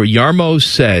 where Jarmo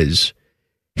says,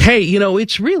 hey,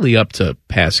 it's really up to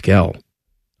Pascal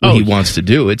what he wants to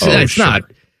do. It's not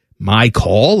my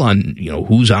call on,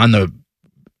 who's on the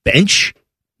bench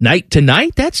night to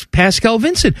night. That's Pascal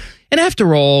Vincent. And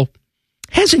after all,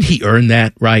 hasn't he earned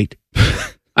that right?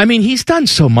 I mean, he's done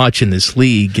so much in this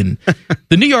league, and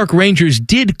the New York Rangers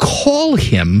did call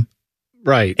him.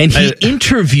 Right. And he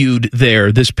interviewed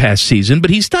there this past season,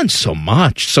 but he's done so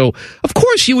much. So, of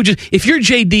course, you would just, if you're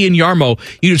JD and Jarmo,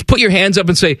 you just put your hands up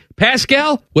and say,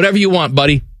 Pascal, whatever you want,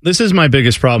 buddy. This is my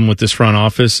biggest problem with this front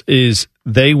office is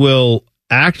they will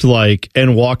act like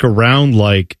and walk around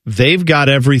like they've got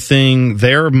everything,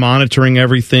 they're monitoring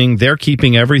everything, they're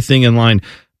keeping everything in line.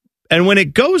 And when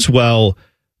it goes well,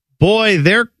 boy,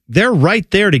 they're right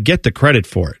there to get the credit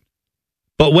for it.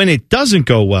 But when it doesn't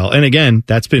go well, and again,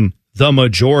 that's been the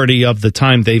majority of the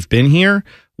time they've been here,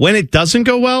 when it doesn't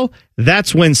go well,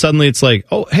 that's when suddenly it's like,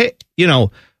 oh, hey,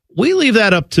 we leave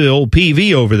that up to old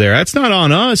PV over there. That's not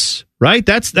on us, right?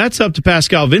 That's up to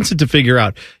Pascal Vincent to figure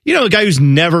out. A guy who's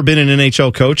never been an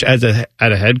NHL coach at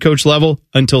a head coach level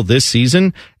until this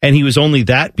season, and he was only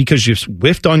that because you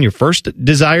whiffed on your first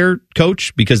desired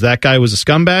coach because that guy was a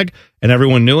scumbag and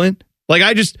everyone knew it.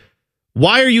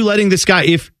 Why are you letting this guy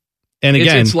And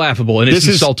again, it's laughable and it's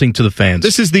insulting to the fans.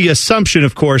 This is the assumption,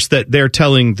 of course, that they're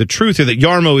telling the truth here, that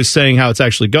Jarmo is saying how it's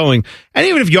actually going. And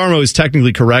even if Jarmo is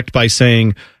technically correct by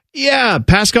saying, yeah,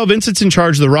 Pascal Vincent's in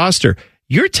charge of the roster,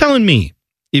 you're telling me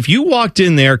if you walked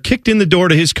in there, kicked in the door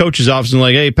to his coach's office and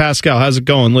like, hey, Pascal, how's it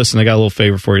going? Listen, I got a little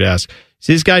favor for you to ask.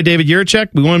 See this guy, David Juracek?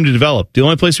 We want him to develop. The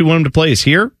only place we want him to play is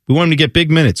here. We want him to get big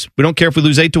minutes. We don't care if we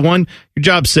lose 8-1. Your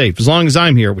job's safe as long as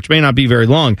I'm here, which may not be very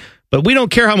long. But we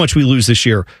don't care how much we lose this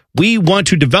year. We want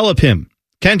to develop him.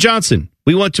 Ken Johnson,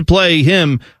 we want to play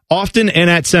him often and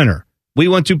at center. We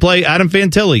want to play Adam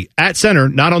Fantilli at center,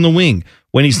 not on the wing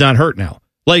when he's not hurt now.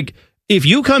 If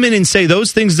you come in and say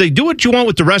those things, they do what you want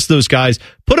with the rest of those guys.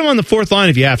 Put them on the fourth line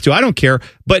if you have to. I don't care.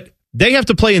 But they have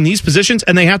to play in these positions,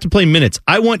 and they have to play minutes.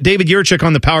 I want David Juracek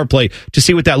on the power play to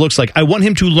see what that looks like. I want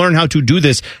him to learn how to do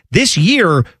this. This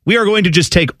year, we are going to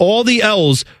just take all the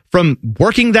L's from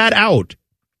working that out.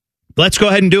 Let's go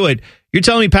ahead and do it. You're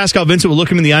telling me Pascal Vincent will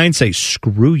look him in the eye and say,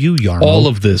 screw you, Jarmo. All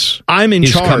of this I'm in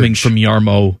is charge. Coming from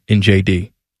Jarmo and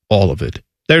JD. All of it.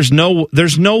 There's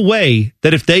no way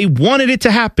that if they wanted it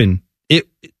to happen,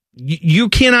 you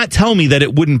cannot tell me that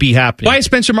it wouldn't be happening. Why is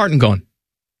Spencer Martin gone?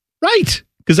 Right.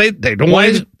 Because they don't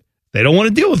want to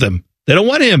deal with him. They don't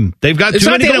want him. They've got it's too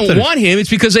not many. They don't want him. It's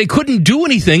because they couldn't do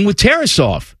anything with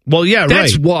Tarasov. Well, yeah,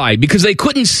 that's right. why. Because they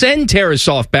couldn't send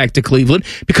Tarasov back to Cleveland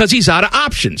because he's out of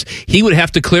options. He would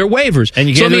have to clear waivers. And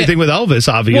you can't do anything with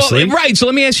Elvis, obviously. Well, right. So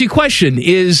let me ask you a question.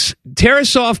 Is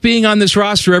Tarasov being on this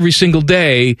roster every single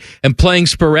day and playing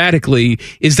sporadically,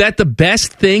 is that the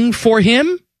best thing for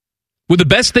him? Would the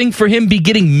best thing for him be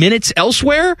getting minutes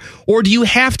elsewhere, or do you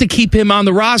have to keep him on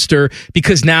the roster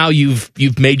because now you've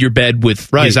made your bed with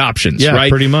his options? Yeah, right,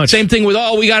 pretty much. Same thing with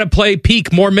we got to play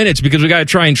Peak more minutes because we got to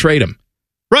try and trade him.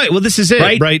 Right. Well, this is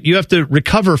it. Right. You have to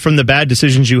recover from the bad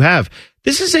decisions you have.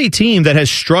 This is a team that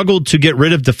has struggled to get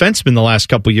rid of defensemen the last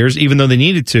couple of years, even though they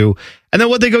needed to. And then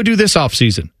what'd they go do this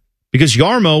offseason? Because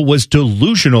Jarmo was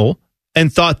delusional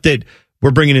and thought that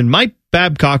we're bringing in Mike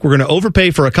Babcock, we're going to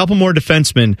overpay for a couple more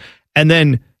defensemen. And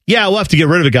then, we'll have to get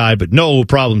rid of a guy, but no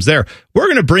problems there. We're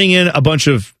going to bring in a bunch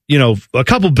of, a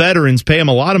couple veterans, pay them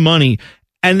a lot of money,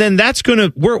 and then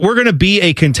we're going to be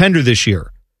a contender this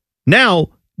year.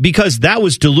 Now, because that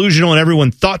was delusional and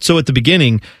everyone thought so at the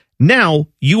beginning, now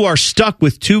you are stuck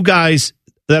with two guys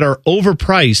that are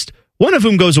overpriced. One of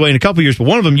whom goes away in a couple years, but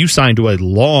one of them you signed to a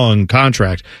long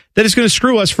contract that is going to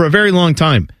screw us for a very long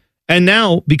time. And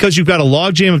now, because you've got a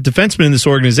logjam of defensemen in this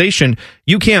organization,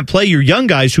 you can't play your young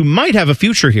guys who might have a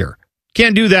future here.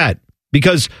 Can't do that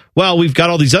because, we've got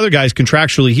all these other guys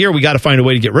contractually here. We got to find a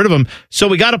way to get rid of them. So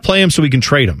we got to play them so we can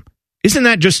trade them. Isn't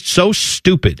that just so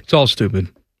stupid? It's all stupid.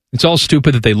 It's all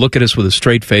stupid that they look at us with a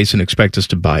straight face and expect us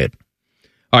to buy it.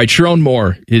 All right, Sharon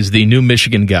Moore is the new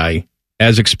Michigan guy,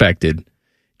 as expected.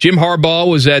 Jim Harbaugh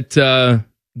was at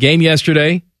game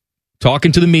yesterday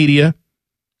talking to the media,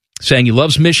 saying he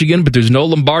loves Michigan, but there's no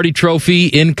Lombardi Trophy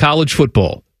in college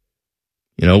football.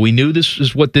 We knew this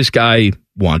is what this guy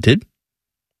wanted.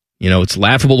 It's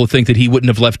laughable to think that he wouldn't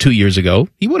have left 2 years ago.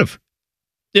 He would have.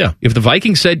 Yeah. If the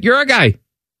Vikings said, you're our guy,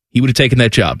 he would have taken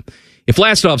that job. If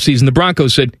last offseason the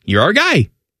Broncos said, you're our guy,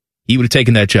 he would have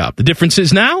taken that job. The difference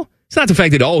is now, it's not the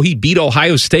fact that, he beat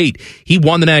Ohio State. He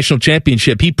won the national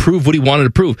championship. He proved what he wanted to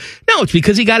prove. No, it's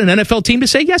because he got an NFL team to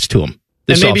say yes to him.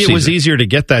 And maybe it was easier to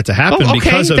get that to happen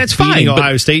because of beating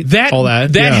Ohio State, all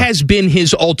that. That has been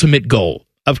his ultimate goal.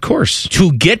 Of course.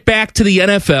 To get back to the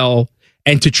NFL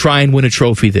and to try and win a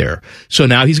trophy there. So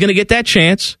now he's going to get that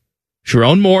chance.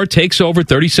 Sharon Moore takes over,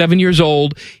 37 years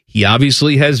old. He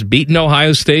obviously has beaten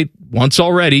Ohio State once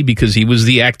already because he was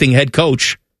the acting head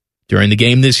coach during the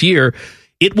game this year.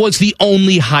 It was the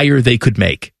only hire they could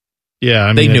make. Yeah, I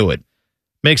mean, they knew it.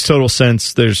 Makes total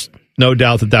sense. There's no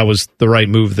doubt that was the right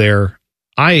move there.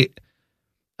 I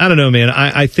don't know, man.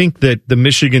 I think that the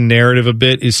Michigan narrative a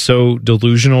bit is so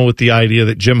delusional with the idea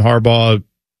that Jim Harbaugh,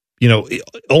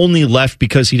 only left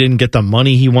because he didn't get the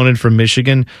money he wanted from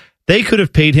Michigan. They could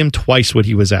have paid him twice what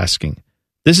he was asking.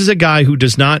 This is a guy who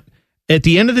does not, at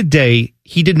the end of the day,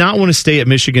 he did not want to stay at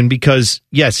Michigan because,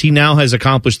 yes, he now has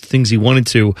accomplished the things he wanted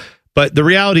to. But the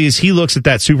reality is he looks at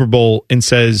that Super Bowl and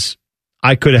says,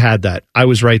 I could have had that. I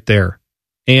was right there.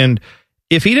 And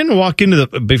if he didn't walk into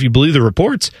if you believe the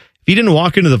reports, if he didn't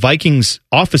walk into the Vikings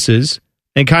offices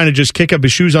and kind of just kick up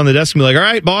his shoes on the desk and be like, all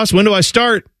right, boss, when do I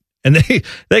start? And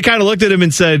they kind of looked at him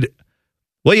and said,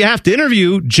 well, you have to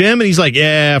interview Jim. And he's like,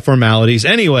 yeah, formalities.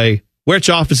 Anyway, which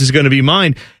office is going to be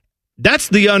mine? That's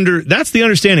the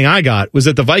understanding I got, was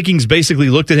that the Vikings basically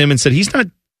looked at him and said, he's not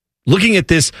looking at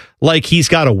this like he's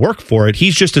got to work for it.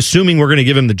 He's just assuming we're going to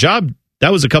give him the job.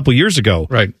 That was a couple years ago.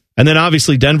 Right. And then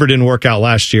obviously Denver didn't work out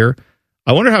last year.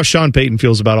 I wonder how Sean Payton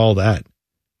feels about all that.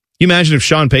 You imagine if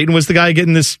Sean Payton was the guy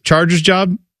getting this Chargers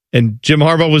job and Jim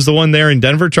Harbaugh was the one there in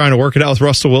Denver trying to work it out with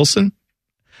Russell Wilson?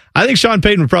 I think Sean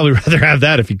Payton would probably rather have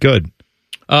that if he could.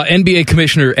 NBA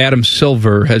Commissioner Adam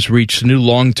Silver has reached a new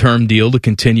long-term deal to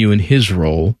continue in his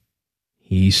role.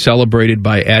 He celebrated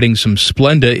by adding some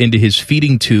Splenda into his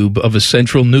feeding tube of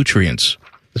essential nutrients.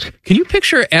 Can you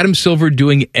picture Adam Silver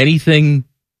doing anything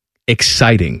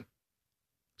exciting?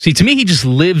 See, to me, he just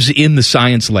lives in the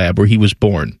science lab where he was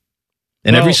born.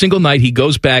 And every single night he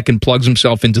goes back and plugs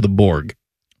himself into the Borg.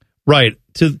 Right.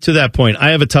 To that point, I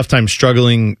have a tough time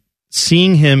struggling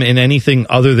seeing him in anything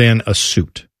other than a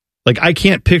suit. Like, I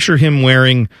can't picture him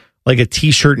wearing like a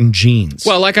T-shirt and jeans.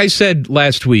 Well, like I said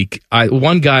last week,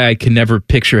 one guy I can never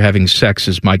picture having sex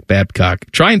is Mike Babcock.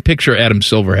 Try and picture Adam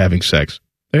Silver having sex.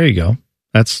 There you go.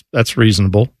 That's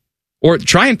reasonable. Or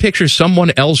try and picture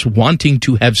someone else wanting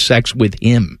to have sex with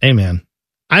him. Hey, man,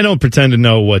 I don't pretend to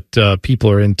know what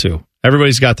people are into.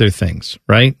 Everybody's got their things,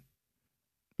 right?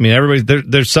 I mean,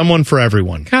 there's someone for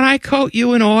everyone. Can I coat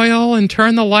you in oil and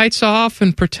turn the lights off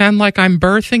and pretend like I'm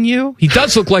birthing you? He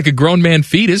does look like a grown man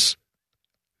fetus.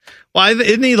 Well,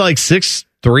 isn't he like 6'3"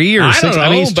 or 6'? I don't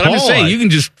know, he's but tall. I'm just saying, you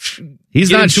can just he's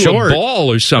get not into short. A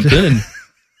ball or something. And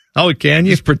oh, can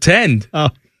you? Just pretend. Oh,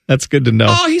 that's good to know.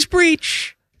 Oh, he's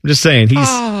breech. I'm just saying,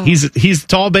 he's a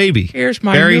tall baby. Here's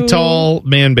my very tall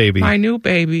man baby. My new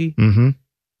baby. Mm-hmm.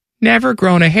 Never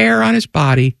grown a hair on his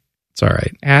body. It's all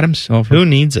right. Adam Silver. Who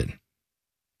needs it?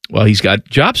 Well, he's got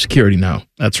job security now.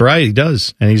 That's right, he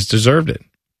does, and he's deserved it.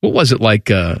 What was it like?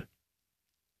 When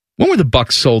were the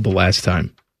Bucks sold the last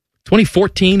time?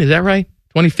 2014, is that right?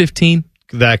 2015?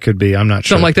 That could be. I'm not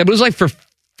sure. Something like that. But it was like for $500,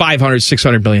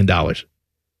 $600 million.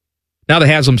 Now the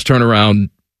Haslam's turn around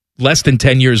less than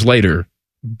 10 years later,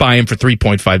 buy him for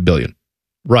 $3.5 billion.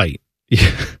 Right.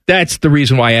 That's the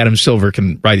reason why Adam Silver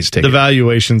can write his ticket. The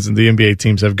valuations in the NBA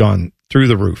teams have gone through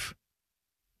the roof.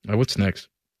 All right, what's next?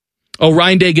 Oh,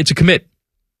 Ryan Day gets a commit.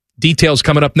 Details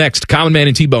coming up next. Common Man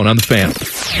and T-Bone on the Fan.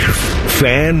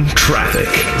 Fan Traffic.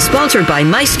 Sponsored by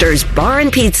Meister's Bar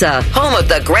and Pizza, home of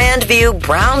the Grandview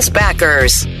Browns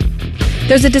backers.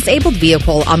 There's a disabled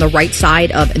vehicle on the right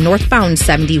side of northbound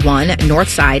 71, north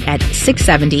side at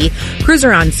 670. Crews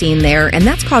are on scene there, and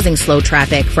that's causing slow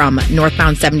traffic from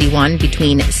northbound 71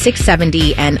 between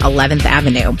 670 and 11th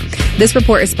Avenue. This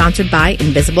report is sponsored by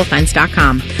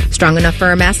InvisibleFence.com. Strong enough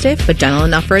for a Mastiff, but gentle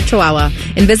enough for a Chihuahua.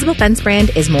 Invisible Fence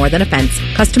brand is more than a fence.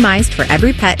 Customized for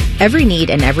every pet, every need,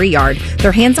 and every yard.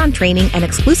 Their hands-on training and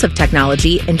exclusive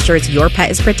technology ensures your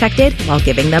pet is protected while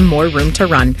giving them more room to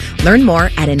run. Learn more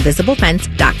at InvisibleFence.com.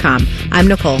 I'm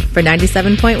Nicole for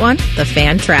 97.1, The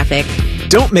Fan Traffic.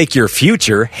 Don't make your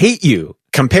future hate you.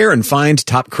 Compare and find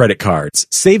top credit cards,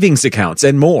 savings accounts,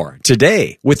 and more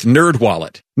today with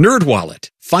NerdWallet. NerdWallet.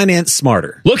 Finance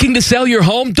smarter. Looking to sell your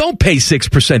home? Don't pay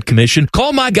 6% commission.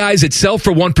 Call my guys at Sell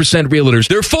for 1% Realtors.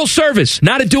 They're full service,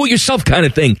 not a do-it-yourself kind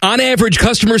of thing. On average,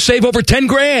 customers save over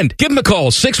 $10,000. Give them a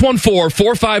call,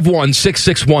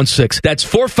 614-451-6616. That's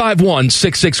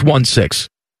 451-6616.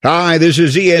 Hi, this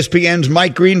is ESPN's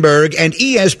Mike Greenberg, and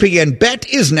ESPN Bet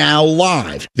is now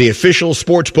live. The official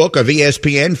sportsbook of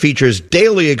ESPN features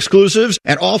daily exclusives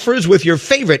and offers with your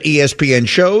favorite ESPN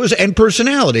shows and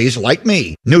personalities like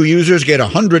me. New users get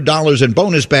 $100 in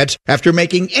bonus bets after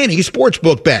making any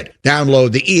sportsbook bet.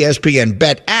 Download the ESPN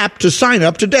Bet app to sign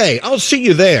up today. I'll see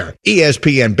you there.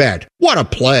 ESPN Bet. What a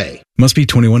play. Must be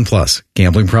 21 plus.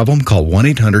 Gambling problem? Call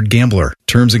 1-800-GAMBLER.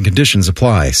 Terms and conditions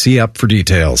apply. See app for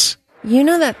details. You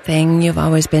know that thing you've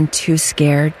always been too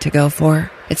scared to go for?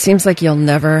 It seems like you'll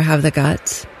never have the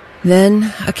guts.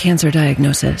 Then a cancer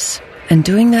diagnosis. And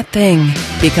doing that thing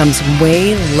becomes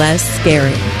way less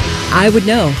scary. I would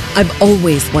know. I've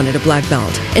always wanted a black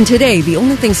belt. And today, the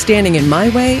only thing standing in my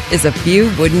way is a few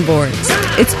wooden boards.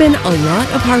 It's been a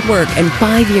lot of hard work and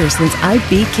 5 years since I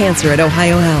beat cancer at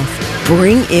Ohio Health.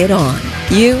 Bring it on.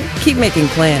 You keep making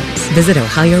plans. Visit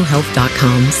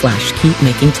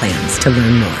ohiohealth.com/keepmakingplans to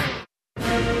learn more.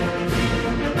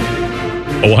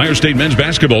 Ohio State men's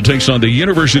basketball takes on the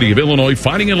University of Illinois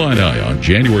Fighting Illini on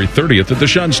January 30th at the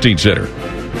Schonstein Center.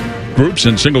 Groups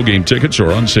and single-game tickets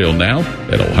are on sale now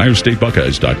at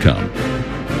ohiostatebuckeyes.com.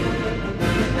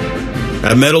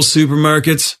 At Metal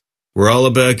Supermarkets, we're all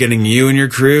about getting you and your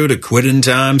crew to quit in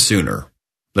time sooner.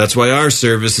 That's why our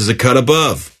service is a cut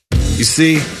above. You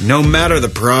see, no matter the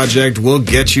project, we'll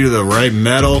get you to the right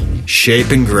metal, shape,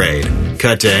 and grade.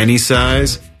 Cut to any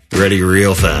size, ready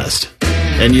real fast.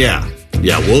 And yeah,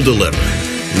 we'll deliver,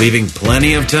 leaving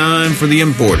plenty of time for the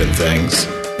important things,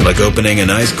 like opening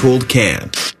an ice-cold can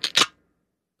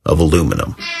of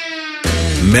aluminum.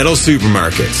 Metal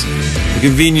Supermarkets, the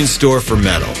convenience store for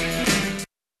metal.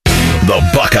 The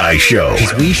Buckeye Show.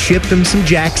 We shipped him some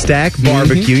Jack Stack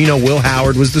barbecue. You know, Will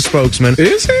Howard was the spokesman.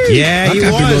 Is he? Yeah, he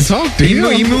was.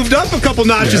 He moved up a couple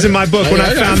notches in my book when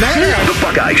I found that. The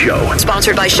Buckeye Show.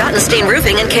 Sponsored by Schottenstein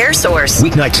Roofing and Care Source.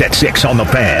 Weeknights at 6 on The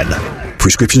Fan.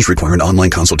 Prescriptions require an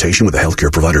online consultation with a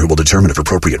healthcare provider who will determine if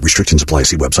appropriate. Restrictions apply.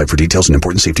 See website for details and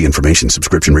important safety information.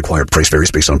 Subscription required. Price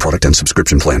varies based on product and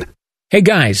subscription plan. Hey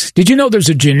guys, did you know there's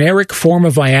a generic form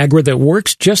of Viagra that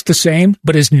works just the same,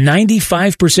 but is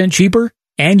 95% cheaper?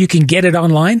 And you can get it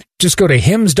online? Just go to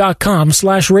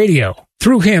hims.com/radio.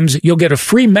 Through Hims, you'll get a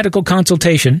free medical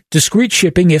consultation, discreet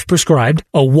shipping if prescribed,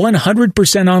 a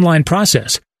 100% online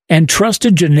process, and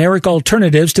trusted generic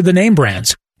alternatives to the name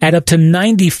brands at up to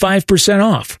 95%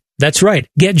 off. That's right.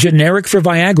 Get generic for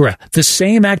Viagra, the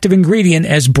same active ingredient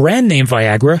as brand name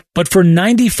Viagra, but for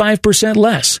 95%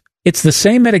 less. It's the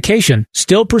same medication,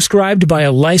 still prescribed by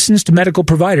a licensed medical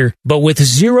provider, but with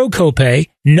zero copay,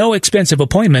 no expensive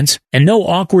appointments, and no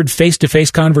awkward face-to-face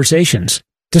conversations.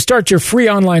 To start your free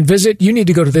online visit, you need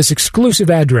to go to this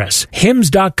exclusive address,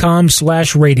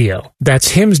 hims.com/radio.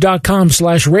 That's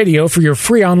hims.com/radio for your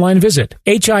free online visit.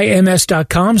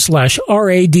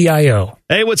 HIMS.com/RADIO.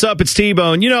 Hey, what's up? It's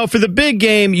T-Bone. You know, for the big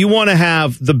game, you want to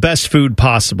have the best food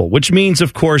possible, which means,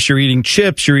 of course, you're eating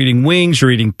chips, you're eating wings,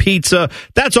 you're eating pizza.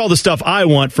 That's all the stuff I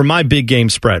want for my big game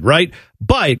spread, right?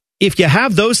 But if you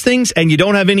have those things and you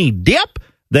don't have any dip,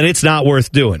 then it's not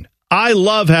worth doing. I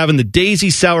love having the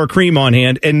Daisy Sour Cream on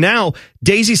hand, and now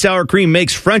Daisy Sour Cream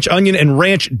makes French onion and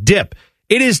ranch dip.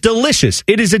 It is delicious.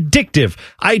 It is addictive.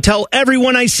 I tell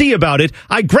everyone I see about it.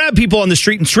 I grab people on the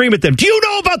street and scream at them, "Do you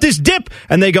know about this dip?"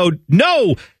 And they go,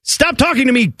 "No, stop talking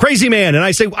to me, crazy man." And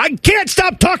I say, "I can't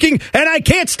stop talking, and I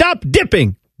can't stop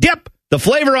dipping." Dip. The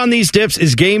flavor on these dips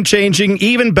is game-changing,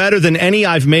 even better than any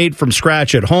I've made from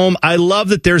scratch at home. I love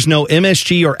that there's no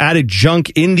MSG or added junk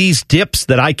in these dips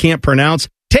that I can't pronounce.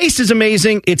 Taste is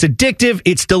amazing. It's addictive.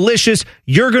 It's delicious.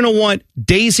 You're going to want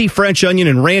Daisy French Onion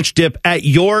and Ranch Dip at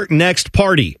your next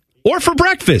party or for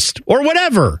breakfast or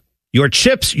whatever. Your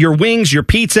chips, your wings, your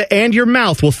pizza, and your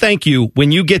mouth will thank you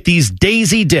when you get these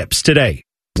Daisy Dips today.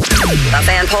 The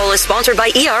Fan Poll is sponsored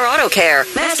by ER Auto Care,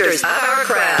 masters of our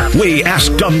craft. We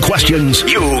ask dumb questions.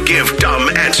 You give dumb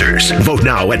answers. Vote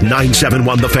now at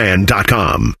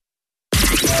 971thefan.com.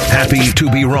 Happy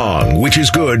to be wrong, which is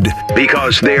good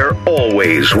because they're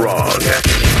always wrong.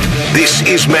 This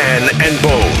is Man and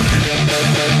Bone.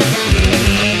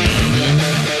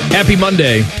 Happy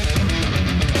Monday.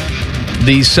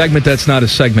 The segment that's not a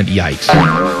segment, YIKES,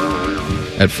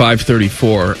 at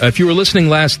 5:34. If you were listening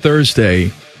last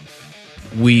Thursday,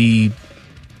 we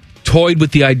toyed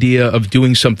with the idea of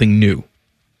doing something new.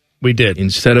 We did.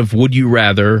 Instead of Would You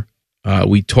Rather,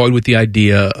 we toyed with the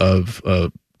idea of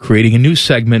creating a new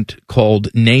segment called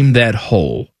Name That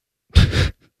Hole.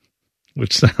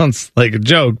 Which sounds like a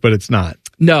joke, but it's not.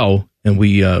 No. And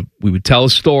we would tell a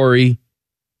story.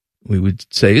 We would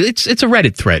say, it's a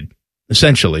Reddit thread,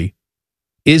 essentially.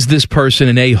 Is this person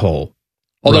an a-hole?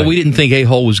 Although we didn't think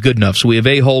a-hole was good enough. So we have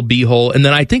a-hole, b-hole, and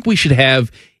then I think we should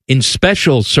have in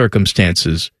special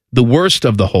circumstances, the worst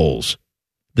of the holes,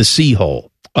 the C hole.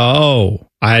 Oh,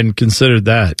 I hadn't considered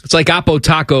that. It's like Apo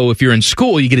Taco. If you're in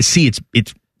school, you get to see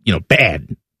it's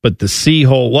bad. But the C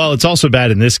hole, well, it's also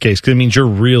bad in this case because it means you're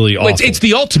really awful. It's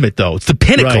the ultimate, though. It's the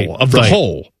pinnacle of the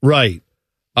hole. Right.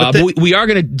 But we are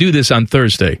going to do this on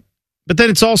Thursday. But then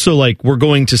it's also like we're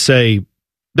going to say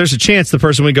there's a chance the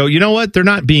person would go, you know what? They're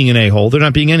not being an a-hole. They're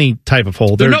not being any type of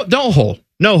hole. They're no hole.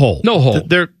 No hole. No hole.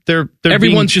 They're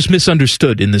Everyone's just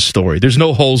misunderstood in this story. There's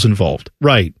no holes involved.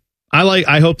 Right.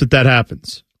 I hope that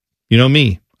happens. You know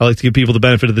me. I like to give people the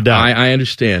benefit of the doubt. I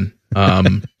understand.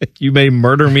 You may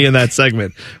murder me in that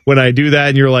segment when I do that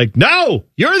and you're like, no,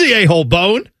 you're the a-hole,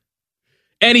 Bone.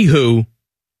 Anywho,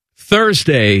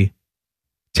 Thursday,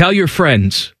 tell your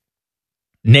friends,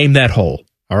 name that hole.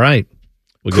 All right.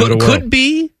 We'll give it a whirl. Could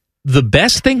be the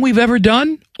best thing we've ever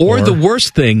done or the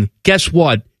worst thing. Guess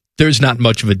what? There's not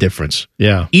much of a difference.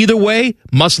 Yeah. Either way,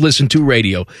 must listen to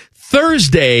radio.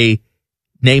 Thursday,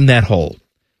 name that hole.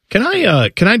 Can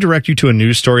I direct you to a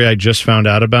news story I just found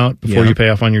out about before you pay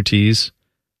off on your teas?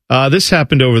 This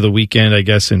happened over the weekend, I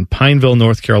guess, in Pineville,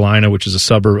 North Carolina, which is a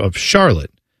suburb of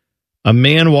Charlotte. A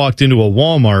man walked into a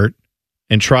Walmart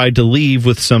and tried to leave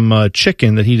with some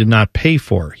chicken that he did not pay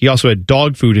for. He also had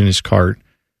dog food in his cart.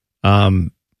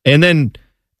 And then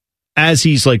as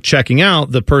he's like checking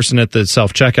out, the person at the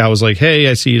self-checkout was like, hey,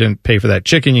 I see you didn't pay for that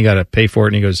chicken. You got to pay for it.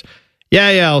 And he goes,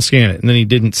 yeah, I'll scan it. And then he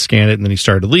didn't scan it. And then he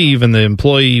started to leave. And the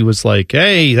employee was like,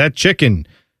 hey, that chicken.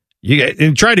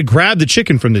 And tried to grab the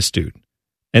chicken from this dude.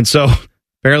 And so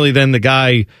apparently then the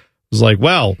guy was like,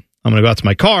 well, I'm going to go out to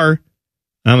my car.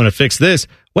 I'm going to fix this.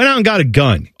 Went out and got a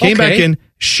gun. Came back in,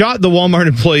 shot the Walmart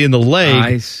employee in the leg.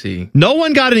 I see. No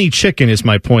one got any chicken is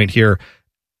my point here.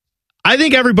 I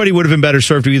think everybody would have been better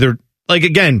served to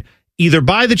either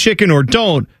buy the chicken or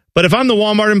don't. But if I'm the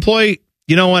Walmart employee,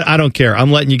 you know what? I don't care.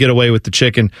 I'm letting you get away with the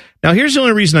chicken. Now, here's the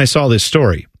only reason I saw this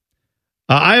story.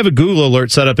 I have a Google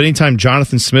alert set up anytime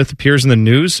Jonathan Smith appears in the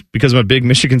news because I'm a big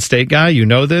Michigan State guy. You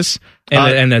know this.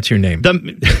 And that's your name.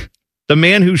 The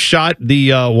man who shot the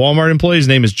Walmart employee's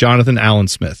name is Jonathan Allen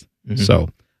Smith. Mm-hmm. So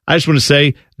I just want to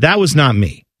say that was not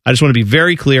me. I just want to be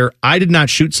very clear. I did not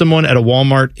shoot someone at a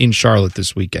Walmart in Charlotte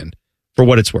this weekend, for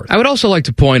what it's worth. I would also like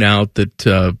to point out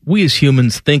that we as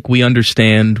humans think we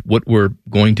understand what we're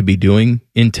going to be doing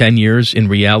in 10 years. In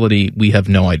reality, we have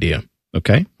no idea.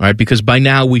 Okay. All right, because by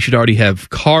now we should already have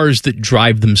cars that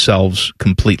drive themselves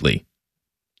completely.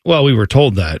 Well, we were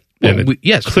told that. Well,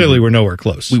 yes. Clearly, we're nowhere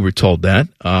close. We were told that.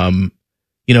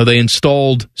 They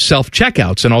installed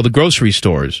self-checkouts in all the grocery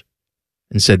stores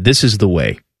and said, this is the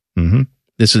way. Mm-hmm.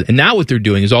 And now what they're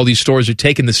doing is all these stores are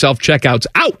taking the self-checkouts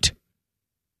out.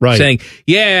 Right. Saying,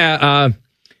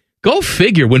 go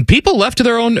figure. When people are left to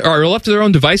their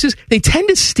own devices, they tend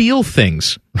to steal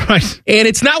things. Right. And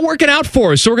it's not working out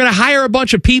for us. So we're going to hire a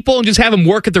bunch of people and just have them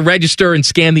work at the register and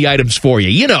scan the items for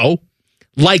you.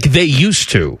 Like they used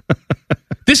to.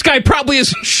 This guy probably is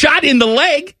shot in the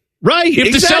leg. Right. If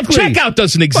exactly. the self-checkout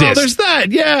doesn't exist. Well, there's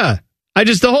that. Yeah.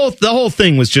 The whole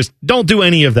thing was just don't do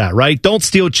any of that. Right. Don't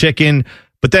steal chicken.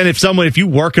 But then if you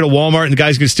work at a Walmart and the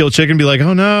guy's going to steal chicken, be like,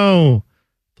 oh no.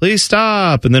 Please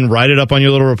stop, and then write it up on your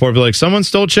little report. Be like, someone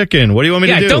stole chicken. What do you want me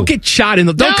to do? Don't get shot in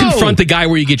the. Don't confront the guy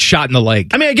where you get shot in the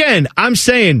leg. I mean, again, I'm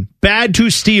saying bad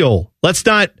to steal. Let's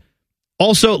not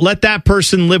also let that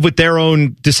person live with their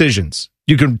own decisions.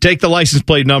 You can take the license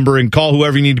plate number and call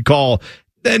whoever you need to call.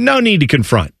 No need to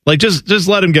confront. Like just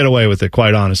let him get away with it.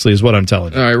 Quite honestly, is what I'm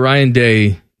telling you. All right, Ryan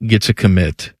Day gets a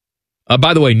commit.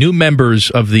 By the way, new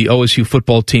members of the OSU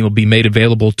football team will be made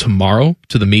available tomorrow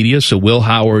to the media. So Will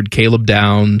Howard, Caleb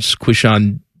Downs,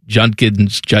 Quinshon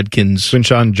Judkins, him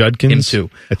too.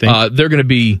 I think they're going to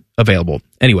be available.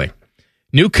 Anyway,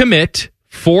 new commit,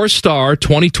 4-star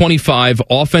 2025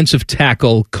 offensive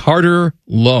tackle Carter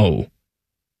Lowe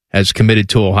has committed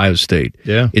to Ohio State.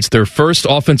 Yeah, it's their first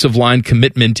offensive line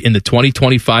commitment in the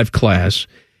 2025 class.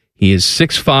 He is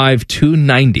 6'5",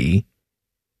 290.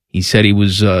 He said he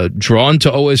was drawn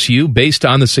to OSU based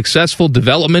on the successful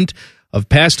development of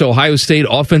past Ohio State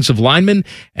offensive linemen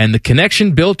and the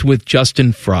connection built with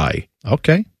Justin Fry.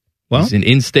 Okay. Well, he's an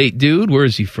in-state dude. Where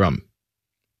is he from?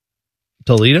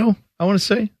 Toledo, I want to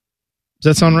say. Does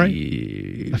that sound right?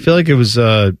 I feel like it was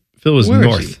north. I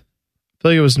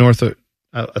feel like it was north of,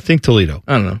 I think Toledo.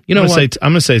 I don't know. You know what?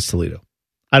 I'm going to say it's Toledo.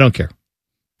 I don't care.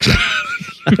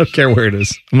 I don't care where it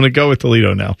is. I'm going to go with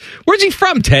Toledo now. Where's he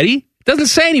from, Teddy? Doesn't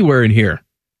say anywhere in here.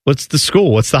 What's the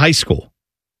school? What's the high school?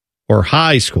 Or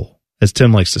high school, as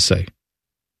Tim likes to say.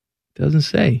 Doesn't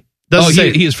say. Doesn't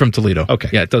say. He is from Toledo. Okay.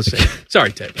 Yeah, it does say.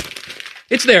 Sorry, Ted.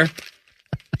 It's there.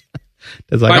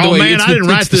 It's like, By the oh way, man, I didn't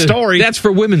write the story. That's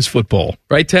for women's football,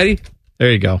 right, Teddy?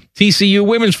 There you go. TCU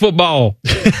women's football.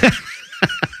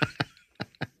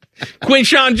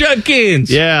 Quinshawn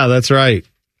Judkins. Yeah, that's right.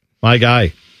 My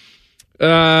guy.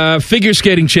 Figure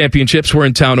skating championships were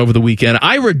in town over the weekend.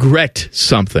 I regret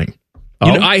something.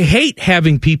 You know, I hate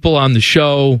having people on the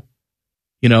show,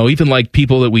 you know, even like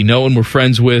people that we know and we're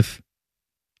friends with,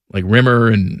 like Rimmer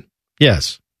and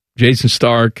Jason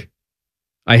Stark.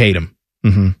 I hate them.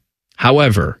 Mm-hmm.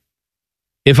 However,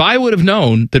 if I would have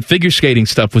known that figure skating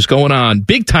stuff was going on,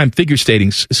 big time figure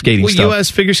skating stuff, U.S.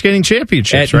 Figure Skating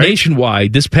Championships, at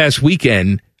Nationwide this past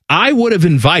weekend, I would have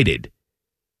invited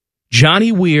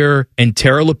Johnny Weir and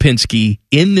Tara Lipinski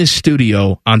in this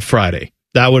studio on Friday.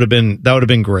 That would have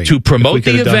been great to promote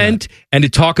the event and to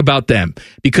talk about them,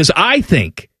 because I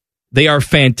think they are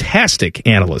fantastic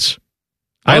analysts.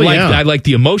 I like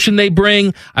the emotion they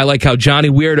bring. I like how Johnny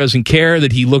Weir doesn't care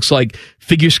that he looks like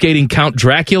figure skating Count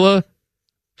Dracula.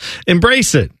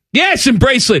 Embrace it. Yes,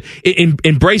 embrace it.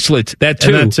 Embrace it. That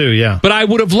too. And that too, yeah. But I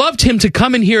would have loved him to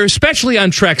come in here, especially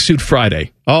on Tracksuit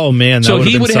Friday. Oh, man. So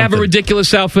he would have a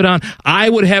ridiculous outfit on. I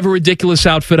would have a ridiculous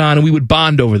outfit on, and we would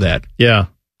bond over that. Yeah.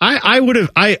 I would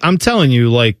have. I'm telling you,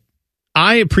 like,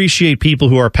 I appreciate people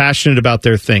who are passionate about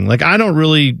their thing. Like, I don't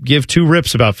really give two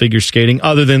rips about figure skating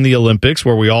other than the Olympics,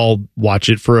 where we all watch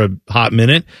it for a hot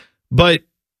minute. But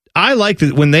I like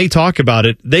that when they talk about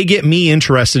it, they get me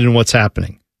interested in what's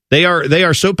happening. They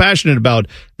are so passionate about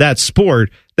that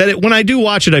sport that when I do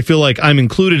watch it, I feel like I'm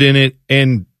included in it,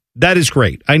 and that is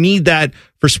great. I need that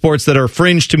for sports that are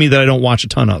fringe to me that I don't watch a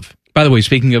ton of. By the way,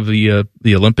 speaking of the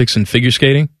Olympics and figure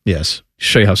skating, yes,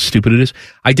 show you how stupid it is.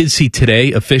 I did see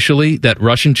today officially that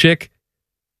Russian chick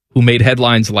who made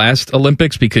headlines last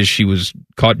Olympics because she was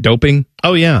caught doping.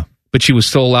 Oh yeah, but she was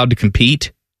still allowed to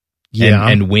compete. Yeah,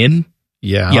 and win.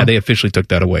 Yeah, they officially took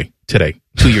that away today,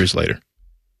 2 years later.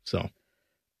 So.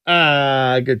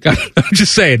 Good. I'm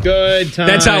just saying. Good time.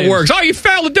 That's how it works. Oh, you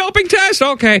failed the doping test?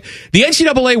 Okay. The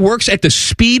NCAA works at the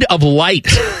speed of light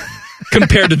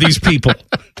compared to these people.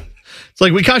 It's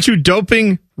like, we caught you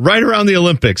doping right around the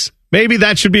Olympics. Maybe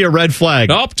that should be a red flag.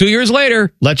 Oh, 2 years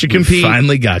later. Let you compete. We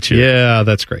finally got you. Yeah,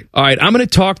 that's great. All right, I'm going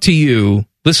to talk to you.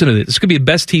 Listen to this. This could be the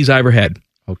best tease I ever had.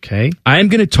 Okay. I'm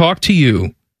going to talk to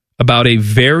you about a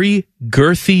very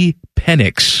girthy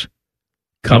Penix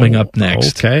coming up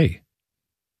next. Okay.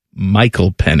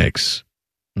 Michael Penix.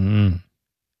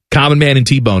 Common Man and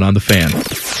T-Bone on the Fan.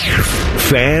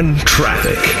 Fan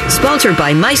Traffic. Sponsored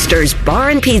by Meister's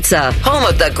Bar and Pizza, home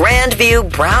of the Grandview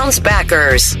Browns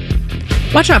backers.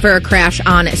 Watch out for a crash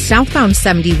on southbound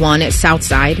 71 south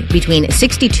side between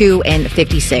 62 and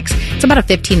 56. It's about a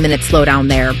 15-minute slowdown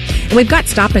there. And we've got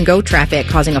stop-and-go traffic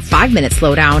causing a 5-minute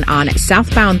slowdown on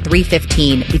southbound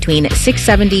 315 between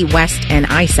 670 west and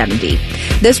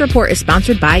I-70. This report is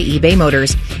sponsored by eBay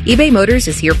Motors. eBay Motors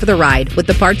is here for the ride with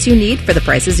the parts you need for the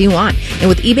prices you want. And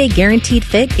with eBay Guaranteed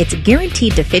Fit, it's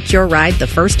guaranteed to fit your ride the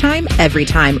first time, every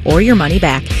time, or your money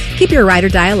back. Keep your ride or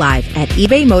die alive at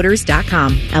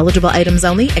ebaymotors.com. Eligible items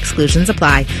only. Exclusions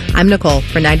apply. I'm Nicole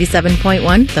for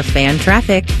 97.1 The Fan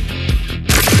Traffic.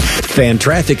 Fan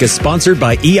Traffic is sponsored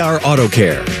by ER Auto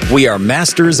Care. We are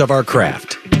masters of our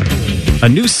craft. A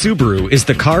new Subaru is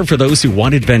the car for those who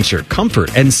want adventure,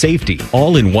 comfort, and safety,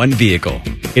 all in one vehicle.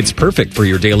 It's perfect for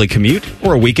your daily commute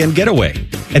or a weekend getaway.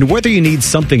 And whether you need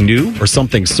something new or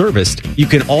something serviced, you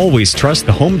can always trust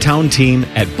the hometown team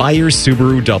at Byers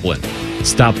Subaru Dublin.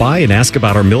 Stop by and ask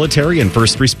about our military and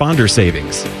first responder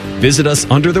savings. Visit us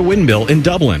under the windmill in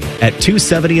Dublin at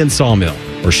 270 and Sawmill,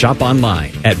 or shop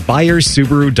online at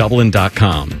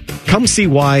BuyersSubaruDublin.com. Come see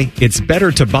why it's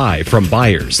better to buy from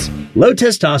Byers. Low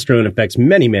testosterone affects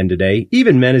many men today,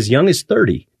 even men as young as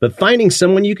 30. But finding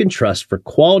someone you can trust for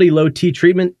quality low T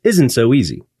treatment isn't so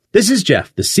easy. This is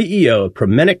Jeff, the CEO of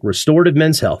Promenic Restorative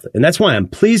Men's Health, and that's why I'm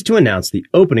pleased to announce the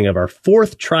opening of our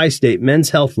 4th Tri-State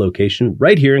Men's Health location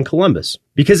right here in Columbus.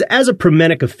 Because as a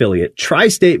Promenic affiliate,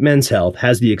 Tri-State Men's Health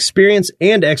has the experience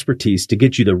and expertise to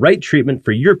get you the right treatment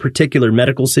for your particular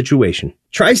medical situation.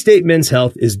 Tri-State Men's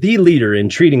Health is the leader in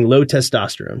treating low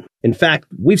testosterone. In fact,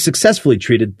 we've successfully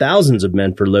treated thousands of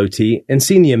men for low T and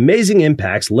seen the amazing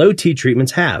impacts low T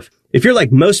treatments have. If you're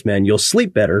like most men, you'll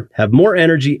sleep better, have more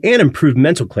energy, and improve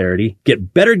mental clarity,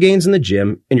 get better gains in the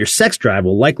gym, and your sex drive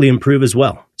will likely improve as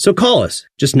well. So call us.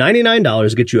 Just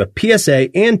 $99 gets you a PSA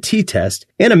and T-test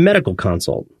and a medical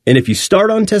consult. And if you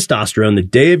start on testosterone the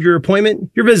day of your appointment,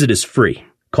 your visit is free.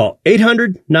 Call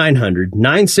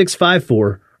 800-900-9654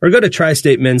 or go to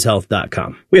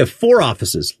TriStateMen'sHealth.com. We have 4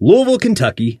 offices: Louisville,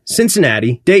 Kentucky,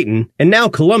 Cincinnati, Dayton, and now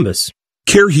Columbus.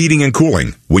 Care Heating and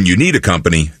Cooling. When you need a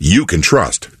company you can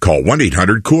trust, call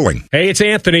 1-800-COOLING. Hey, it's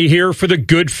Anthony here for the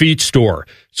Good Feet store.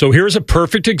 So here's a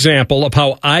perfect example of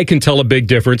how I can tell a big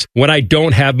difference when I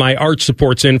don't have my arch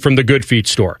supports in from the Good Feet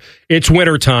store. It's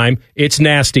wintertime, it's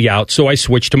nasty out, so I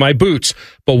switched to my boots.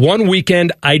 But one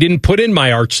weekend, I didn't put in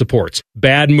my arch supports.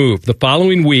 Bad move. The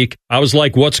following week, I was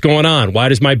like, what's going on? Why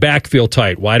does my back feel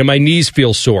tight? Why do my knees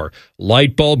feel sore?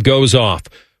 Light bulb goes off.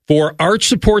 For arch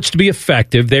supports to be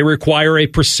effective, they require a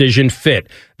precision fit.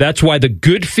 That's why the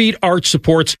Good Feet arch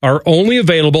supports are only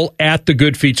available at the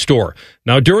Good Feet store.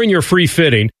 Now, during your free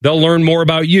fitting, they'll learn more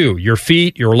about you, your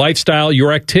feet, your lifestyle,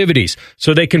 your activities,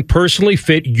 so they can personally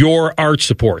fit your arch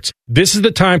supports. This is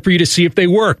the time for you to see if they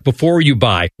work before you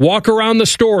buy. Walk around the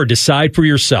store, decide for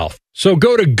yourself. So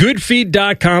go to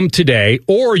goodfeet.com today,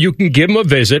 or you can give them a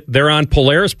visit. They're on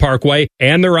Polaris Parkway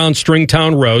and they're on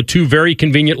Stringtown Road, two very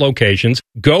convenient locations.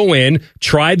 Go in,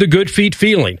 try the Good Feet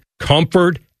feeling.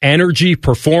 Comfort, energy,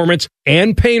 performance,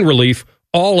 and pain relief,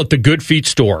 all at the Good Feet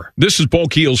store. This is Paul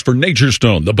Keels for Nature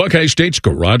Stone, the Buckeye State's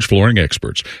garage flooring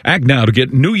experts. Act now to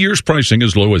get New Year's pricing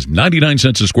as low as 99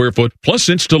 cents a square foot plus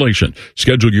installation.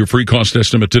 Schedule your free cost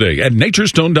estimate today at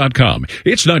naturestone.com.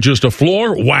 It's not just a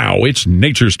floor. Wow, it's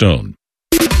Nature Stone.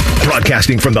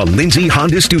 Broadcasting from the Lindsay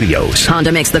Honda Studios.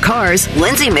 Honda makes the cars.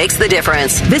 Lindsay makes the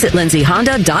difference. Visit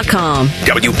lindsayhonda.com.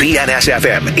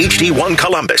 WBNS-FM, HD1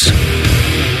 Columbus.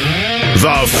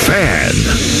 The Fan.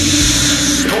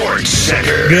 Sports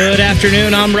Center. Good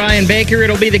afternoon. I'm Ryan Baker.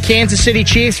 It'll be the Kansas City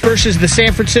Chiefs versus the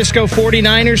San Francisco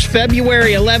 49ers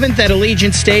February 11th at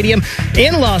Allegiant Stadium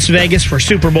in Las Vegas for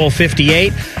Super Bowl 58.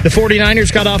 The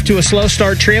 49ers got off to a slow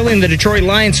start, trailing the Detroit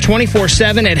Lions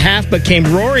 24-7 at half, but came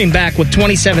roaring back with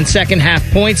 27 second-half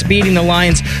points, beating the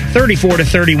Lions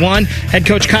 34-31. Head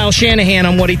coach Kyle Shanahan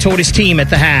on what he told his team at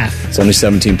the half. It's only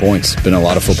 17 points. Been a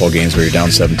lot of football games where you're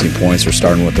down 17 points or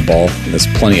starting with the ball. There's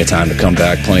plenty of time to come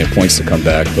back, plenty of points to come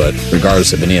back, but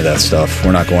regardless of any of that stuff,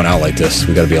 we're not going out like this.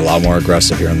 We got to be a lot more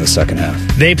aggressive here in the second half.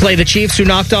 They play the Chiefs, who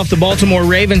knocked off the Baltimore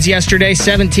Ravens yesterday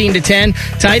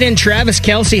 17-10. Tight end Travis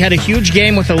Kelce had a huge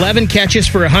game with 11 catches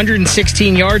for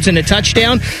 116 yards and a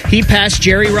touchdown. He passed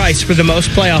Jerry Rice for the most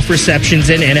playoff receptions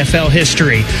in NFL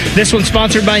history. This one's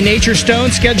sponsored by Nature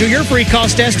Stone. Schedule your free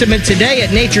cost estimate today at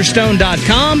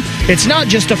naturestone.com. It's not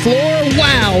just a floor.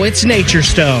 Wow, it's Nature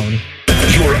Stone.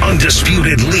 Your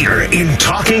undisputed leader in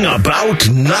talking about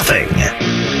nothing.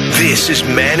 This is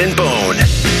Man and Bone.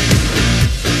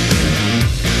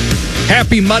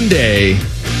 Happy Monday.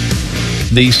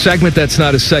 The segment that's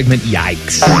not a segment,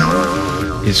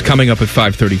 YIKES, is coming up at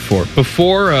 5:34.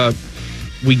 Before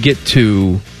we get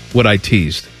to what I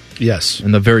teased. Yes.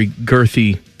 And the very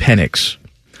girthy Penix.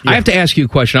 Yeah. I have to ask you a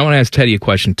question. I want to ask Teddy a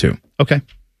question, too. Okay.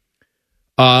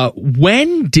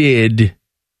 When did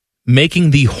making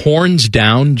the horns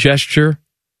down gesture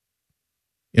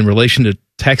in relation to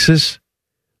Texas,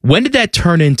 when did that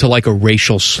turn into like a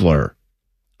racial slur?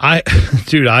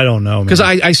 Dude, I don't know. Because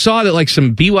I saw that like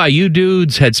some BYU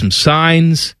dudes had some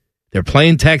signs. They're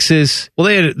playing Texas. Well,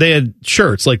 they had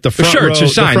shirts, like the front shirts row, or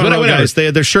signs, whatever guys. They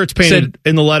had their shirts painted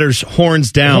in the letters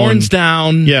 "horns down." Horns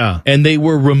down. Yeah, and they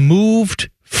were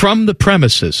removed from the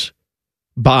premises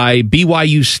by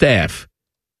BYU staff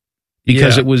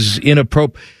because it was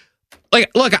inappropriate. Like,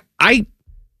 look, I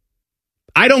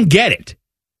don't get it.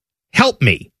 Help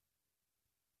me.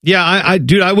 Yeah,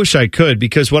 dude, I wish I could,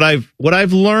 because what I've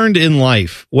learned in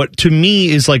life, what to me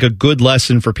is like a good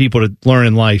lesson for people to learn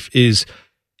in life, is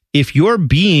if you're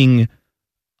being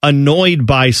annoyed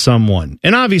by someone,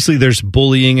 and obviously there's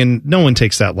bullying and no one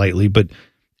takes that lightly, but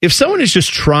if someone is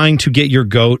just trying to get your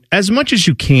goat as much as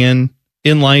you can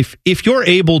in life, if you're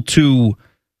able to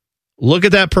look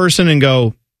at that person and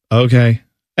go, okay,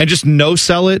 and just no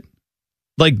sell it,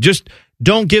 like just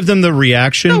don't give them the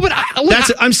reaction. No, but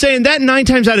I'm saying that 9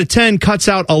 times out of 10 cuts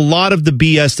out a lot of the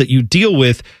BS that you deal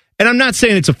with. And I'm not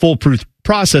saying it's a foolproof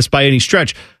process by any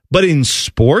stretch, but in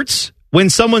sports,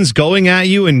 when someone's going at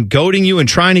you and goading you and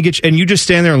trying to get you, and you just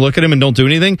stand there and look at them and don't do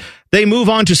anything, they move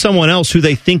on to someone else who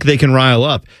they think they can rile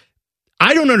up.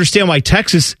 I don't understand why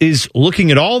Texas is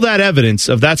looking at all that evidence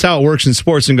of that's how it works in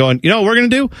sports and going, you know what we're going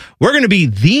to do? We're going to be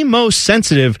the most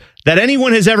sensitive that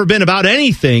anyone has ever been about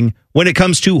anything when it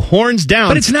comes to horns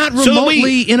down. But it's not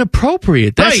remotely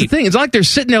inappropriate. That's the thing. It's not like they're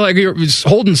sitting there like you're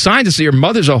holding signs to say your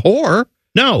mother's a whore.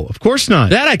 No, of course not.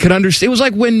 That I could understand. It was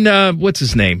like when, what's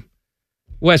his name?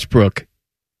 Westbrook.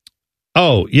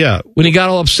 Oh, yeah. When he got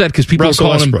all upset because people Russell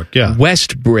were calling Westbrook, him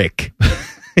Westbrick.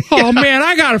 Oh man,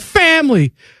 I got a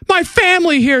family. My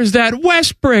family here is that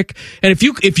West Brick. And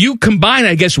if you combine,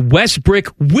 I guess, West Brick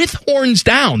with Horns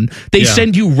Down, they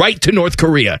send you right to North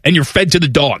Korea, and you're fed to the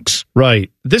dogs.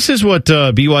 Right. This is what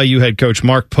BYU head coach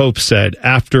Mark Pope said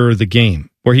after the game,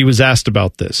 where he was asked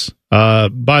about this.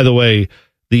 By the way,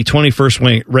 the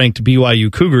 21st ranked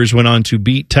BYU Cougars went on to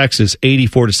beat Texas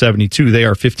 84-72. They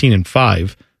are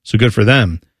 15-5, so good for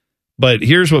them. But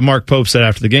here's what Mark Pope said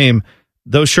after the game.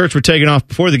 Those shirts were taken off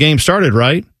before the game started,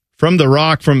 right? From the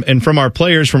Rock, from our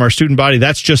players, from our student body.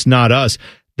 That's just not us.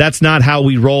 That's not how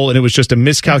we roll, and it was just a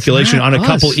miscalculation on a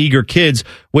couple eager kids,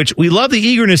 which we love the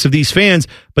eagerness of these fans,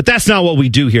 but that's not what we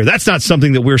do here. That's not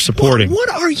something that we're supporting. What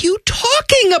are you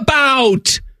talking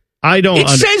about? I don't. It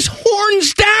says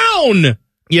Horns Down.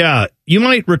 Yeah, you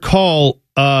might recall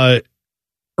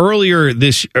earlier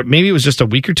this, maybe it was just a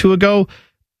week or two ago,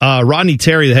 Rodney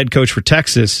Terry, the head coach for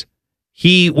Texas,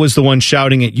 he was the one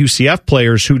shouting at UCF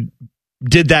players who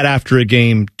did that after a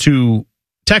game to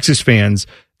Texas fans.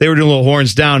 They were doing a little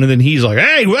Horns Down, and then he's like,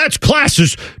 hey, well, that's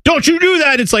classes. Don't you do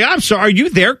that. It's like, I'm sorry, are you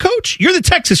their coach? You're the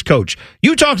Texas coach.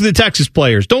 You talk to the Texas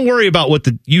players. Don't worry about what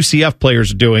the UCF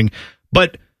players are doing.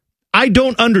 But I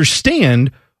don't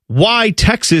understand why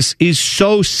Texas is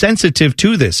so sensitive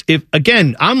to this. If,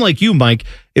 again, I'm like you, Mike,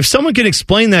 if someone can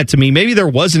explain that to me, maybe there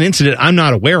was an incident I'm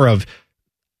not aware of.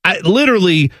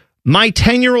 Literally, my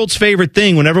 10-year-old's favorite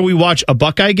thing whenever we watch a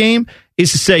Buckeye game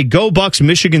is to say, go Bucks,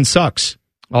 Michigan sucks.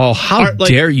 Oh, how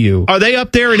dare you? Are they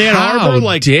up there in Ann Arbor?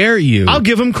 How dare you? I'll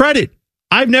give them credit.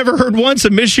 I've never heard once a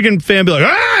Michigan fan be like,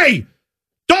 hey,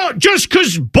 don't, just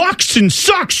because Buxton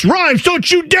sucks rhymes,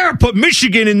 don't you dare put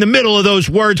Michigan in the middle of those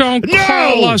words. Don't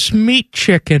call us meat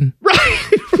chicken.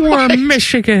 Right. We're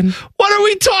Michigan. What are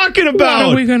we talking about?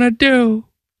 What are we going to do?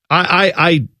 I'm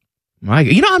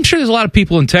sure there's a lot of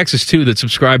people in Texas, too, that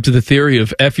subscribe to the theory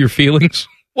of F your feelings.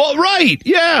 Well, right.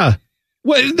 Yeah.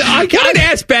 What an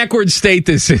ass backwards state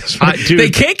this is.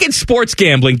 They can't get sports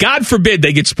gambling. God forbid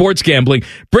they get sports gambling.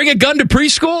 Bring a gun to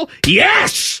preschool?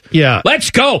 Yes. Yeah.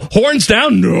 Let's go. Horns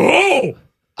down? No.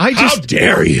 How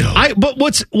dare you? But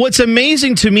what's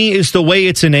amazing to me is the way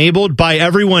it's enabled by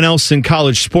everyone else in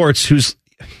college sports who's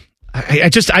I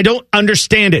don't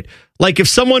understand it. Like if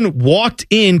someone walked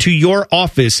into your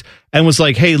office and was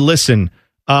like, hey, listen,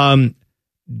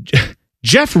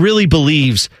 Jeff really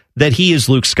believes that he is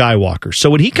Luke Skywalker. So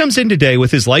when he comes in today with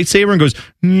his lightsaber and goes,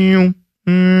 you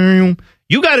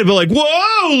got to be like,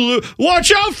 whoa,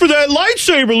 watch out for that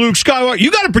lightsaber, Luke Skywalker.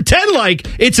 You got to pretend like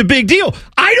it's a big deal.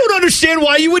 I don't understand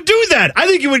why you would do that. I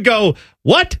think you would go,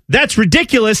 what? That's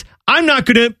ridiculous. I'm not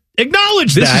going to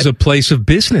acknowledge that. This is a place of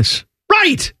business.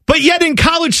 Right. But yet in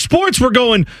college sports, we're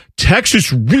going,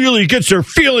 Texas really gets their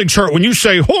feelings hurt when you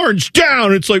say horns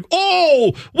down. It's like,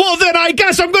 oh, well, then I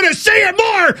guess I'm going to say it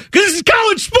more because this is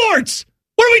college sports.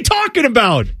 What are we talking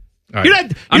about? Right.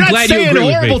 You're not saying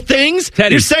horrible things.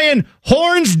 Teddy. You're saying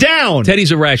horns down.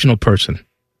 Teddy's a rational person.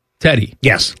 Teddy.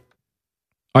 Yes.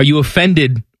 Are you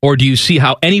offended, or do you see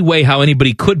how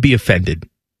anybody could be offended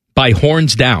by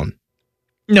horns down?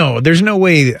 No, there's no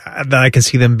way that I can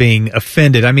see them being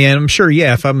offended. I mean, I'm sure,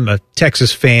 if I'm a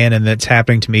Texas fan and that's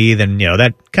happening to me, then,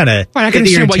 that kind of... I can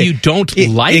understand why you don't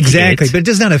like exactly, it. but it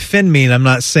does not offend me, and I'm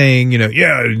not saying,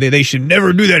 they should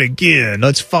never do that again.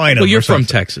 Let's fine them. Well, you're from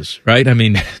Texas, right? I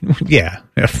mean... yeah,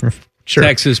 sure.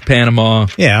 Texas, Panama.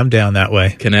 Yeah, I'm down that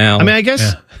way. Canal. I mean, I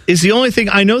guess is the only thing...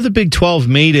 I know the Big 12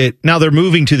 made it... Now they're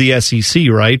moving to the SEC,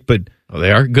 right? But... Oh,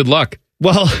 they are? Good luck.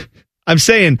 Well, I'm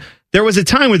saying... There was a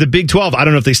time where the Big 12, I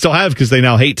don't know if they still have because they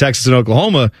now hate Texas and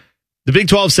Oklahoma. The Big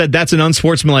 12 said that's an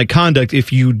unsportsmanlike conduct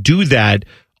if you do that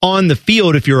on the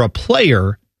field if you're a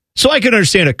player. So I can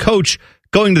understand a coach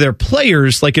going to their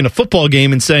players like in a football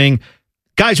game and saying,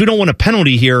 guys, we don't want a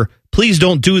penalty here. Please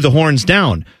don't do the horns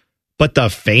down. But the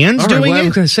fans doing it? I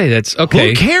was going to say, that's okay.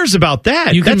 Who cares about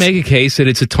that? You can make a case that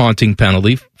it's a taunting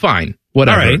penalty. Fine.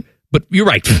 Whatever. All right. But you're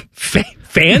right.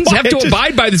 Fans have to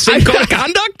abide by the same code of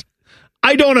conduct?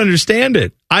 I don't understand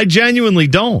it. I genuinely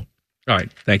don't. All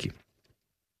right. Thank you.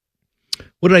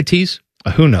 What did I tease?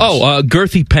 Who knows? Oh,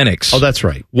 Girthy Penix. Oh, that's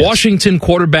right. Washington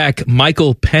quarterback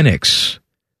Michael Penix.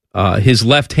 His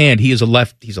left hand, he's a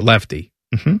lefty.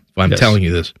 Mm-hmm. I'm telling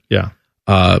you this. Yeah.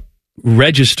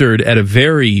 Registered at a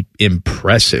very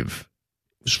impressive,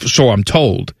 so I'm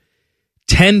told,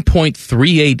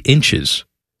 10.38 inches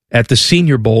at the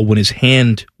Senior Bowl when his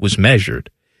hand was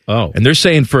measured. Oh. And they're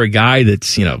saying for a guy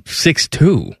that's,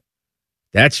 6'2",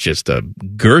 that's just a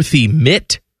girthy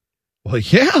mitt. Well,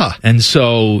 yeah. And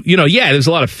so, there's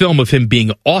a lot of film of him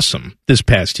being awesome this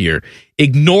past year.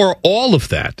 Ignore all of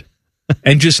that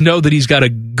and just know that he's got a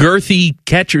girthy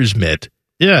catcher's mitt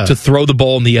to throw the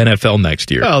ball in the NFL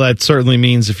next year. Well, that certainly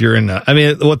means if you're in,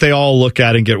 what they all look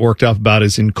at and get worked up about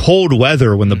is in cold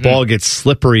weather when the ball gets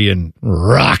slippery and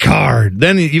rock hard,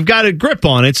 then you've got a grip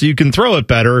on it so you can throw it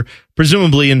better,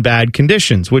 presumably in bad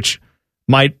conditions, which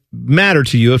might matter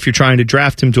to you if you're trying to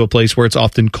draft him to a place where it's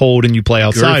often cold and you play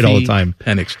outside all the time.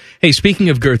 Penix. Hey, speaking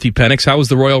of girthy Penix, how was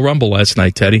the Royal Rumble last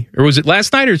night, Teddy? Or was it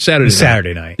last night or Saturday night?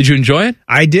 Saturday night. Did you enjoy it?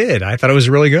 I did. I thought it was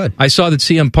really good. I saw that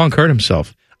CM Punk hurt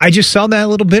himself. I just saw that a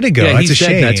little bit ago. Yeah, That's a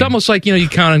shame. That. It's almost like, you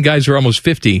count on guys who are almost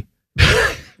 50. They're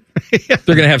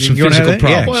going to have some physical problems.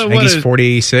 Yeah. I think he's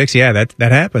 46. Yeah, that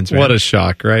happens. Man. What a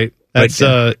shock, right? That's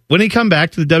when he come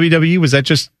back to the WWE, was that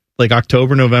just like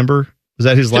October, November? Was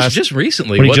that his last? Just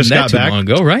recently. When he Wasn't just that got too back? long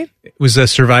ago, right? It was a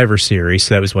Survivor Series,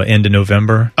 so that was end of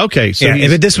November. Okay, so yeah,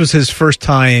 but this was his first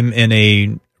time in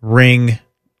a ring,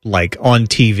 like on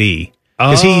TV.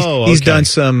 Because he's done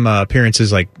some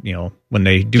appearances, like when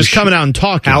they do just coming out and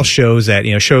talking house shows that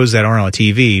shows that aren't on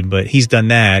TV. But he's done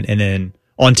that, and then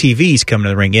on TV he's come to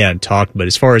the ring, and talked. But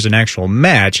as far as an actual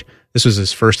match, this was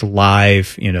his first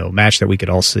live match that we could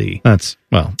all see.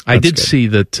 I did see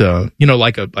that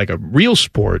like a real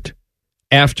sport.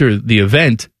 After the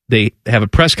event, they have a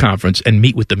press conference and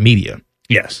meet with the media.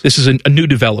 Yes, this is a new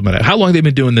development. How long have they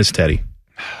been doing this, Teddy?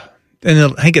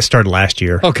 And I think it started last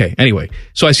year. Okay, anyway.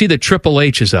 So I see that Triple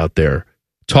H is out there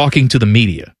talking to the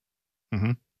media.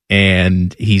 Mm-hmm.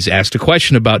 And he's asked a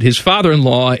question about his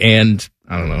father-in-law and,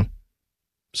 I don't know,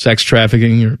 sex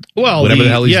trafficking or whatever the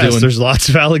hell he's doing. There's lots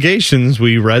of allegations.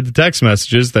 We read the text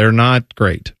messages. They're not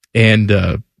great.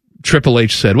 And Triple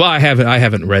H said, well, I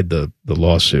haven't read the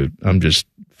lawsuit. I'm just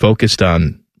focused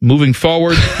on moving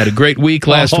forward. Had a great week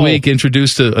last week.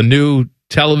 Introduced a new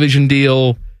television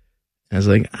deal. I was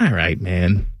like, all right,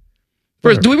 man.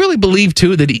 First, do we really believe,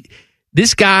 too, that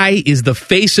this guy is the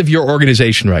face of your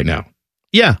organization right now?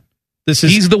 Yeah.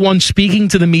 He's the one speaking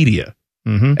to the media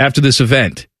after this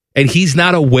event. And he's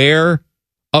not aware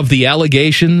of the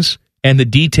allegations and the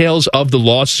details of the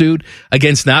lawsuit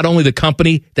against not only the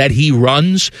company that he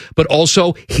runs, but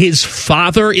also his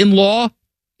father-in-law?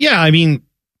 Yeah, I mean,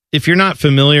 if you're not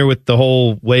familiar with the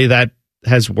whole way that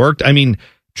has worked, I mean,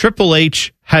 Triple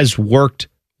H has worked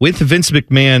with Vince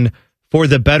McMahon for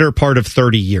the better part of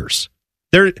 30 years.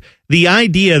 The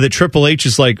idea that Triple H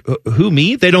is like, who,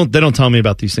 me? They don't tell me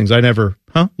about these things. I never,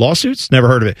 lawsuits? Never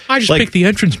heard of it. I just pick the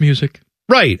entrance music.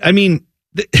 Right. I mean,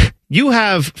 you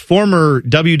have former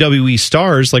WWE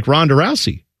stars like Ronda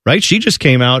Rousey, right? She just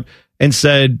came out and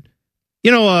said,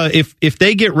 if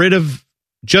they get rid of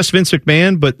just Vince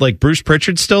McMahon, but like Bruce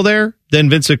Pritchard's still there, then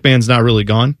Vince McMahon's not really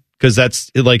gone. Because that's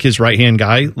like his right-hand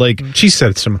guy. Like she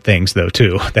said some things though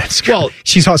too.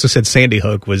 She's also said Sandy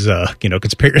Hook was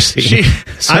conspiracy.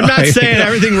 I'm not saying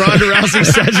everything Ronda Rousey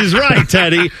says is right,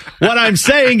 Teddy. What I'm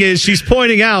saying is she's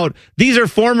pointing out these are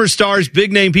former stars,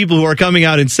 big name people who are coming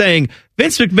out and saying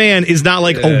Vince McMahon is not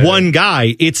like a one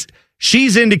guy.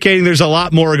 She's indicating there's a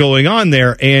lot more going on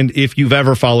there. And if you've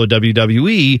ever followed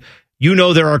WWE,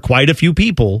 there are quite a few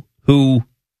people who,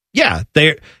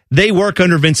 they work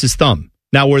under Vince's thumb.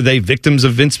 Now, were they victims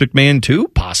of Vince McMahon too?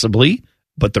 Possibly.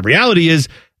 But the reality is,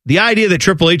 the idea that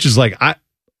Triple H is like,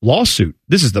 lawsuit,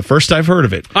 this is the first I've heard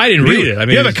of it. I didn't read it. I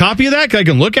mean, you have a copy of that? I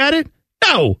can look at it?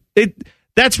 No.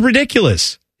 That's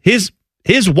ridiculous. His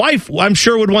wife, I'm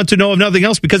sure, would want to know of nothing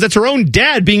else because that's her own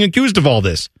dad being accused of all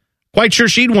this. Quite sure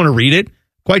she'd want to read it.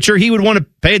 Quite sure he would want to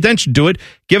pay attention to it,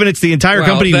 given it's the entire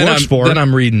company he works for. Then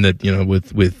I'm reading that,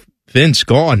 with Vince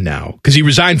gone now, because he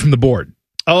resigned from the board.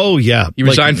 Oh, yeah. He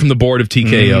resigned from the board of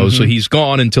TKO, so he's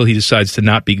gone until he decides to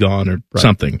not be gone or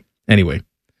something. Anyway,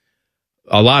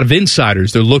 a lot of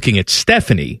insiders, they're looking at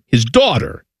Stephanie, his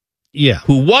daughter,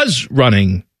 who was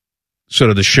running sort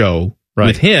of the show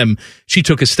with him. She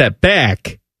took a step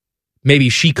back. Maybe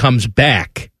she comes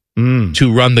back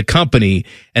to run the company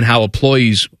and how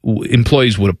employees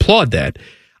would applaud that.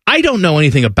 I don't know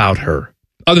anything about her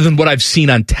other than what I've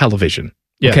seen on television,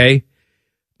 okay?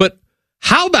 But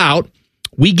how about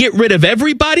we get rid of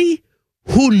everybody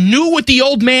who knew what the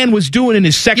old man was doing in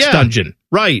his sex dungeon.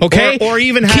 Right. Okay? Or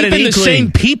even had Keeping the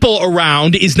same people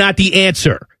around is not the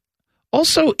answer.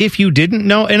 Also, if you didn't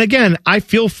know, and again, I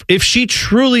feel if she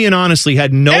truly and honestly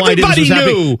had no idea this was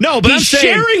happening. No, but he's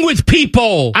sharing with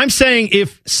people. I'm saying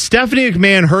if Stephanie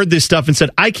McMahon heard this stuff and said,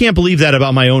 I can't believe that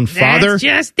about my own father. That's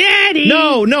just daddy.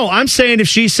 No, I'm saying if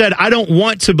she said, I don't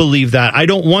want to believe that. I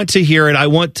don't want to hear it. I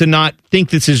want to not think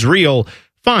this is real.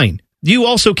 Fine. You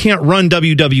also can't run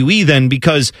WWE then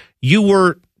because you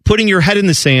were putting your head in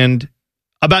the sand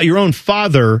about your own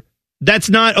father. That's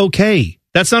not okay.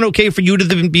 That's not okay for you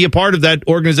to be a part of that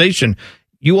organization.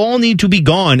 You all need to be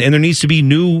gone, and there needs to be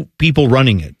new people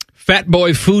running it. Fat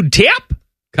Boy Food Tip?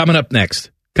 Coming up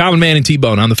next, Common Man and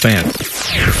T-Bone on the Fan.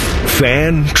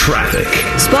 Fan Traffic.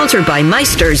 Sponsored by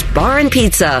Meister's Bar and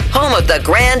Pizza, home of the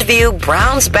Grandview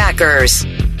Browns backers.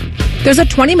 There's a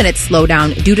 20-minute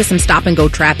slowdown due to some stop-and-go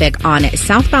traffic on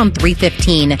southbound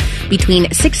 315 between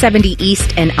 670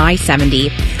 East and I-70.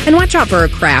 And watch out for a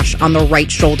crash on the right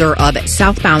shoulder of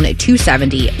southbound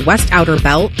 270 West Outer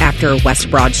Belt after West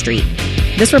Broad Street.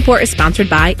 This report is sponsored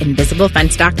by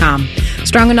InvisibleFence.com.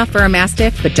 Strong enough for a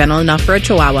Mastiff, but gentle enough for a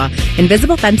Chihuahua.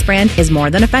 Invisible Fence brand is more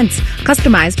than a fence.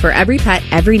 Customized for every pet,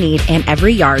 every need, and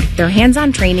every yard, their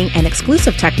hands-on training and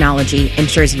exclusive technology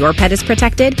ensures your pet is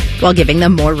protected while giving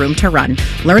them more room to run.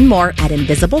 Learn more at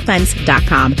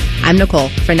InvisibleFence.com. I'm Nicole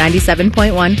for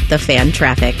 97.1 The Fan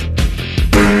Traffic.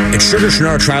 At Sugar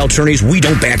Schnarr Trial Attorneys, we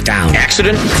don't back down.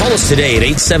 Accident? Call us today at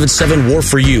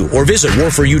 877-WAR-FOR-YOU or visit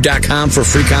warforyou.com for a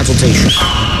free consultation.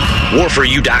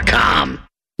 warforyou.com.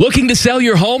 Looking to sell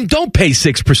your home? Don't pay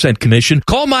 6% commission.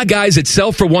 Call my guys at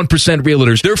Sell for 1%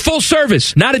 Realtors. They're full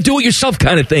service, not a do-it-yourself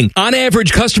kind of thing. On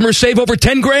average, customers save over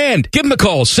 $10,000. Give them a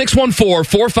call,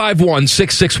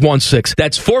 614-451-6616.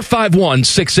 That's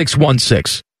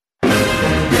 451-6616.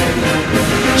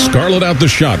 Scarlet out the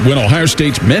shot when Ohio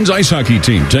State's men's ice hockey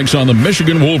team takes on the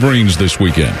Michigan Wolverines this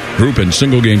weekend. Group and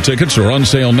single game tickets are on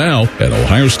sale now at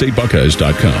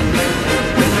ohiostatebuckeyes.com.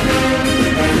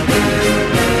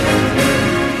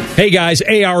 Hey guys,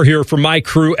 AR here from my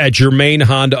crew at Germain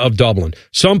Honda of Dublin.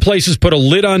 Some places put a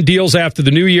lid on deals after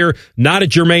the new year, not at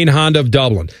Germain Honda of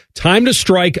Dublin. Time to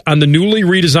strike on the newly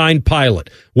redesigned Pilot.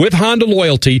 With Honda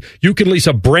Loyalty, you can lease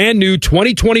a brand new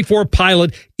 2024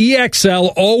 Pilot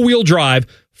EXL all-wheel drive,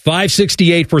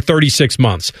 $568 for 36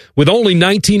 months, with only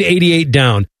 $1,988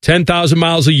 down, 10,000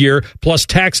 miles a year, plus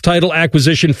tax, title,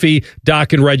 acquisition fee,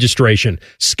 dock, and registration.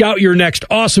 Scout your next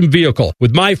awesome vehicle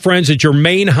with my friends at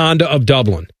Germain Honda of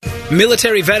Dublin.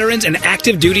 Military veterans and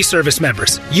active duty service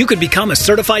members, you could become a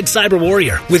certified cyber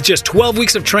warrior with just 12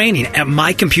 weeks of training at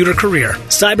My Computer Career.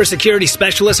 Cybersecurity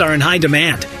specialists are in high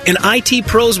demand, and IT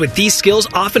pros with these skills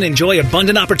often enjoy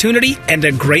abundant opportunity and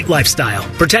a great lifestyle.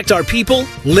 Protect our people,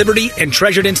 liberty, and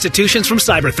treasured institutions from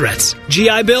cyber threats.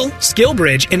 GI Bill,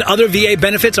 SkillBridge, and other VA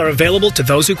benefits are available to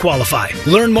those who qualify.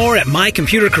 Learn more at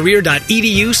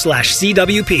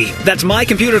mycomputercareer.edu/CWP. That's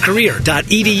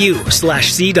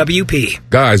mycomputercareer.edu/CWP.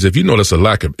 Guys, if you notice a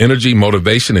lack of energy,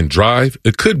 motivation, and drive,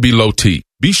 it could be low T.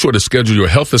 Be sure to schedule your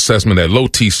health assessment at Low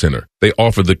T Center. They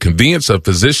offer the convenience of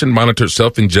physician-monitored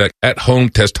self-inject at-home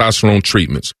testosterone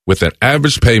treatments with an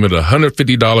average payment of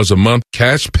 $150 a month,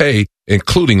 cash pay,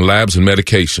 including labs and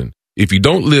medication. If you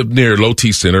don't live near Low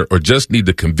T Center or just need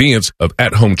the convenience of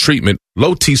at-home treatment,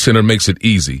 Low T Center makes it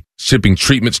easy, shipping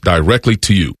treatments directly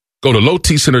to you. Go to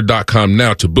lowtcenter.com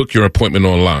now to book your appointment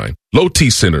online. Low T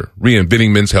Center,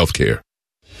 reinventing men's healthcare.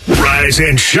 Rise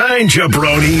and shine,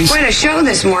 jabronis. Quite a show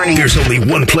this morning. There's only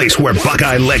one place where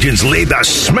Buckeye legends lay the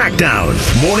smackdown.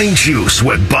 Morning Juice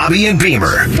with Bobby and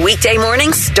Beamer. Weekday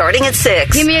mornings starting at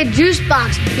 6. Give me a juice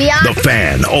box, Beyond. The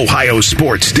Fan, Ohio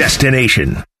sports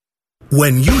destination.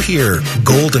 When you hear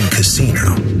Golden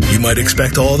Casino, you might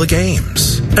expect all the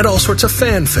games and all sorts of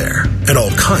fanfare and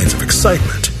all kinds of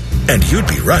excitement. And you'd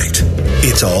be right.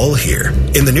 It's all here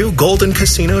in the new Golden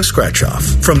Casino Scratch-Off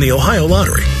from the Ohio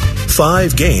Lottery.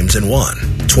 5 games in one.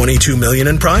 $22 million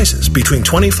in prizes between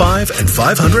 $25 and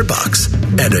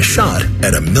 $500 and a shot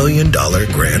at $1 million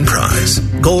grand prize.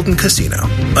 Golden Casino.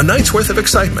 A night's worth of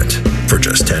excitement for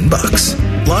just $10.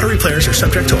 Lottery players are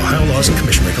subject to Ohio laws and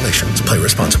commission regulations. Play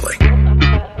responsibly.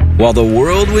 While the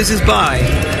world whizzes by,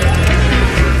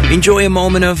 enjoy a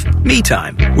moment of me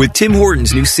time with Tim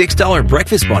Hortons' new $6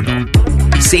 breakfast bundle.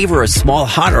 Savor a small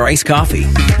hot or iced coffee,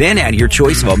 then add your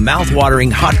choice of a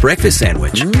mouth-watering hot breakfast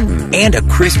sandwich and a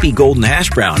crispy golden hash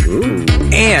brown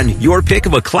and your pick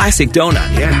of a classic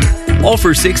donut. All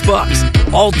for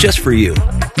 $6, all just for you.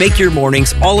 Make your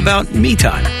mornings all about me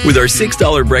time with our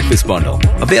 $6 breakfast bundle.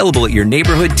 Available at your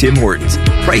neighborhood Tim Hortons.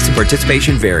 Price and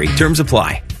participation vary. Terms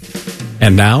apply.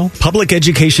 And now, Public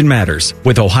Education Matters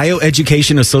with Ohio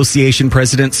Education Association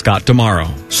President Scott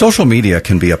Damaro. Social media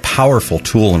can be a powerful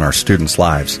tool in our students'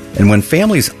 lives. And when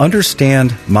families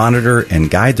understand, monitor,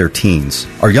 and guide their teens,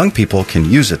 our young people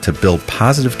can use it to build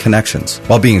positive connections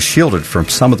while being shielded from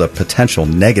some of the potential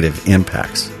negative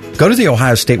impacts. Go to the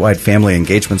Ohio Statewide Family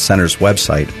Engagement Center's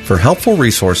website for helpful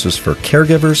resources for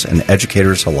caregivers and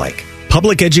educators alike.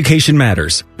 Public Education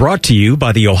Matters, brought to you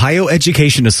by the Ohio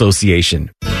Education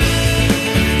Association.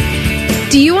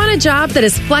 Do you want a job that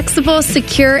is flexible,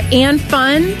 secure, and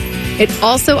fun? It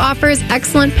also offers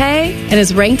excellent pay and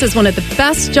is ranked as one of the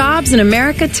best jobs in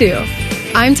America, too.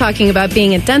 I'm talking about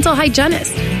being a dental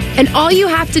hygienist. And all you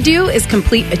have to do is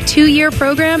complete a 2-year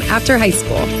program after high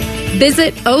school.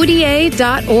 Visit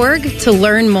ODA.org to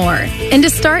learn more and to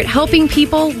start helping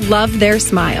people love their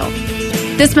smile.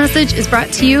 This message is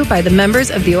brought to you by the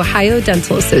members of the Ohio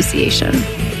Dental Association.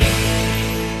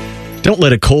 Don't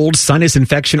let a cold, sinus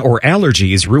infection, or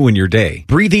allergies ruin your day.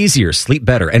 Breathe easier, sleep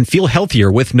better, and feel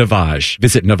healthier with Navage.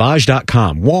 Visit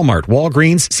Navage.com, Walmart,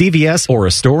 Walgreens, CVS, or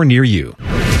a store near you.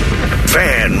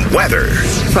 Fan weather.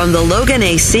 From the Logan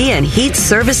AC and Heat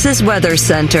Services Weather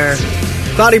Center.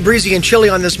 Cloudy, breezy, and chilly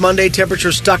on this Monday.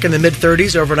 Temperatures stuck in the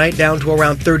mid-30s. Overnight down to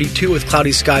around 32 with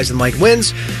cloudy skies and light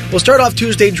winds. We'll start off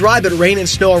Tuesday dry, but rain and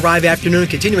snow arrive afternoon,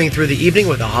 continuing through the evening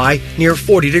with a high near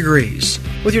 40 degrees.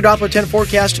 With your Doppler 10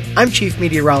 forecast, I'm Chief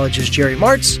Meteorologist Jerry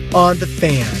Martz on The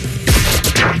Fan.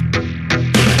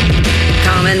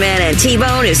 Common Man and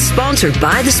T-Bone is sponsored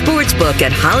by the Sportsbook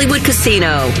at Hollywood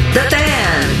Casino. The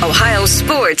Fan, Ohio's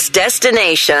sports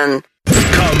destination.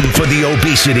 Come for the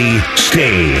obesity,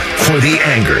 stay for the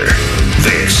anger.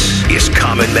 This is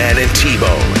Common Man and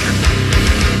T-Bone.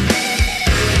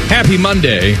 Happy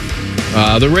Monday.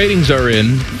 The ratings are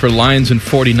in for Lions and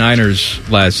 49ers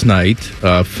last night.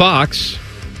 Fox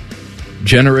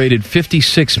generated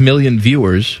 56 million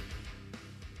viewers.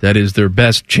 That is their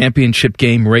best championship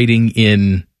game rating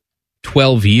in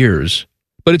 12 years.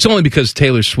 But it's only because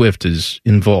Taylor Swift is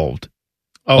involved.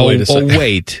 Wait a second.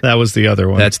 Wait. That was the other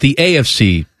one. That's the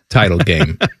AFC title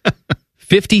game.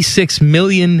 56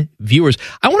 million viewers.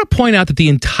 I want to point out that the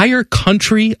entire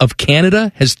country of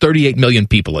Canada has 38 million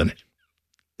people in it.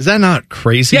 Is that not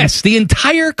crazy? Yes, the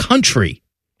entire country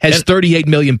has 38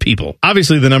 million people.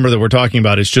 Obviously, the number that we're talking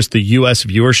about is just the U.S.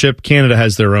 viewership. Canada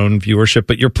has their own viewership,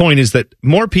 but your point is that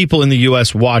more people in the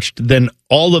U.S. watched than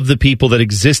all of the people that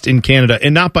exist in Canada,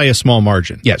 and not by a small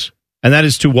margin. Yes. And that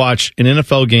is to watch an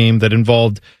NFL game that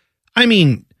involved, I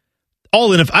think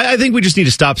we just need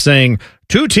to stop saying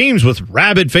two teams with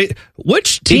rabid faith.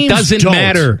 Which teams It doesn't don't?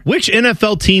 matter. Which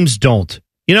NFL teams don't?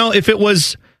 You know, if it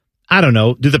was, I don't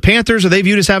know, do the Panthers, are they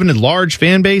viewed as having a large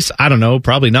fan base? I don't know,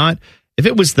 probably not. If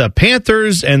it was the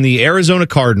Panthers and the Arizona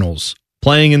Cardinals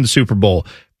playing in the Super Bowl,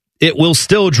 it will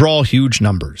still draw huge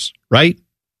numbers, right?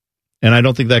 And I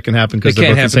don't think that can happen because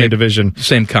they're both in the same division.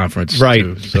 Same conference. Right.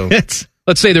 Too, so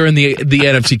let's say they're in the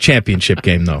NFC Championship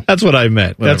game, though. That's what I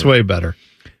meant. Whatever. That's way better.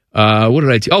 What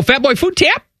did I Fat Boy Food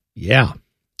Tap? Yeah.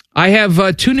 I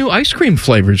have two new ice cream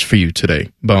flavors for you today,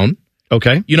 Bone.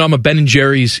 Okay. You know I'm a Ben &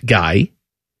 Jerry's guy.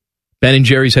 Ben &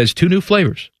 Jerry's has two new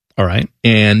flavors. All right.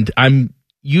 And I'm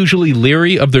usually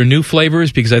leery of their new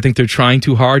flavors because I think they're trying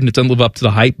too hard and it doesn't live up to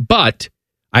the hype. But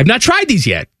I've not tried these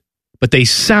yet, but they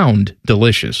sound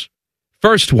delicious.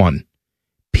 First one,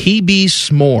 PB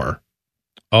S'more.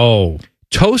 Oh.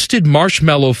 Toasted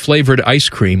marshmallow flavored ice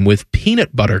cream with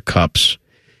peanut butter cups,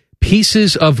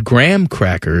 pieces of graham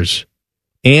crackers,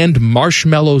 and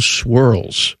marshmallow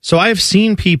swirls. So I have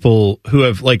seen people who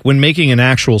have, like, when making an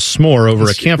actual s'more over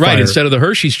a campfire. Right, instead of the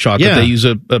Hershey's chocolate, they use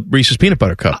a Reese's peanut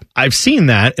butter cup. I've seen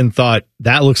that and thought,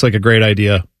 that looks like a great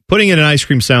idea. Putting it in ice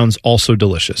cream sounds also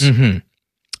delicious.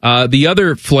 Mm-hmm. The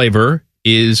other flavor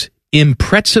is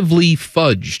impressively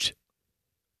fudged.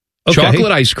 Okay.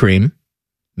 Chocolate ice cream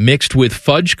mixed with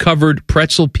fudge-covered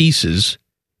pretzel pieces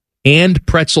and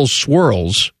pretzel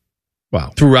swirls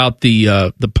throughout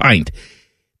the pint.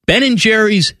 Ben &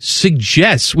 Jerry's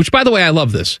suggests, which, by the way, I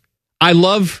love this. I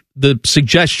love the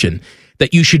suggestion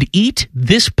that you should eat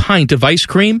this pint of ice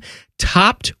cream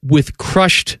topped with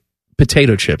crushed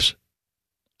potato chips.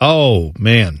 Oh,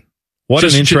 man. What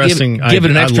Just an interesting... give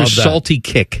it an extra I love that. salty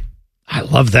kick. I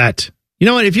love that. You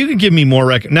know what? If you could give me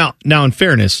more... Now, in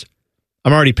fairness,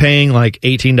 I'm already paying like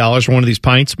 $18 for one of these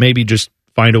pints. Maybe just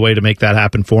find a way to make that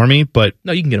happen for me, but...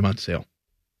 No, you can get them on sale.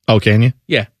 Oh, can you?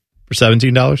 Yeah. For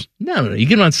 $17? No. You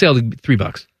get them on sale,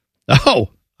 $3. Oh,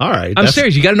 all right. I'm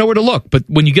serious. You got to know where to look. But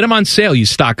when you get them on sale, you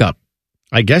stock up.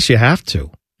 I guess you have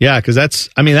to. Yeah, because that's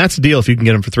a deal if you can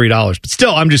get them for $3. But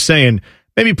still, I'm just saying,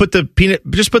 maybe put the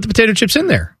potato chips in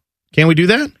there. Can't we do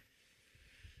that?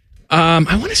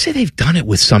 I want to say they've done it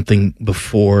with something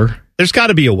before. There's got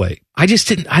to be a way. I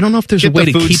don't know if there's a way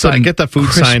to keep them Get the food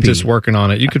crispy. scientists working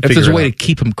on it. You could if figure there's a it way out. to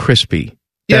keep them crispy.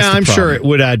 Yeah, I'm sure it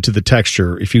would add to the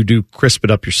texture if you do crisp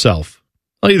it up yourself.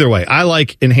 Well, either way, I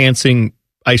like enhancing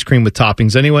ice cream with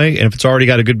toppings anyway, and if it's already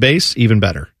got a good base, even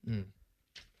better.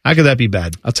 How could that be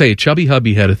bad? I'll tell you, Chubby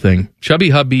Hubby had a thing. Chubby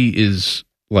Hubby is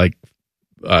like,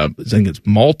 I think it's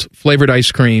malt-flavored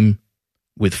ice cream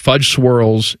with fudge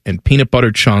swirls and peanut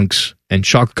butter chunks and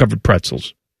chocolate-covered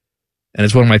pretzels. And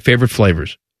it's one of my favorite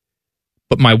flavors.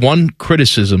 But my one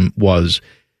criticism was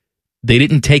they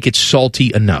didn't take it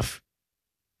salty enough.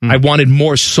 I wanted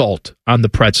more salt on the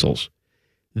pretzels.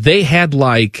 They had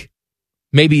like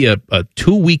maybe a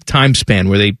 2-week time span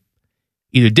where they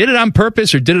either did it on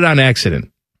purpose or did it on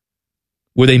accident,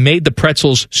 where they made the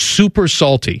pretzels super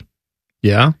salty.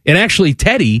 Yeah. And actually,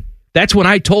 Teddy, that's when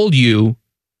I told you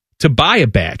to buy a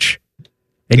batch.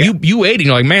 And you ate it, and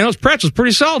you're like, man, those pretzels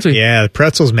pretty salty. Yeah, the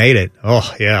pretzels made it.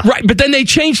 Oh, yeah. Right, but then they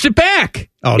changed it back.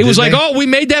 It was like, we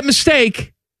made that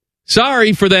mistake.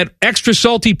 Sorry for that extra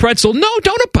salty pretzel. No,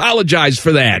 don't apologize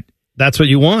for that. That's what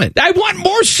you want. I want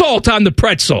more salt on the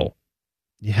pretzel.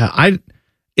 Yeah,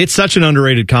 it's such an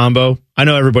underrated combo. I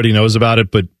know everybody knows about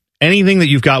it, but anything that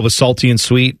you've got with salty and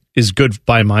sweet is good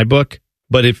by my book.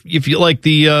 But if you like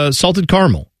the salted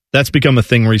caramel, that's become a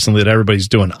thing recently that everybody's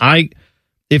doing.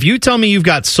 If you tell me you've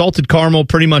got salted caramel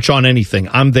pretty much on anything,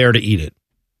 I'm there to eat it.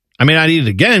 I mean, I'd eat it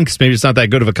again because maybe it's not that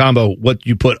good of a combo what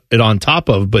you put it on top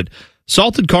of, but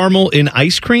salted caramel in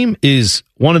ice cream is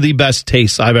one of the best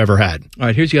tastes I've ever had. All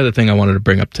right, here's the other thing I wanted to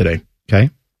bring up today. Okay.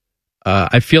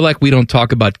 I feel like we don't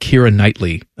talk about Keira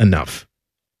Knightley enough.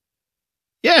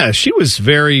 Yeah, she was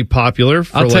very popular.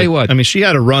 I'll tell you what. I mean, she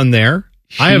had a run there.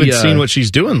 I haven't seen what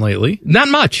she's doing lately. Not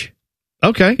much.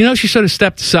 Okay. You know, she sort of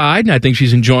stepped aside, and I think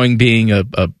she's enjoying being a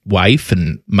wife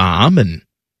and mom and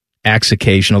acts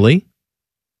occasionally.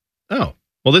 Oh.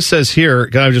 Well, this says here,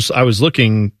 I was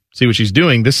looking, see what she's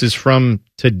doing. This is from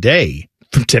today.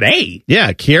 From today?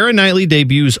 Yeah. Keira Knightley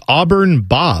debuts Auburn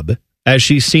Bob as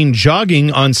she's seen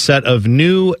jogging on set of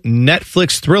new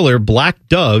Netflix thriller Black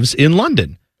Doves in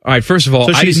London. All right, first of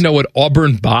all, I didn't know what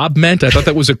Auburn Bob meant. I thought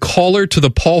that was a caller to the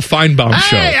Paul Feinbaum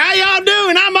show. Hey, how y'all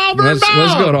doing? I'm Auburn Bob.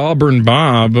 Let's go to Auburn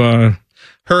Bob.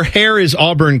 Her hair is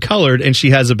auburn colored, and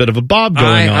she has a bit of a bob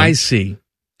going on. I see.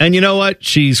 And you know what?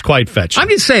 She's quite fetching. I'm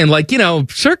just saying, like,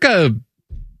 circa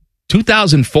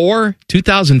 2004,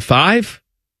 2005,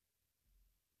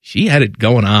 she had it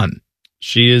going on.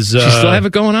 She is. She still have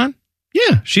it going on?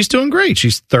 Yeah, she's doing great.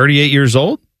 She's 38 years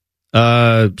old.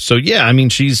 So, yeah, I mean,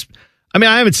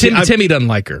 I haven't seen... Timmy doesn't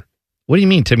like her. What do you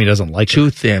mean Timmy doesn't like her? Too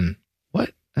thin.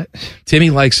 What? Timmy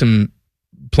likes him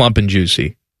plump and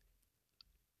juicy.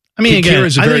 I mean, again,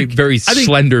 Kira's a very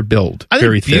slender build.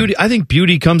 Very thin. I think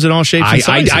beauty comes in all shapes and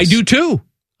sizes. I do too.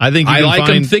 I think I like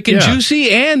him thick and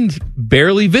juicy and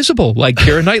barely visible, like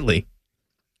Keira Knightley.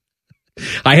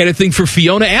 I had a thing for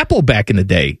Fiona Apple back in the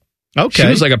day. Okay. She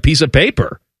was like a piece of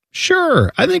paper.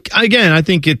 Sure. I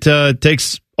think it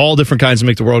takes all different kinds to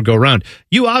make the world go round.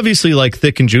 You obviously like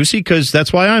thick and juicy because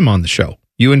that's why I'm on the show.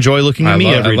 You enjoy looking at me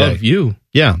every day. I love you.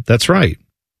 Yeah, that's right.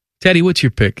 Teddy, what's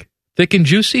your pick? Thick and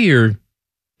juicy or...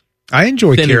 I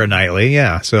enjoy Keira Knightley,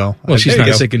 yeah. So, well, she's not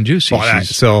thick and juicy.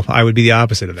 So I would be the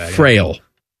opposite of that. Frail.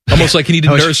 Yeah. Almost like you need to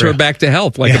nurse her back to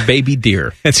health, like a baby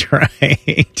deer. That's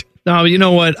right. No, you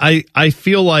know what? I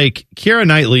feel like Keira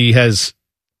Knightley has...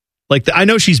 I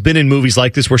know she's been in movies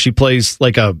like this where she plays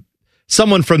like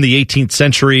someone from the 18th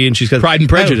century and she's got Pride and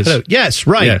Prejudice. Yes,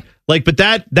 right. Yeah. But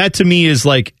that to me is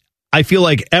like, I feel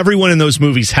like everyone in those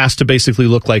movies has to basically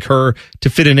look like her to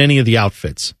fit in any of the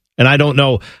outfits. And I don't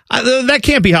know, that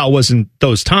can't be how it was in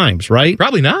those times, right?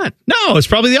 Probably not. No, it's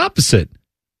probably the opposite.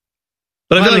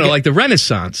 But I feel like the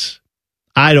Renaissance.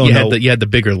 I don't know. You had the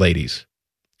bigger ladies.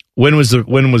 It's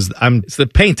the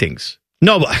paintings.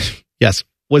 No, but yes.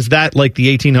 Was that like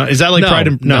the 1800s? Is that like Pride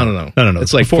and... No.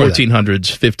 It's like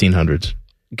 1400s, 1500s.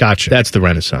 Gotcha. That's the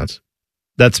Renaissance.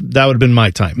 That would have been my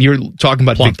time. You're talking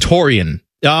about Victorian.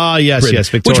 Ah, yes, Britain, yes,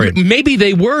 Victorian. Which maybe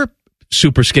they were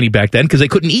super skinny back then because they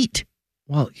couldn't eat.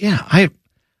 Well, yeah.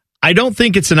 I don't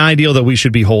think it's an ideal that we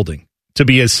should be holding, to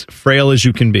be as frail as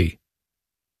you can be.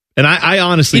 And I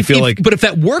honestly feel like... But if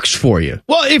that works for you...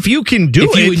 Well, if you can do it...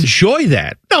 If you enjoy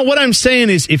that... No, what I'm saying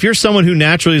is if you're someone who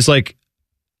naturally is like,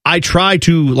 I try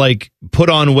to put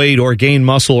on weight or gain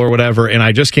muscle or whatever, and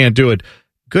I just can't do it,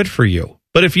 good for you.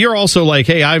 But if you're also like,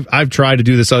 hey, I've tried to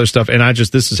do this other stuff, and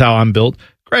this is how I'm built,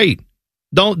 great.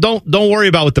 Don't worry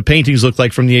about what the paintings look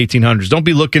like from the 1800s. Don't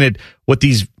be looking at what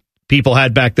these people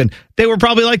had back then. They were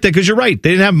probably like that because you're right. They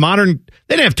didn't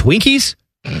have Twinkies.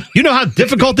 You know how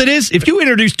difficult it is? If you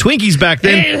introduced Twinkies back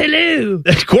then, hello.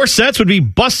 Corsets would be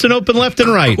busting open left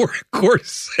and right.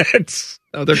 Corsets.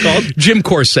 Oh, they're called Jim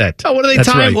Corset. Oh, what do they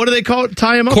tie? Right. What do they call it?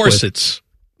 Tie them up corsets.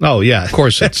 With? Oh, yeah,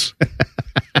 corsets.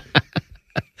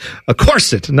 A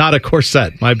corset, not a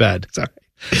corset. My bad. Sorry.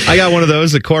 I got one of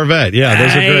those, a Corvette. Yeah,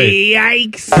 those are great.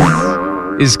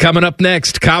 Yikes. Is coming up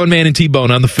next. Common Man and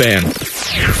T-Bone on the Fan.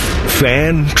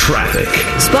 Fan Traffic.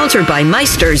 Sponsored by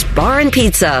Meister's Bar and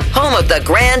Pizza, home of the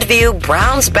Grandview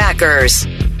Browns backers.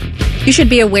 You should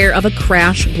be aware of a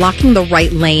crash blocking the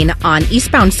right lane on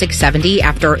eastbound 670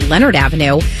 after Leonard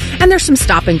Avenue. And there's some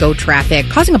stop-and-go traffic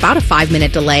causing about a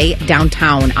 5-minute delay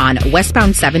downtown on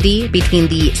westbound 70 between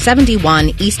the 71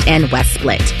 East and West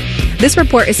split. This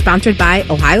report is sponsored by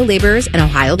Ohio Laborers and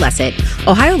Ohio Lesset.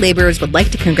 Ohio Laborers would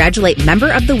like to congratulate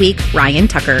Member of the Week, Ryan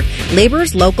Tucker,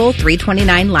 Laborers Local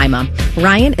 329 Lima.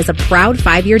 Ryan is a proud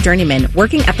 5-year journeyman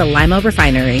working at the Lima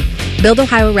refinery. Build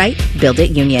Ohio right, build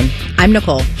it Union. I'm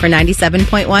Nicole for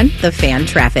 97.1 The Fan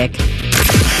Traffic.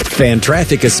 Fan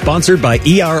Traffic is sponsored by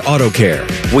ER Auto Care.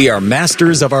 We are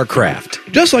masters of our craft.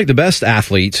 Just like the best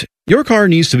athletes, your car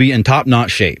needs to be in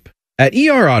top-notch shape. At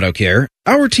ER Auto Care,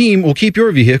 our team will keep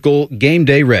your vehicle game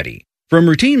day ready. From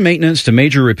routine maintenance to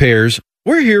major repairs,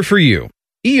 we're here for you.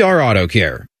 ER Auto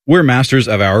Care. We're masters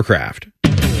of our craft.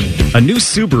 A new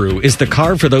Subaru is the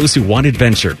car for those who want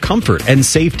adventure, comfort, and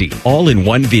safety all in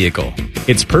one vehicle.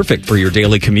 It's perfect for your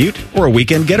daily commute or a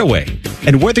weekend getaway.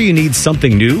 And whether you need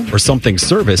something new or something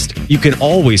serviced, you can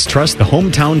always trust the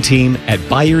hometown team at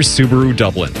Byers Subaru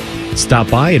Dublin. Stop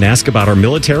by and ask about our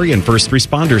military and first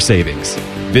responder savings.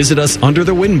 Visit us under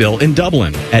the windmill in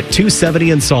Dublin at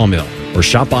 270 and Sawmill or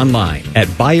shop online at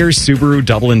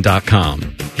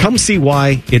buyersubarudublin.com. Come see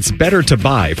why it's better to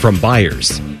buy from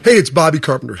Byers. Hey, it's Bobby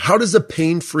Carpenter. How does a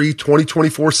pain-free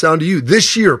 2024 sound to you?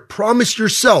 This year, promise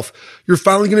yourself you're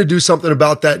finally going to do something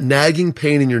about that nagging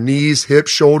pain in your knees, hips,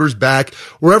 shoulders, back,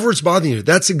 wherever it's bothering you.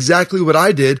 That's exactly what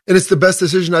I did, and it's the best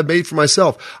decision I've made for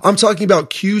myself. I'm talking about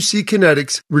QC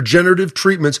Kinetics regenerative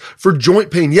treatments for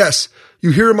joint pain. Yes,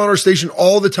 you hear them on our station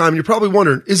all the time. You're probably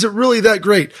wondering, is it really that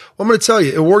great? Well, I'm going to tell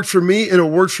you, it worked for me and it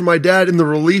worked for my dad, and the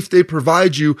relief they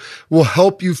provide you will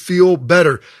help you feel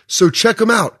better. So check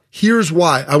them out. Here's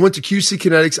why. I went to QC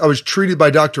Kinetics. I was treated by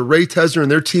Dr. Ray Tesner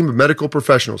and their team of medical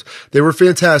professionals. They were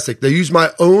fantastic. They used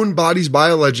my own body's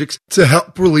biologics to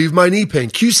help relieve my knee pain.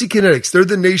 QC Kinetics, they're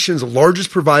the nation's largest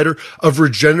provider of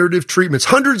regenerative treatments.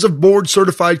 Hundreds of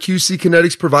board-certified QC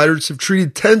Kinetics providers have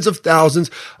treated tens of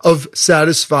thousands of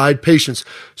satisfied patients.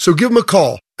 So give them a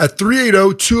call at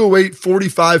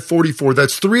 380-208-4544.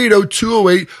 That's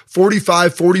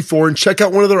 380-208-4544. And check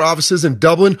out one of their offices in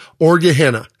Dublin or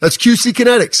Gahanna. That's QC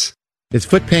Kinetics. Is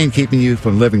foot pain keeping you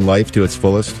from living life to its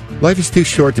fullest? Life is too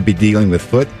short to be dealing with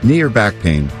foot, knee, or back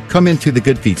pain. Come into the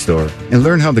Good Feet store and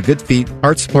learn how the Good Feet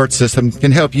Heart Support System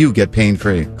can help you get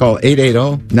pain-free. Call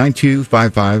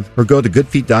 880-9255 or go to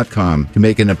goodfeet.com to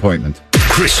make an appointment.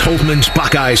 Chris Holtman's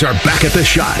Buckeyes are back at the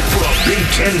shot for a Big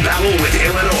Ten battle with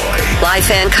Illinois. Live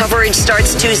fan coverage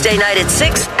starts Tuesday night at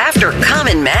 6 after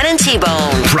Common Man and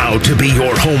T-Bone. Proud to be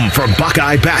your home for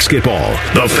Buckeye basketball.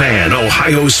 The Fan,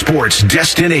 Ohio sports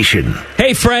destination.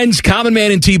 Hey friends, Common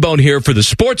Man and T-Bone here for the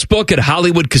sports book at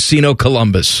Hollywood Casino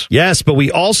Columbus. Yes, but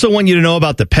we also want you to know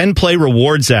about the Penn Play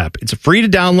Rewards app. It's free to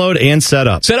download and set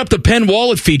up. Set up the Penn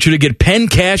Wallet feature to get Penn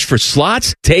cash for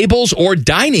slots, tables, or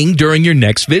dining during your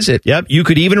next visit. Yep, you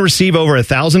could even receive over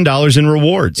 $1,000 in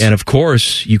rewards. And of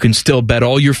course, you can still bet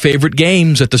all your favorite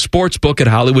games at the sports book at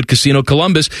Hollywood Casino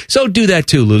Columbus. So do that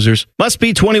too, losers. Must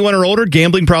be 21 or older.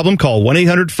 Gambling problem? Call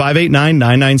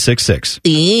 1-800-589-9966.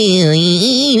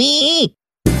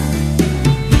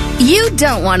 You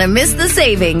don't want to miss the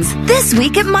savings this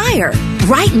week at Meijer.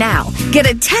 Right now, get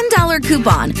a $10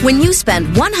 coupon when you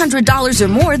spend $100 or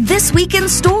more this week in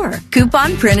store.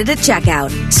 Coupon printed at checkout.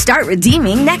 Start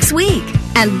redeeming next week.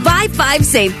 And buy 5,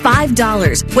 save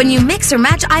 $5 when you mix or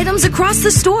match items across the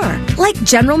store, like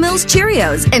General Mills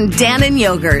Cheerios and Dannon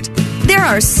Yogurt. There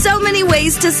are so many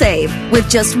ways to save with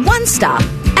just one stop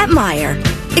at Meijer.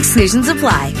 Exclusions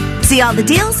apply. See all the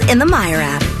deals in the Meijer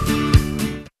app.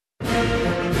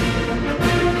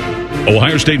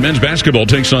 Ohio State men's basketball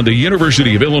takes on the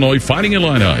University of Illinois Fighting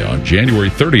Illini on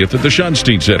January 30th at the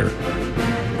Schonstein Center.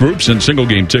 Groups and single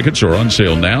game tickets are on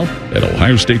sale now at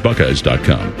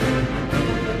ohiostatebuckeyes.com.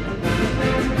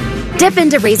 Dip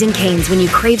into Raising Cane's when you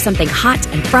crave something hot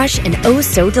and fresh and oh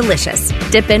so delicious.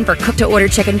 Dip in for cooked-to-order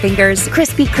chicken fingers,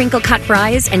 crispy crinkle-cut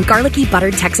fries, and garlicky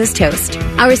buttered Texas toast.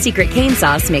 Our secret cane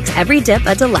sauce makes every dip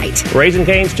a delight. Raising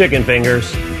Cane's chicken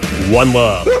fingers. One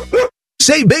love.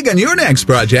 Save big on your next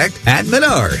project at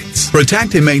Menards.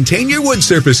 Protect and maintain your wood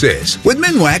surfaces with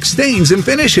Minwax stains and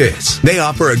finishes. They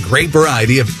offer a great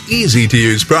variety of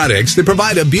easy-to-use products that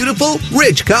provide a beautiful,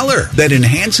 rich color that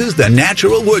enhances the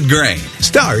natural wood grain.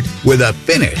 Start with a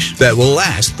finish that will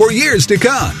last for years to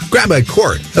come. Grab a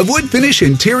quart of wood finish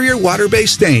interior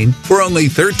water-based stain for only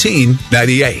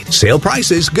 $13.98. Sale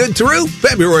prices good through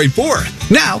February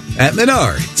 4th. Now at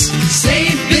Menards.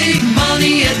 Save big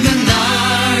money at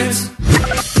Menards.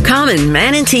 Common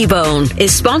Man and T-Bone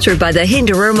is sponsored by the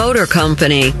Hinderer Motor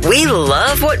Company. We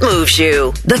love what moves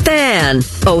you. The Fan,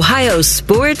 Ohio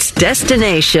sports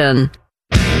destination.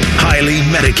 Highly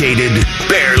medicated,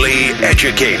 barely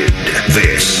educated.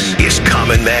 This is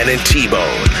Common Man and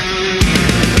T-Bone.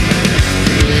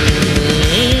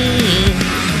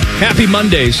 Happy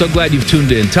Monday. So glad you've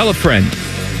tuned in. Tell a friend.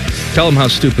 Tell them how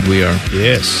stupid we are.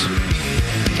 Yes.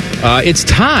 It's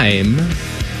time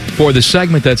for the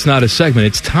segment that's not a segment.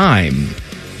 It's time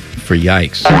for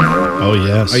Yikes. Oh,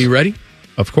 yes. Are you ready?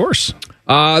 Of course.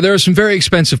 There are some very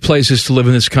expensive places to live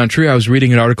in this country. I was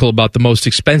reading an article about the most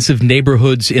expensive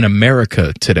neighborhoods in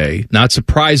America today. Not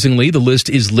surprisingly, the list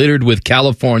is littered with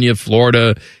California,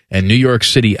 Florida, and New York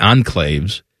City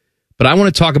enclaves. But I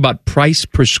want to talk about price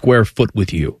per square foot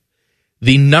with you.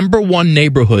 The number one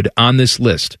neighborhood on this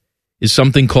list is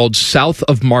something called South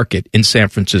of Market in San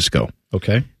Francisco.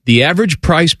 Okay. The average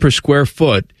price per square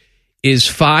foot is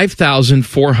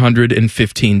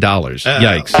 $5,415.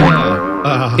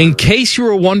 Yikes. In case you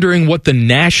were wondering what the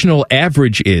national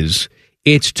average is,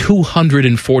 it's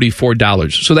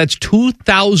 $244. So that's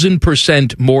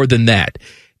 2,000% more than that.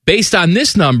 Based on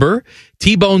this number,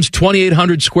 T-Bone's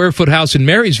 2,800 square foot house in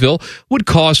Marysville would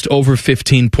cost over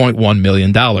 $15.1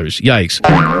 million. Yikes.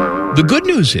 The good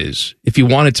news is, if you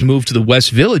wanted to move to the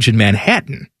West Village in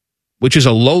Manhattan, which is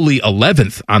a lowly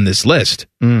 11th on this list,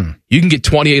 you can get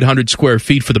 2,800 square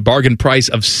feet for the bargain price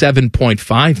of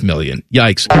 $7.5 million.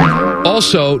 Yikes.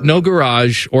 Also, no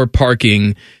garage or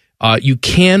parking. You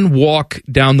can walk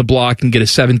down the block and get a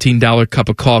 $17 cup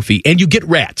of coffee, and you get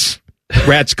rats.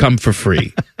 Rats come for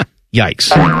free.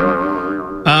 Yikes.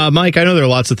 Mike, I know there are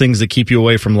lots of things that keep you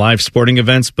away from live sporting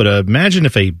events, but imagine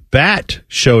if a bat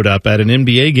showed up at an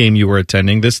NBA game you were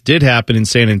attending. This did happen in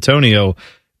San Antonio.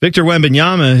 Victor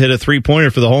Wembanyama hit a three-pointer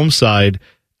for the home side,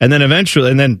 and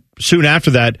then soon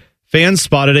after that, fans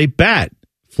spotted a bat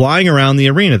flying around the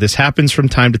arena. This happens from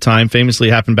time to time. Famously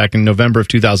happened back in November of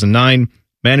 2009.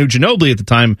 Manu Ginobili at the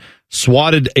time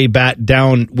swatted a bat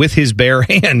down with his bare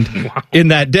hand in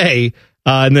that day,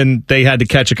 and then they had to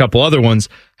catch a couple other ones.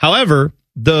 However,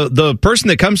 the person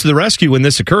that comes to the rescue when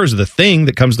this occurs, the thing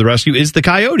that comes to the rescue, is the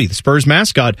Coyote. The Spurs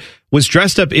mascot was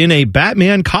dressed up in a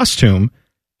Batman costume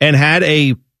and had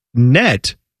a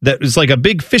net that was like a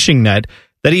big fishing net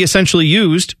that he essentially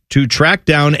used to track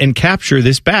down and capture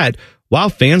this bat while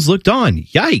fans looked on.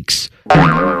 Yikes.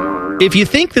 If you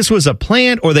think this was a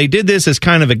plant or they did this as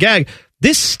kind of a gag,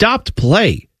 this stopped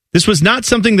play. This was not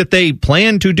something that they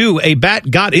planned to do. A bat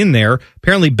got in there.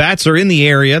 Apparently bats are in the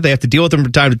area. They have to deal with them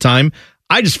from time to time.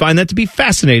 I just find that to be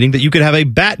fascinating that you could have a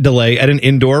bat delay at an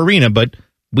indoor arena, but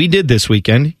we did this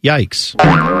weekend. Yikes.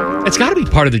 It's got to be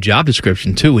part of the job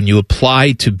description, too, when you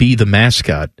apply to be the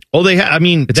mascot. Oh, you're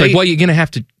going to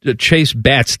have to chase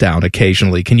bats down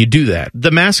occasionally. Can you do that? The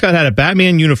mascot had a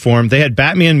Batman uniform. They had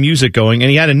Batman music going,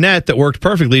 and he had a net that worked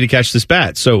perfectly to catch this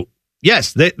bat. So,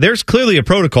 yes, there's clearly a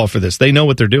protocol for this. They know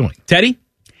what they're doing. Teddy?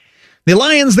 The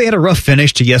Lions, they had a rough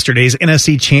finish to yesterday's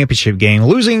NFC Championship game,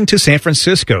 losing to San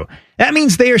Francisco. That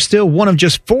means they are still one of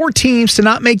just 4 teams to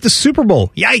not make the Super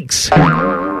Bowl. Yikes.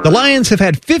 The Lions have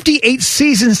had 58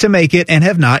 seasons to make it and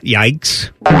have not. Yikes.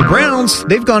 The Browns,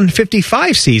 they've gone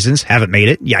 55 seasons, haven't made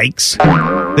it. Yikes.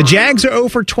 The Jags are 0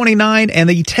 for 29 and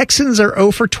the Texans are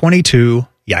 0 for 22.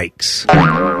 Yikes.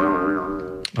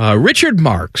 Richard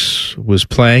Marx was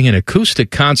playing an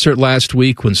acoustic concert last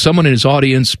week when someone in his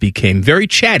audience became very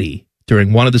chatty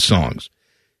during one of the songs.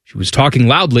 She was talking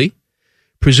loudly,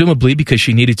 presumably because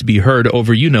she needed to be heard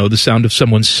over, the sound of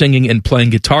someone singing and playing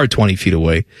guitar 20 feet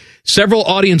away. Several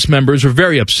audience members were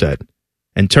very upset,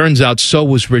 and turns out so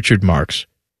was Richard Marx.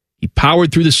 He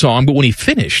powered through the song, but when he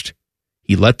finished,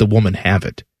 he let the woman have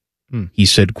it. He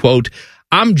said, quote,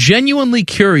 "I'm genuinely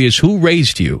curious who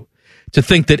raised you to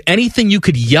think that anything you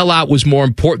could yell out was more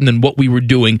important than what we were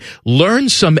doing. Learn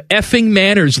some effing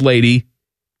manners, lady."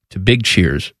 To big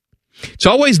cheers. It's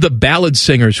always the ballad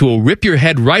singers who will rip your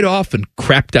head right off and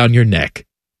crap down your neck.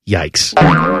 Yikes.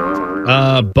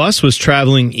 A bus was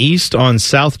traveling east on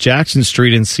South Jackson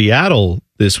Street in Seattle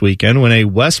this weekend when a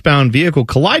westbound vehicle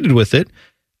collided with it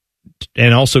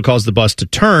and also caused the bus to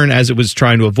turn as it was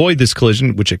trying to avoid this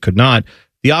collision, which it could not.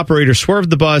 The operator swerved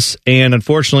the bus, and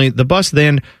unfortunately, the bus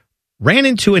then ran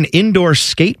into an indoor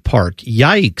skate park.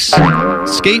 Yikes.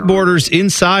 Skateboarders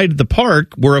inside the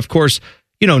park were, of course,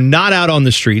 not out on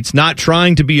the streets, not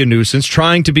trying to be a nuisance,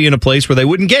 trying to be in a place where they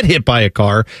wouldn't get hit by a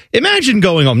car. Imagine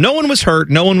going home. No one was hurt.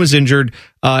 No one was injured.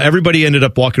 Everybody ended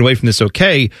up walking away from this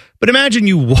okay. But imagine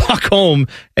you walk home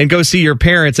and go see your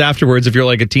parents afterwards if you're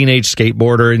like a teenage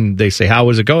skateboarder and they say, "How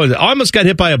was it going?" "I almost got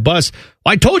hit by a bus."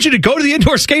 "I told you to go to the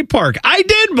indoor skate park." "I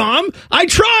did, Mom. I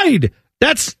tried."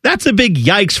 That's a big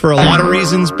yikes for a lot of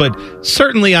reasons, but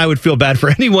certainly I would feel bad for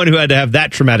anyone who had to have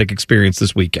that traumatic experience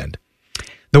this weekend.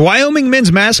 The Wyoming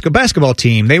men's basketball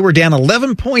team, they were down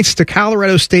 11 points to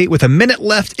Colorado State with a minute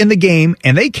left in the game,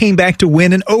 and they came back to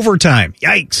win in overtime.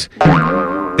 Yikes.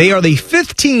 They are the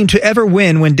 5th team to ever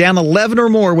win when down 11 or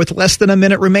more with less than a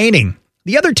minute remaining.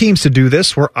 The other teams to do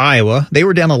this were Iowa. They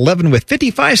were down 11 with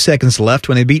 55 seconds left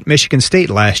when they beat Michigan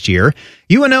State last year.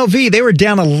 UNLV, they were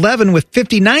down 11 with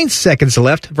 59 seconds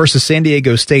left versus San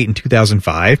Diego State in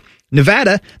 2005.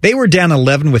 Nevada, they were down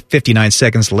 11 with 59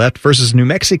 seconds left versus New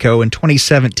Mexico in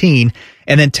 2017.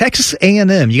 And then Texas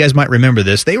A&M, you guys might remember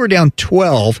this, they were down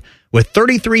 12 with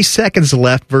 33 seconds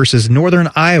left versus Northern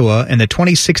Iowa in the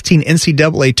 2016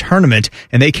 NCAA tournament,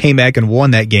 and they came back and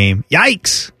won that game.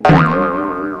 Yikes!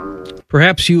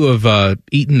 Perhaps you have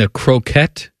eaten a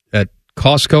croquette at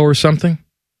Costco or something.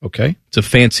 Okay. It's a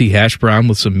fancy hash brown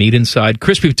with some meat inside.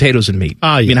 Crispy potatoes and meat.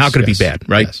 I mean, how could it be bad,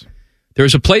 right? Yes.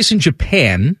 There's a place in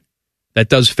Japan that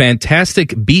does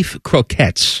fantastic beef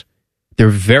croquettes. They're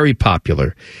very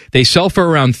popular. They sell for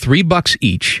around $3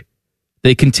 each.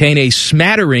 They contain a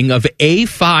smattering of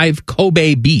A5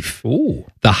 Kobe beef. Ooh.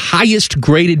 The highest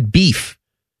graded beef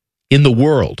in the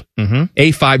world. Mm-hmm.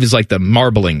 A5 is like the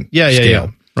marbling scale. Yeah.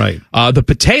 Right. The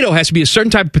potato has to be a certain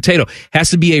type of potato.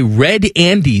 Has to be a red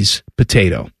Andes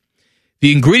potato.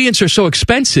 The ingredients are so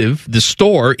expensive, the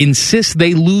store insists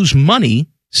they lose money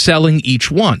selling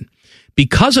each one.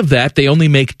 Because of that, they only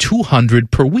make 200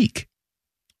 per week.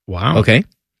 Wow. Okay.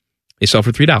 They sell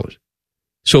for $3.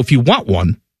 So if you want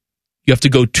one, you have to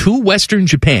go to Western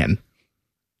Japan.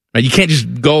 Right? You can't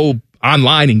just go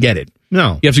online and get it.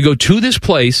 No. You have to go to this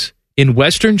place in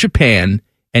Western Japan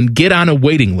and get on a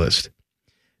waiting list.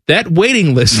 That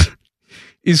waiting list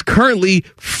is currently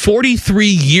 43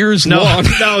 years long.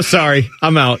 No, sorry.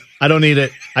 I'm out. I don't need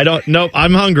it. Nope.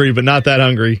 I'm hungry, but not that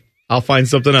hungry. I'll find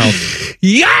something else.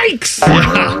 Yikes!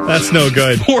 Yeah, that's no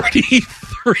good.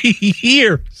 43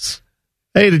 years.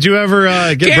 Hey, did you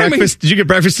ever get breakfast? Did you get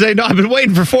breakfast today? No, I've been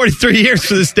waiting for 43 years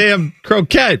for this damn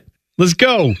croquette. Let's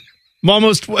go.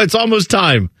 It's almost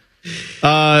time.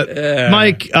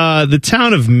 Mike, the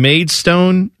town of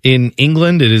Maidstone in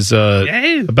England, it is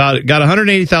got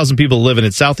 180,000 people live in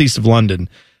it, southeast of London.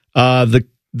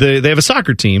 They have a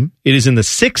soccer team. It is in the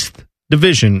 6th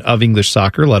division of English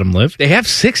soccer. Let them live. They have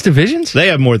 6 divisions? They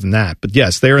have more than that, but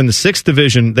yes, they are in the 6th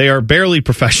division. They are barely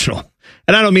professional.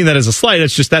 And I don't mean that as a slight.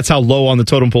 It's just that's how low on the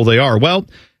totem pole they are. Well,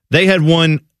 they had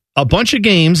won a bunch of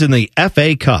games in the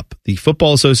FA Cup, the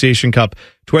Football Association Cup,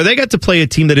 to where they got to play a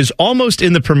team that is almost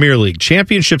in the Premier League,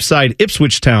 championship side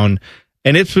Ipswich Town,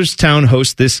 and Ipswich Town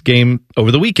hosts this game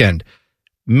over the weekend.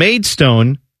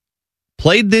 Maidstone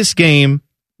played this game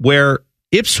where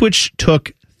Ipswich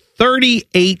took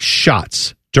 38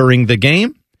 shots during the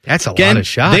game. That's a lot of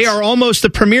shots. They are almost a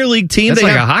Premier League team. That's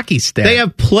like a hockey stat. They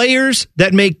have players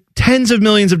that make tens of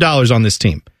millions of dollars on this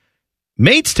team.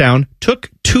 Maidstone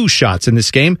took 2 shots in this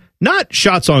game, not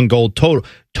shots on goal total.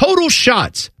 Total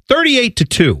shots,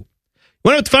 38-2. You want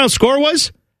to know what the final score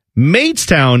was?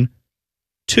 Maidstone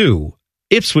 2,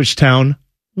 Ipswich Town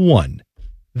 1.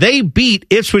 They beat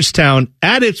Ipswich Town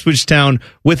at Ipswich Town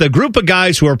with a group of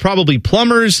guys who are probably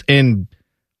plumbers and,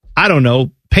 I don't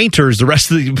know, painters the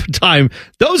rest of the time.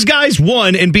 Those guys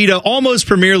won and beat an almost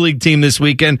Premier League team this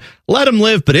weekend. Let them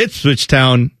live, but Ipswich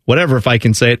Town, whatever if I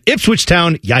can say it, Ipswich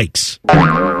Town, yikes.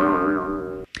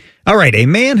 All right, a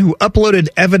man who uploaded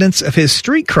evidence of his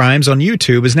street crimes on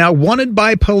YouTube is now wanted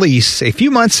by police a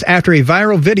few months after a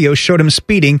viral video showed him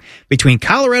speeding between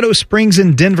Colorado Springs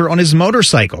and Denver on his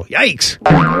motorcycle. Yikes.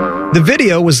 The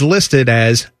video was listed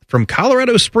as from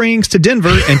Colorado Springs to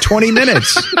Denver in 20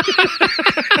 minutes.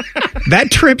 That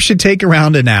trip should take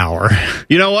around an hour.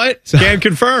 You know what? Can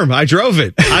confirm. I drove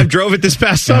it. I drove it this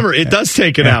past summer. It does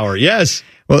take an hour. Yes.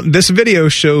 Well, this video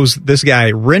shows this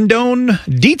guy, Rendon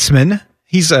Dietzman.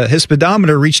 His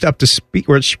speedometer reached up to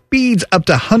speeds up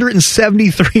to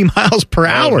 173 miles per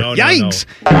hour. No, Yikes.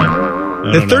 No.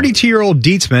 The 32-year-old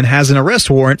Dietzman has an arrest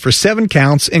warrant for 7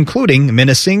 counts, including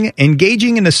menacing,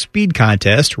 engaging in a speed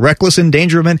contest, reckless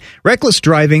endangerment, reckless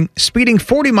driving, speeding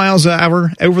 40 miles an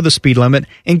hour over the speed limit,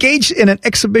 engaged in an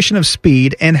exhibition of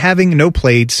speed, and having no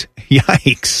plates.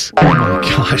 Yikes. Oh, my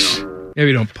gosh.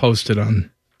 Maybe don't post it on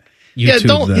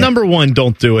YouTube. Yeah, number 1,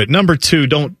 don't do it. Number 2,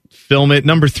 don't film it.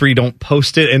 Number 3, don't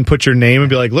post it and put your name and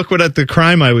be like, look what the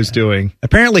crime I was doing.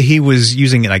 Apparently he was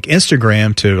using like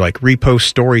Instagram to like repost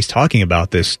stories talking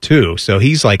about this too. So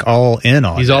he's like all in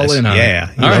on it. He's all in on it.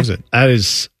 Yeah, he loves it. That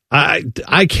is,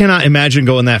 I cannot imagine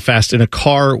going that fast in a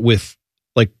car with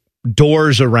like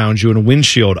doors around you and a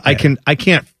windshield. Yeah. I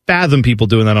can't fathom people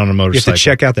doing that on a motorcycle. You have to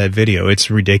check out that video. It's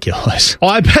ridiculous. Oh,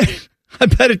 I bet. I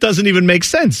bet it doesn't even make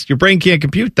sense. Your brain can't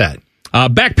compute that.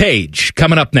 Back page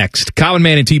coming up next. Common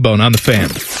Man and T-Bone on the Fan.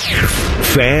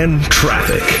 Fan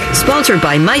traffic. Sponsored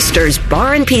by Meister's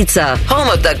Bar and Pizza, home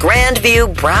of the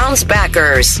Grandview Browns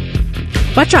backers.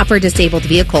 Watch out for a disabled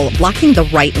vehicle blocking the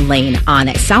right lane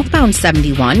on southbound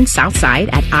 71 south side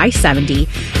at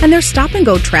I-70, and there's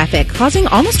stop-and-go traffic causing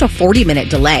almost a 40-minute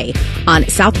delay on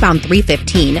southbound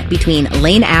 315 between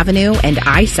Lane Avenue and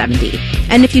I-70.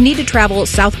 And if you need to travel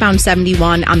southbound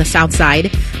 71 on the south side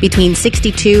between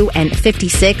 62 and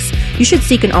 56, you should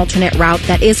seek an alternate route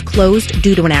that is closed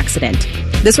due to an accident.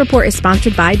 This report is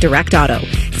sponsored by Direct Auto.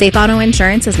 Safe Auto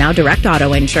Insurance is now Direct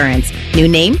Auto Insurance. New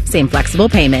name, same flexible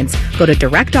payments. Go to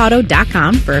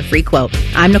directauto.com for a free quote.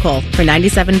 I'm Nicole for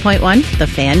 97.1 The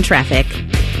Fan Traffic.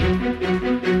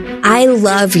 I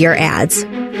love your ads.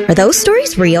 Are those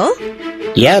stories real?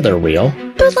 Yeah, they're real.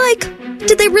 But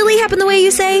did they really happen the way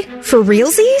you say? For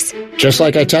realsies? Just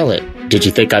like I tell it. Did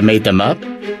you think I made them up?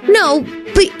 No,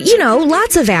 but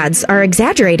lots of ads are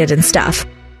exaggerated and stuff.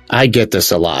 I get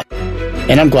this a lot.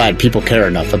 And I'm glad people care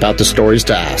enough about the stories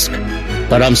to ask.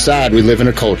 But I'm sad we live in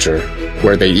a culture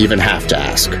where they even have to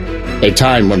ask. A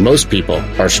time when most people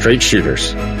are straight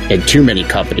shooters and too many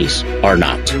companies are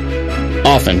not.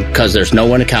 Often because there's no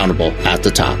one accountable at the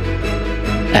top.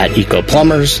 At Eco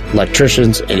Plumbers,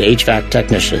 electricians, and HVAC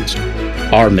technicians,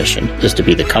 our mission is to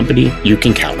be the company you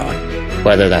can count on.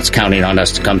 Whether that's counting on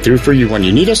us to come through for you when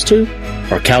you need us to,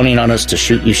 or counting on us to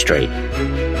shoot you straight.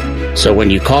 So when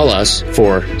you call us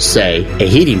for, say, a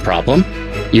heating problem,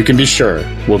 you can be sure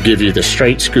we'll give you the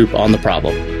straight scoop on the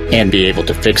problem and be able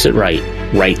to fix it right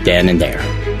then and there.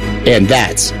 And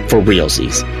that's for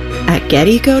realsies. At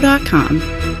GetEco.com.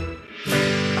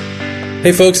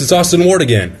 Hey folks, it's Austin Ward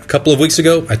again. A couple of weeks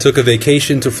ago, I took a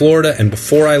vacation to Florida, and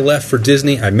before I left for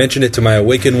Disney, I mentioned it to my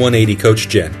Awaken 180 coach,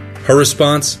 Jen. Her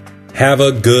response, have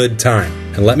a good time.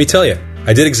 And let me tell you,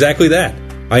 I did exactly that.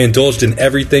 I indulged in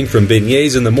everything from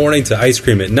beignets in the morning to ice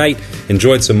cream at night,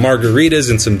 enjoyed some margaritas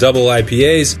and some double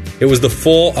IPAs. It was the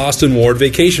full Austin Ward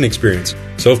vacation experience.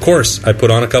 So of course, I put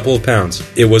on a couple of pounds.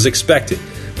 It was expected.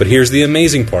 But here's the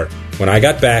amazing part. When I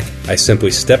got back, I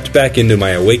simply stepped back into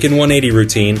my Awaken 180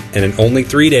 routine, and in only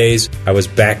 3 days, I was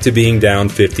back to being down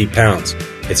 50 pounds.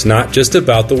 It's not just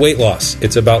about the weight loss.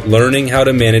 It's about learning how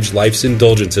to manage life's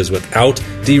indulgences without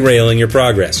derailing your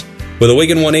progress. With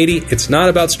Awaken 180, it's not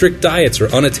about strict diets or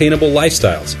unattainable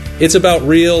lifestyles. It's about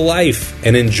real life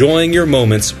and enjoying your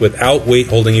moments without weight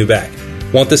holding you back.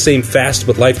 Want the same fast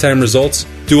but lifetime results?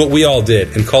 Do what we all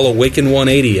did and call Awaken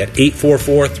 180 at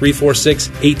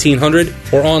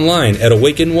 844-346-1800 or online at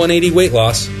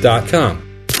awaken180weightloss.com.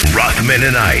 Rothman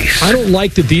and Ice. I don't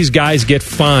like that these guys get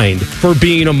fined for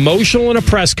being emotional in a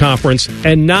press conference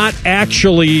and not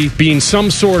actually being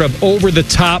some sort of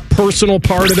over-the-top personal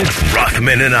part of it.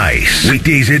 Rothman and Ice.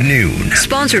 Weekdays at noon.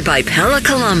 Sponsored by Pella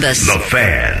Columbus. The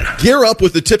Fan. Gear up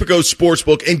with the Tipico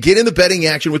Sportsbook and get in the betting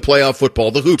action with playoff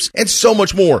football, the hoops, and so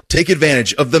much more. Take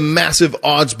advantage of the massive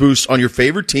odds boost on your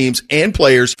favorite teams and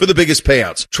players for the biggest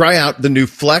payouts. Try out the new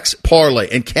Flex Parlay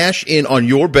and cash in on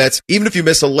your bets, even if you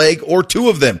miss a leg or two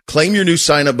of them. Claim your new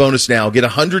sign-up bonus now. Get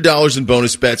 $100 in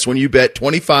bonus bets when you bet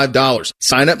 $25.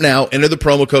 Sign up now. Enter the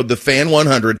promo code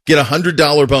TheFan100. Get a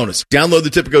 $100 bonus. Download the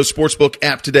Tipico Sportsbook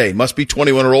app today. Must be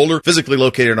 21 or older. Physically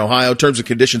located in Ohio. Terms and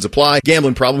conditions apply.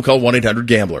 Gambling problem? Call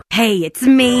 1-800-GAMBLER. Hey, it's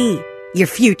me. Your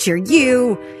future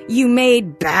you. You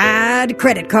made bad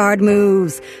credit card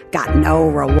moves. Got no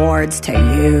rewards to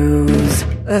use.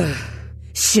 Ugh.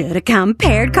 Should've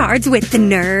compared cards with the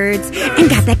nerds and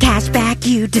got the cash back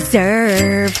you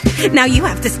deserve. Now you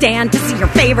have to stand to see your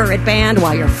favorite band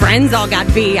while your friends all got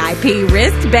VIP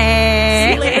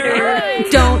wristbands.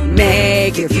 Don't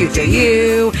make your future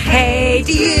you hate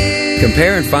you.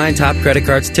 Compare and find top credit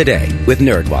cards today with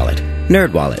NerdWallet.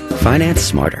 NerdWallet. Finance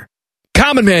smarter.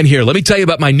 Common Man here. Let me tell you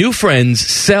about my new friends,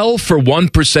 Sell for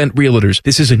 1% Realtors.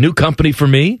 This is a new company for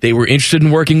me. They were interested in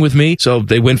working with me, so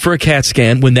they went for a CAT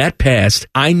scan. When that passed,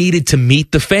 I needed to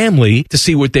meet the family to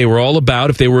see what they were all about,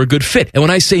 if they were a good fit. And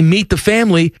when I say meet the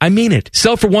family, I mean it.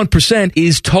 Sell for 1%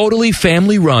 is totally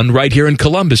family run right here in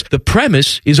Columbus. The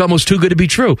premise is almost too good to be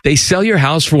true. They sell your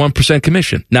house for 1%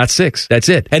 commission, not 6. That's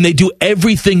it. And they do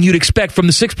everything you'd expect from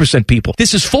the 6% people.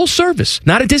 This is full service,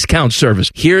 not a discount service.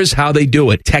 Here's how they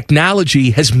do it. Technology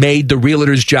technology has made the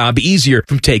realtor's job easier,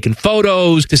 from taking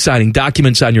photos to signing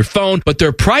documents on your phone, but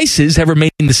their prices have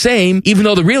remained the same, even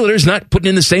though the realtor's not putting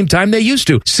in the same time they used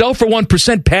to. Sell for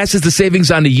 1% passes the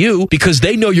savings on to you because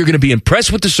they know you're going to be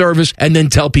impressed with the service and then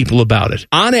tell people about it.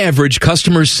 On average,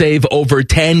 customers save over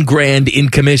 $10,000 in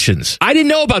commissions. I didn't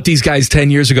know about these guys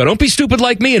 10 years ago. Don't be stupid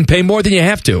like me and pay more than you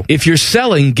have to. If you're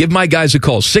selling, give my guys a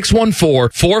call.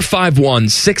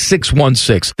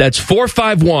 614-451-6616. That's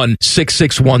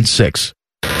 451-6616.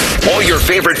 All your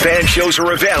favorite fan shows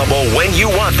are available when you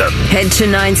want them. Head to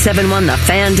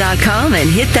 971thefan.com and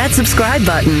hit that subscribe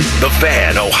button. The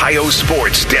Fan, Ohio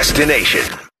sports destination.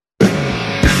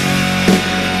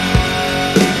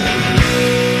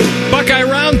 Buckeye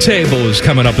Roundtable is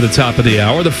coming up at the top of the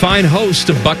hour. The fine host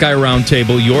of Buckeye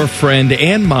Roundtable, your friend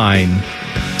and mine,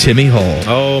 Timmy Hall.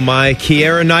 Oh, my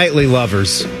Keira Knightley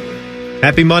lovers.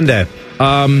 Happy Monday.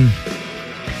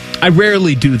 I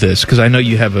rarely do this because I know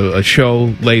you have a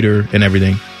show later and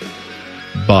everything.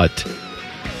 But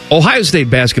Ohio State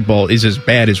basketball is as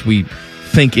bad as we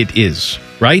think it is,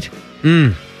 right?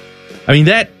 I mean,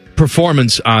 that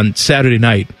performance on Saturday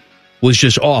night was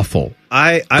just awful.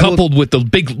 Coupled with the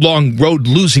big, long road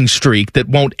losing streak that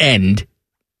won't end.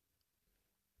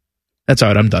 That's all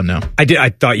right. I'm done now. I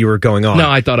thought you were going on. No,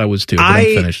 I thought I was too, but I'm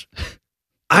finished.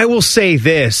 I will say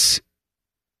this.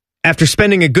 After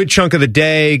spending a good chunk of the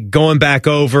day going back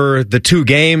over the two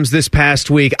games this past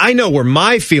week, I know where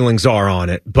my feelings are on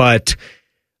it, but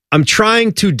I'm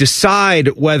trying to decide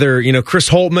whether, Chris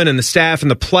Holtmann and the staff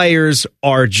and the players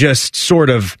are just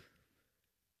sort of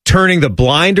turning the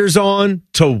blinders on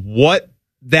to what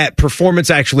that performance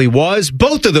actually was.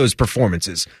 Both of those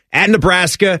performances at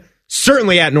Nebraska,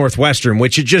 certainly at Northwestern,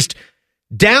 which it just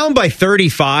down by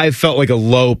 35 felt like a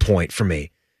low point for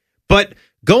me. But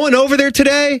going over there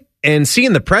today and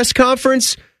seeing the press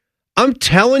conference, I'm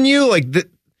telling you,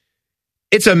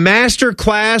 it's a master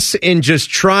class in just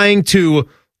trying to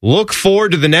look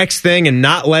forward to the next thing and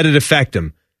not let it affect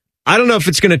them. I don't know if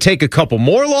it's going to take a couple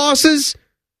more losses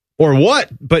or what,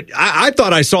 but I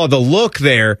thought I saw the look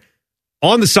there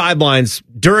on the sidelines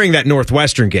during that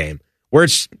Northwestern game where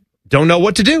it's don't know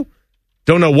what to do.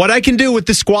 Don't know what I can do with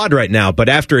this squad right now, but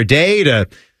after a day to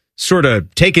sort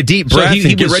of take a deep breath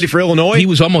and get ready for Illinois. He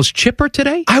was almost chipper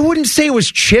today? I wouldn't say it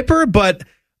was chipper, but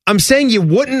I'm saying you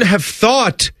wouldn't have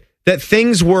thought that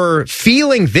things were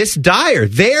feeling this dire.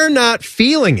 They're not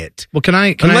feeling it. Well,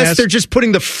 unless they're just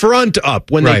putting the front up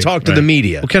when they talk to the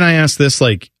media. Well, can I ask this?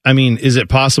 Is it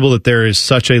possible that there is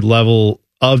such a level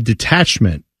of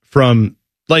detachment from,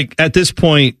 at this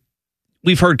point,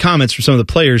 we've heard comments from some of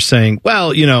the players saying,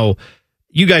 well,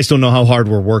 you guys don't know how hard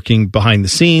we're working behind the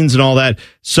scenes and all that.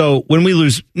 So when we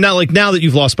lose, now that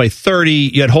you've lost by 30,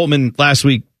 you had Holtmann last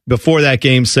week before that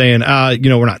game saying,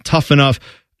 we're not tough enough.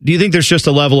 Do you think there's just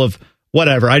a level of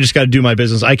whatever? I just got to do my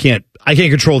business. I can't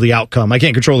control the outcome. I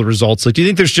can't control the results. Do you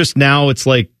think there's just now it's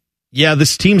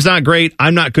this team's not great.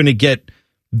 I'm not going to get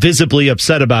visibly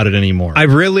upset about it anymore.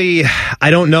 I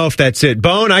don't know if that's it.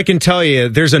 Bone, I can tell you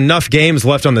there's enough games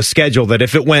left on the schedule that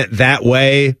if it went that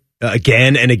way,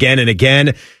 again and again and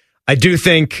again, I do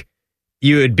think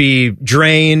you would be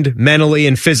drained mentally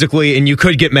and physically, and you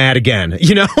could get mad again.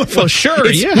 Well,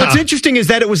 sure, yeah. What's interesting is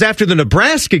that it was after the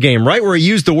Nebraska game, right, where he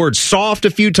used the word soft a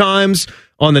few times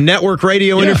on the network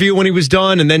radio interview when he was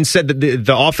done, and then said that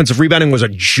the offensive rebounding was a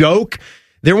joke.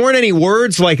 There weren't any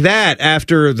words like that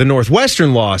after the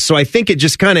Northwestern loss, so I think it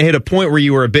just kind of hit a point where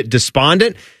you were a bit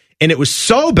despondent, and it was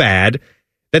so bad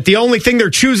that the only thing they're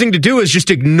choosing to do is just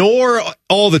ignore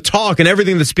all the talk and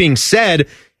everything that's being said.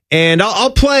 And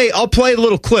I'll play a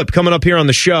little clip coming up here on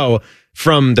the show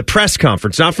from the press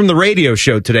conference, not from the radio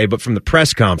show today, but from the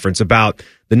press conference about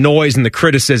the noise and the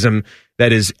criticism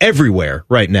that is everywhere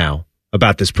right now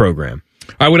about this program.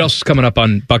 All right, what else is coming up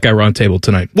on Buckeye Roundtable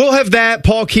tonight? We'll have that.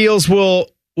 Paul Keels will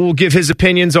give his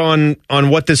opinions on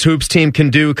what this Hoops team can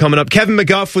do coming up. Kevin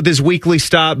McGuff with his weekly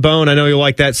stop. Bone, I know you'll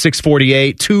like that.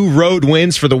 648. 2 road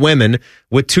wins for the women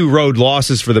with 2 road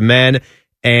losses for the men.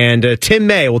 And Tim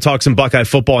May will talk some Buckeye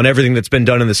football and everything that's been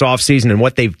done in this offseason and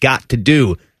what they've got to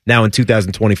do now in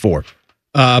 2024.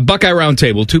 Buckeye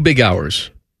Roundtable, 2 big hours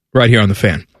right here on the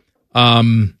Fan.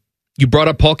 You brought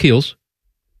up Paul Keels.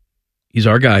 He's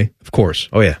our guy, of course.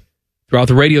 Oh, yeah. Throughout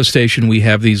the radio station, we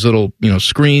have these little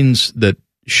screens that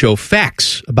show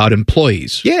facts about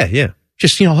employees. Yeah.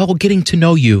 Just, getting to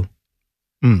know you.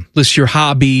 List your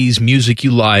hobbies, music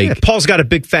you like. Yeah, Paul's got a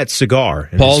big fat cigar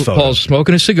in his photo. Paul's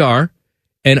smoking a cigar,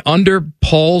 and under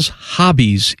Paul's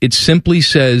hobbies, it simply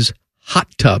says hot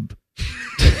tub.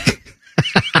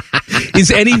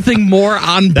 Is anything more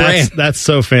on brand? That's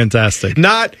so fantastic.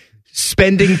 Not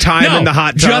spending time in the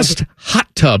hot tub. Just hot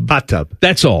tub. Hot tub.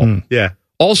 That's all. Yeah.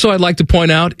 Also, I'd like to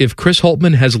point out, if Chris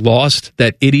Holtmann has lost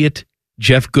that idiot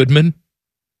Jeff Goodman,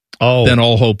 then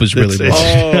all hope is really lost.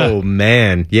 Oh,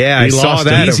 man. Yeah, He I saw lost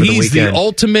that him. over the He's weekend. the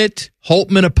ultimate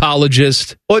Holtmann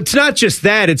apologist. Well, it's not just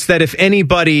that. It's that if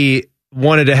anybody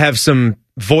wanted to have some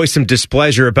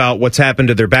displeasure about what's happened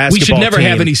to their basketball We should never team,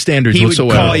 have any standards he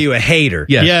whatsoever. would call you a hater.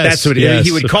 Yes. That's what Yes,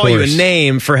 he would of call you a course.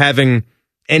 name for having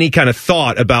any kind of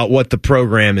thought about what the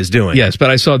program is doing. Yes, but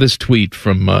I saw this tweet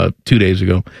from 2 days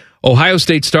ago. Ohio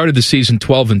State started the season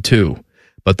 12-2,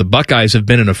 but the Buckeyes have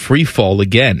been in a free fall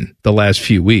again the last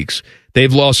few weeks.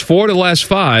 They've lost 4 of the last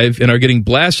 5 and are getting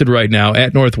blasted right now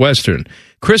at Northwestern.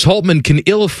 Chris Holtmann can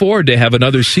ill afford to have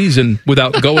another season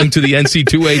without going to the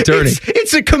NC2A tourney.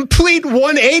 It's a complete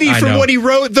 180 I from know. what he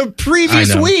wrote the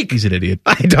previous I know. week. He's an idiot.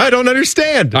 I don't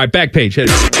understand. All right, back page. Hit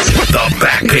it. The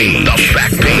Back Page. The Back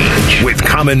Page with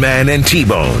Common Man and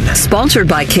T-Bone. Sponsored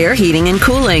by Care Heating and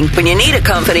Cooling. When you need a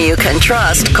company you can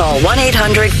trust, call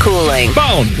 1-800-COOLING.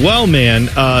 Bone. Well, man,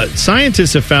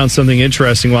 scientists have found something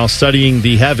interesting while studying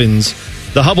the heavens.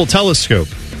 The Hubble telescope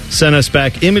sent us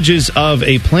back images of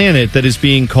a planet that is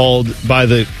being called by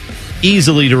the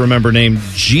easily to remember name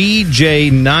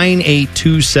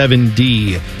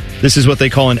GJ9827d. This is what they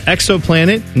call an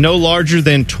exoplanet, no larger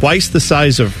than twice the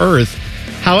size of Earth.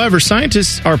 However,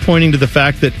 scientists are pointing to the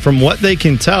fact that from what they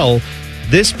can tell,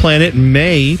 this planet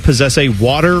may possess a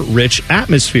water-rich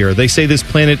atmosphere. They say this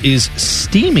planet is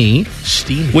steamy,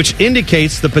 which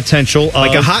indicates the potential of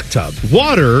Like a hot tub.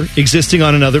 water existing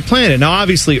on another planet. Now,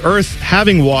 obviously, Earth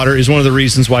having water is one of the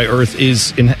reasons why Earth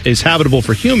is habitable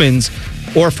for humans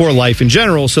or for life in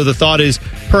general. So the thought is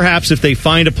perhaps if they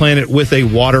find a planet with a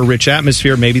water-rich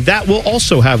atmosphere, maybe that will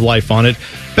also have life on it.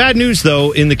 Bad news,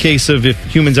 though, in the case of if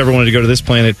humans ever wanted to go to this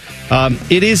planet,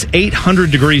 it is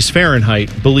 800 degrees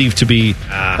Fahrenheit, believed to be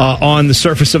on the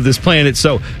surface of this planet.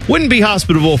 So wouldn't be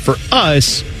hospitable for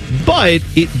us, but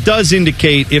it does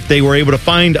indicate if they were able to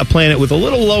find a planet with a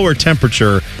little lower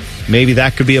temperature, maybe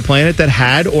that could be a planet that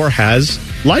had or has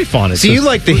life on it. So you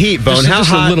like the heat, Bone. How just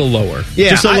hot? a little lower. Yeah,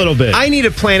 just a little bit. I need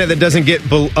a planet that doesn't get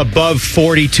above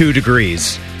 42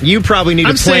 degrees. You probably need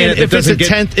I'm a planet that doesn't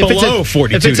get below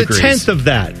 42 if it's degrees. a tenth of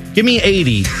that, give me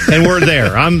 80, and we're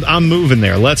there. I'm moving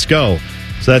there. Let's go.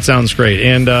 So that sounds great.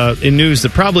 And in news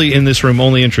that probably in this room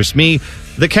only interests me,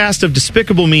 the cast of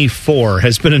Despicable Me 4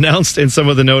 has been announced, and some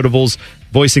of the notables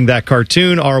voicing that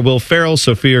cartoon are Will Ferrell,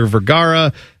 Sofia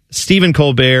Vergara, Stephen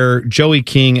Colbert, Joey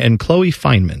King, and Chloe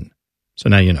Fineman. So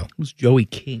now you know. Who's Joey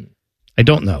King? I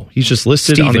don't know. He's just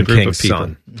listed on the group of people.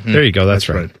 Son. There you go. That's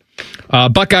right.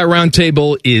 Buckeye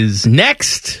Roundtable is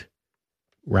next.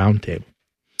 Roundtable.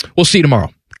 We'll see you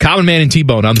tomorrow. Common Man and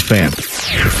T-Bone on the Fan.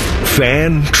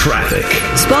 Fan Traffic.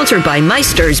 Sponsored by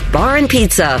Meister's Bar and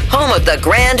Pizza, home of the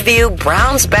Grandview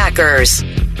Browns backers.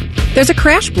 There's a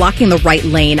crash blocking the right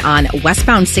lane on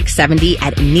westbound 670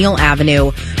 at Neal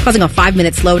Avenue, causing a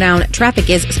 5-minute slowdown. Traffic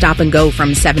is stop and go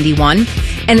from 71.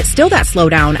 And it's still that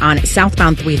slowdown on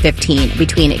southbound 315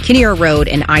 between Kinnear Road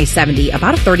and I-70,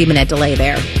 about a 30-minute delay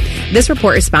there. This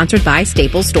report is sponsored by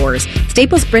Staples Stores.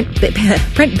 Staples print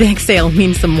big sale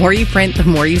means the more you print, the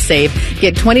more you save.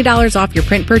 Get $20 off your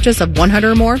print purchase of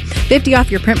 100 or more, $50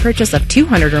 off your print purchase of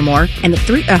 200 or more, and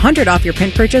 $100 off your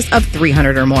print purchase of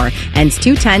 300 or more. Ends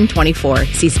 2/10/24.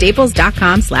 See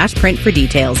staples.com/print for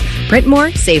details. Print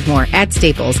more, save more at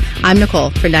Staples. I'm Nicole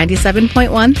for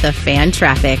 97.1 The Fan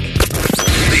Traffic.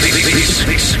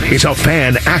 This is a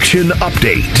Fan Action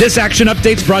Update. This action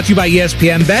update's brought to you by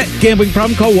ESPN Bet. Gambling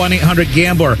problem? Call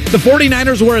 1-800-GAMBLER. The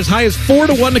 49ers were as high as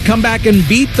 4-1 to come back and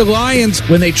beat the Lions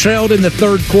when they trailed in the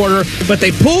third quarter, but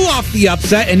they pull off the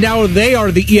upset, and now they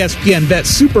are the ESPN Bet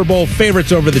Super Bowl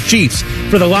favorites over the Chiefs.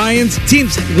 For the Lions,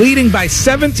 teams leading by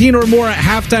 17 or more at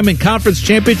halftime in conference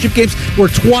championship games were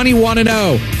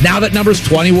 21-0. Now that number's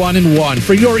 21-1.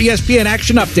 For your ESPN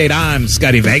action update, I'm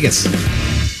Scotty Vegas.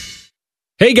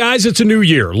 Hey guys, it's a new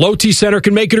year. Low T Center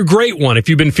can make it a great one. If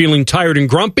you've been feeling tired and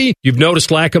grumpy, you've noticed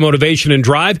lack of motivation and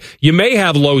drive, you may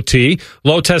have low T.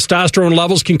 Low testosterone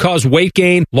levels can cause weight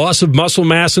gain, loss of muscle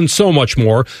mass, and so much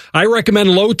more. I recommend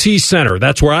Low T Center.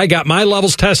 That's where I got my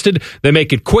levels tested. They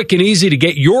make it quick and easy to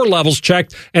get your levels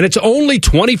checked, and it's only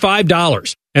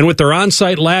 $25. And with their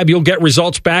on-site lab, you'll get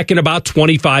results back in about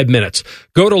 25 minutes.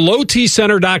 Go to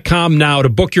lowtcenter.com now to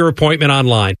book your appointment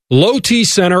online. Low T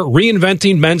Center,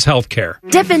 reinventing men's healthcare.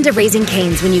 Dip into Raising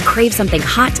Cane's when you crave something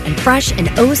hot and fresh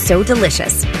and oh so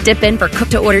delicious. Dip in for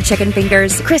cooked-to-order chicken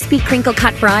fingers, crispy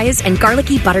crinkle-cut fries, and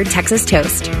garlicky buttered Texas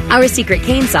toast. Our secret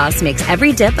cane sauce makes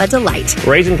every dip a delight.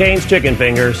 Raising Cane's chicken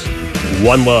fingers.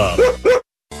 One love.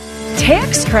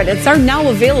 Tax credits are now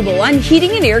available on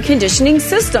heating and air conditioning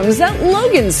systems at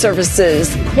Logan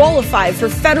Services. Qualify for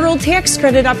federal tax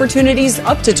credit opportunities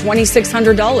up to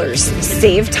 $2,600.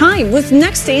 Save time with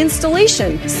next day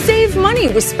installation. Save money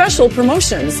with special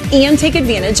promotions. And take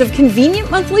advantage of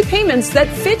convenient monthly payments that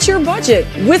fit your budget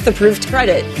with approved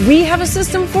credit. We have a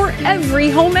system for every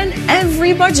home and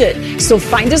every budget. So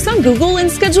find us on Google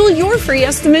and schedule your free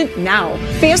estimate now.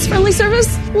 Fast, friendly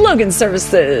service, Logan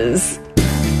Services.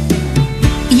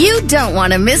 You don't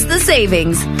want to miss the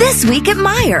savings this week at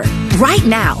Meijer. Right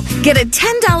now, get a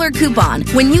 $10 coupon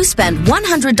when you spend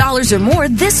 $100 or more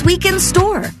this week in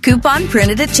store. Coupon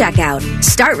printed at checkout.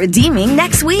 Start redeeming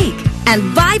next week.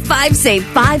 And buy 5, save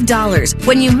 $5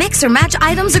 when you mix or match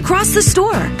items across the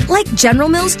store, like General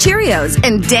Mills Cheerios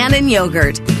and Dannon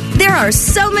Yogurt. There are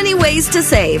so many ways to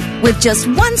save with just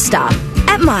one stop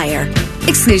at Meijer.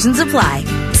 Exclusions apply.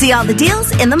 See all the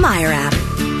deals in the Meijer app.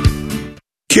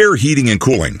 Care Heating and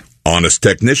Cooling. Honest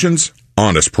technicians,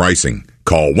 honest pricing.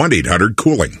 Call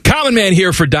 1-800-COOLING. Common Man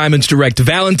here for Diamonds Direct.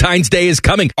 Valentine's Day is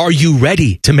coming. Are you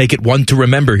ready to make it one to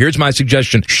remember? Here's my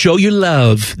suggestion. Show your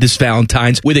love this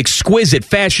Valentine's with exquisite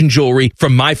fashion jewelry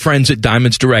from my friends at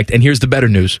Diamonds Direct. And here's the better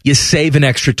news. You save an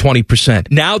extra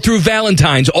 20%. Now through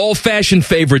Valentine's, all fashion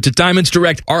favorites at Diamonds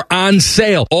Direct are on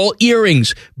sale. All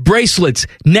earrings, bracelets,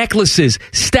 necklaces,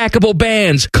 stackable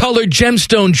bands, colored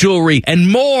gemstone jewelry,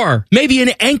 and more. Maybe an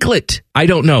anklet. I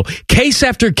don't know. Case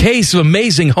after case of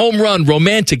amazing home run,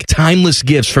 romantic, timeless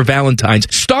gifts for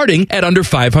Valentine's, starting at under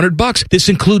 $500. This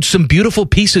includes some beautiful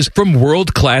pieces from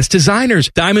world-class designers.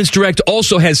 Diamonds Direct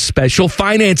also has special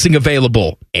financing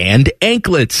available. And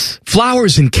anklets.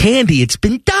 Flowers and candy, it's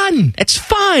been done. That's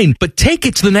fine. But take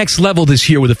it to the next level this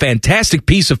year with a fantastic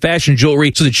piece of fashion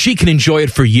jewelry so that she can enjoy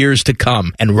it for years to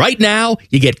come. And right now,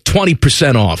 you get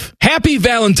 20% off. Happy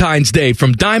Valentine's Day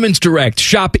from Diamonds Direct.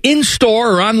 Shop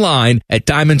in-store or online at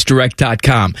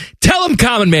diamondsdirect.com. Tell them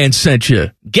Common Man sent you.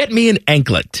 Get me an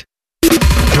anklet.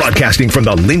 Broadcasting from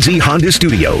the Lindsay Honda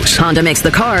Studios. Honda makes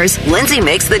the cars. Lindsay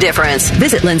makes the difference.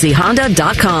 Visit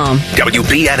lindsayhonda.com.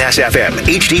 WBNS-FM,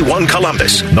 HD1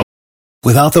 Columbus.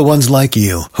 Without the ones like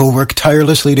you, who work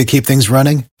tirelessly to keep things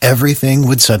running, everything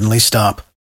would suddenly stop.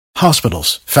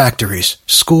 Hospitals, factories,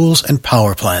 schools, and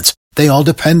power plants, they all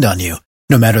depend on you.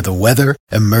 No matter the weather,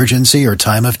 emergency, or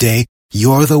time of day,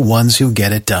 you're the ones who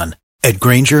get it done. At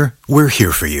Grainger, we're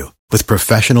here for you with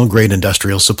professional-grade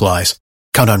industrial supplies.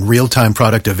 Count on real-time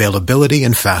product availability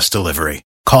and fast delivery.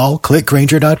 Call, click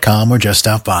Grainger.com, or just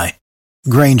stop by.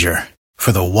 Grainger,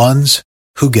 for the ones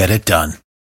who get it done.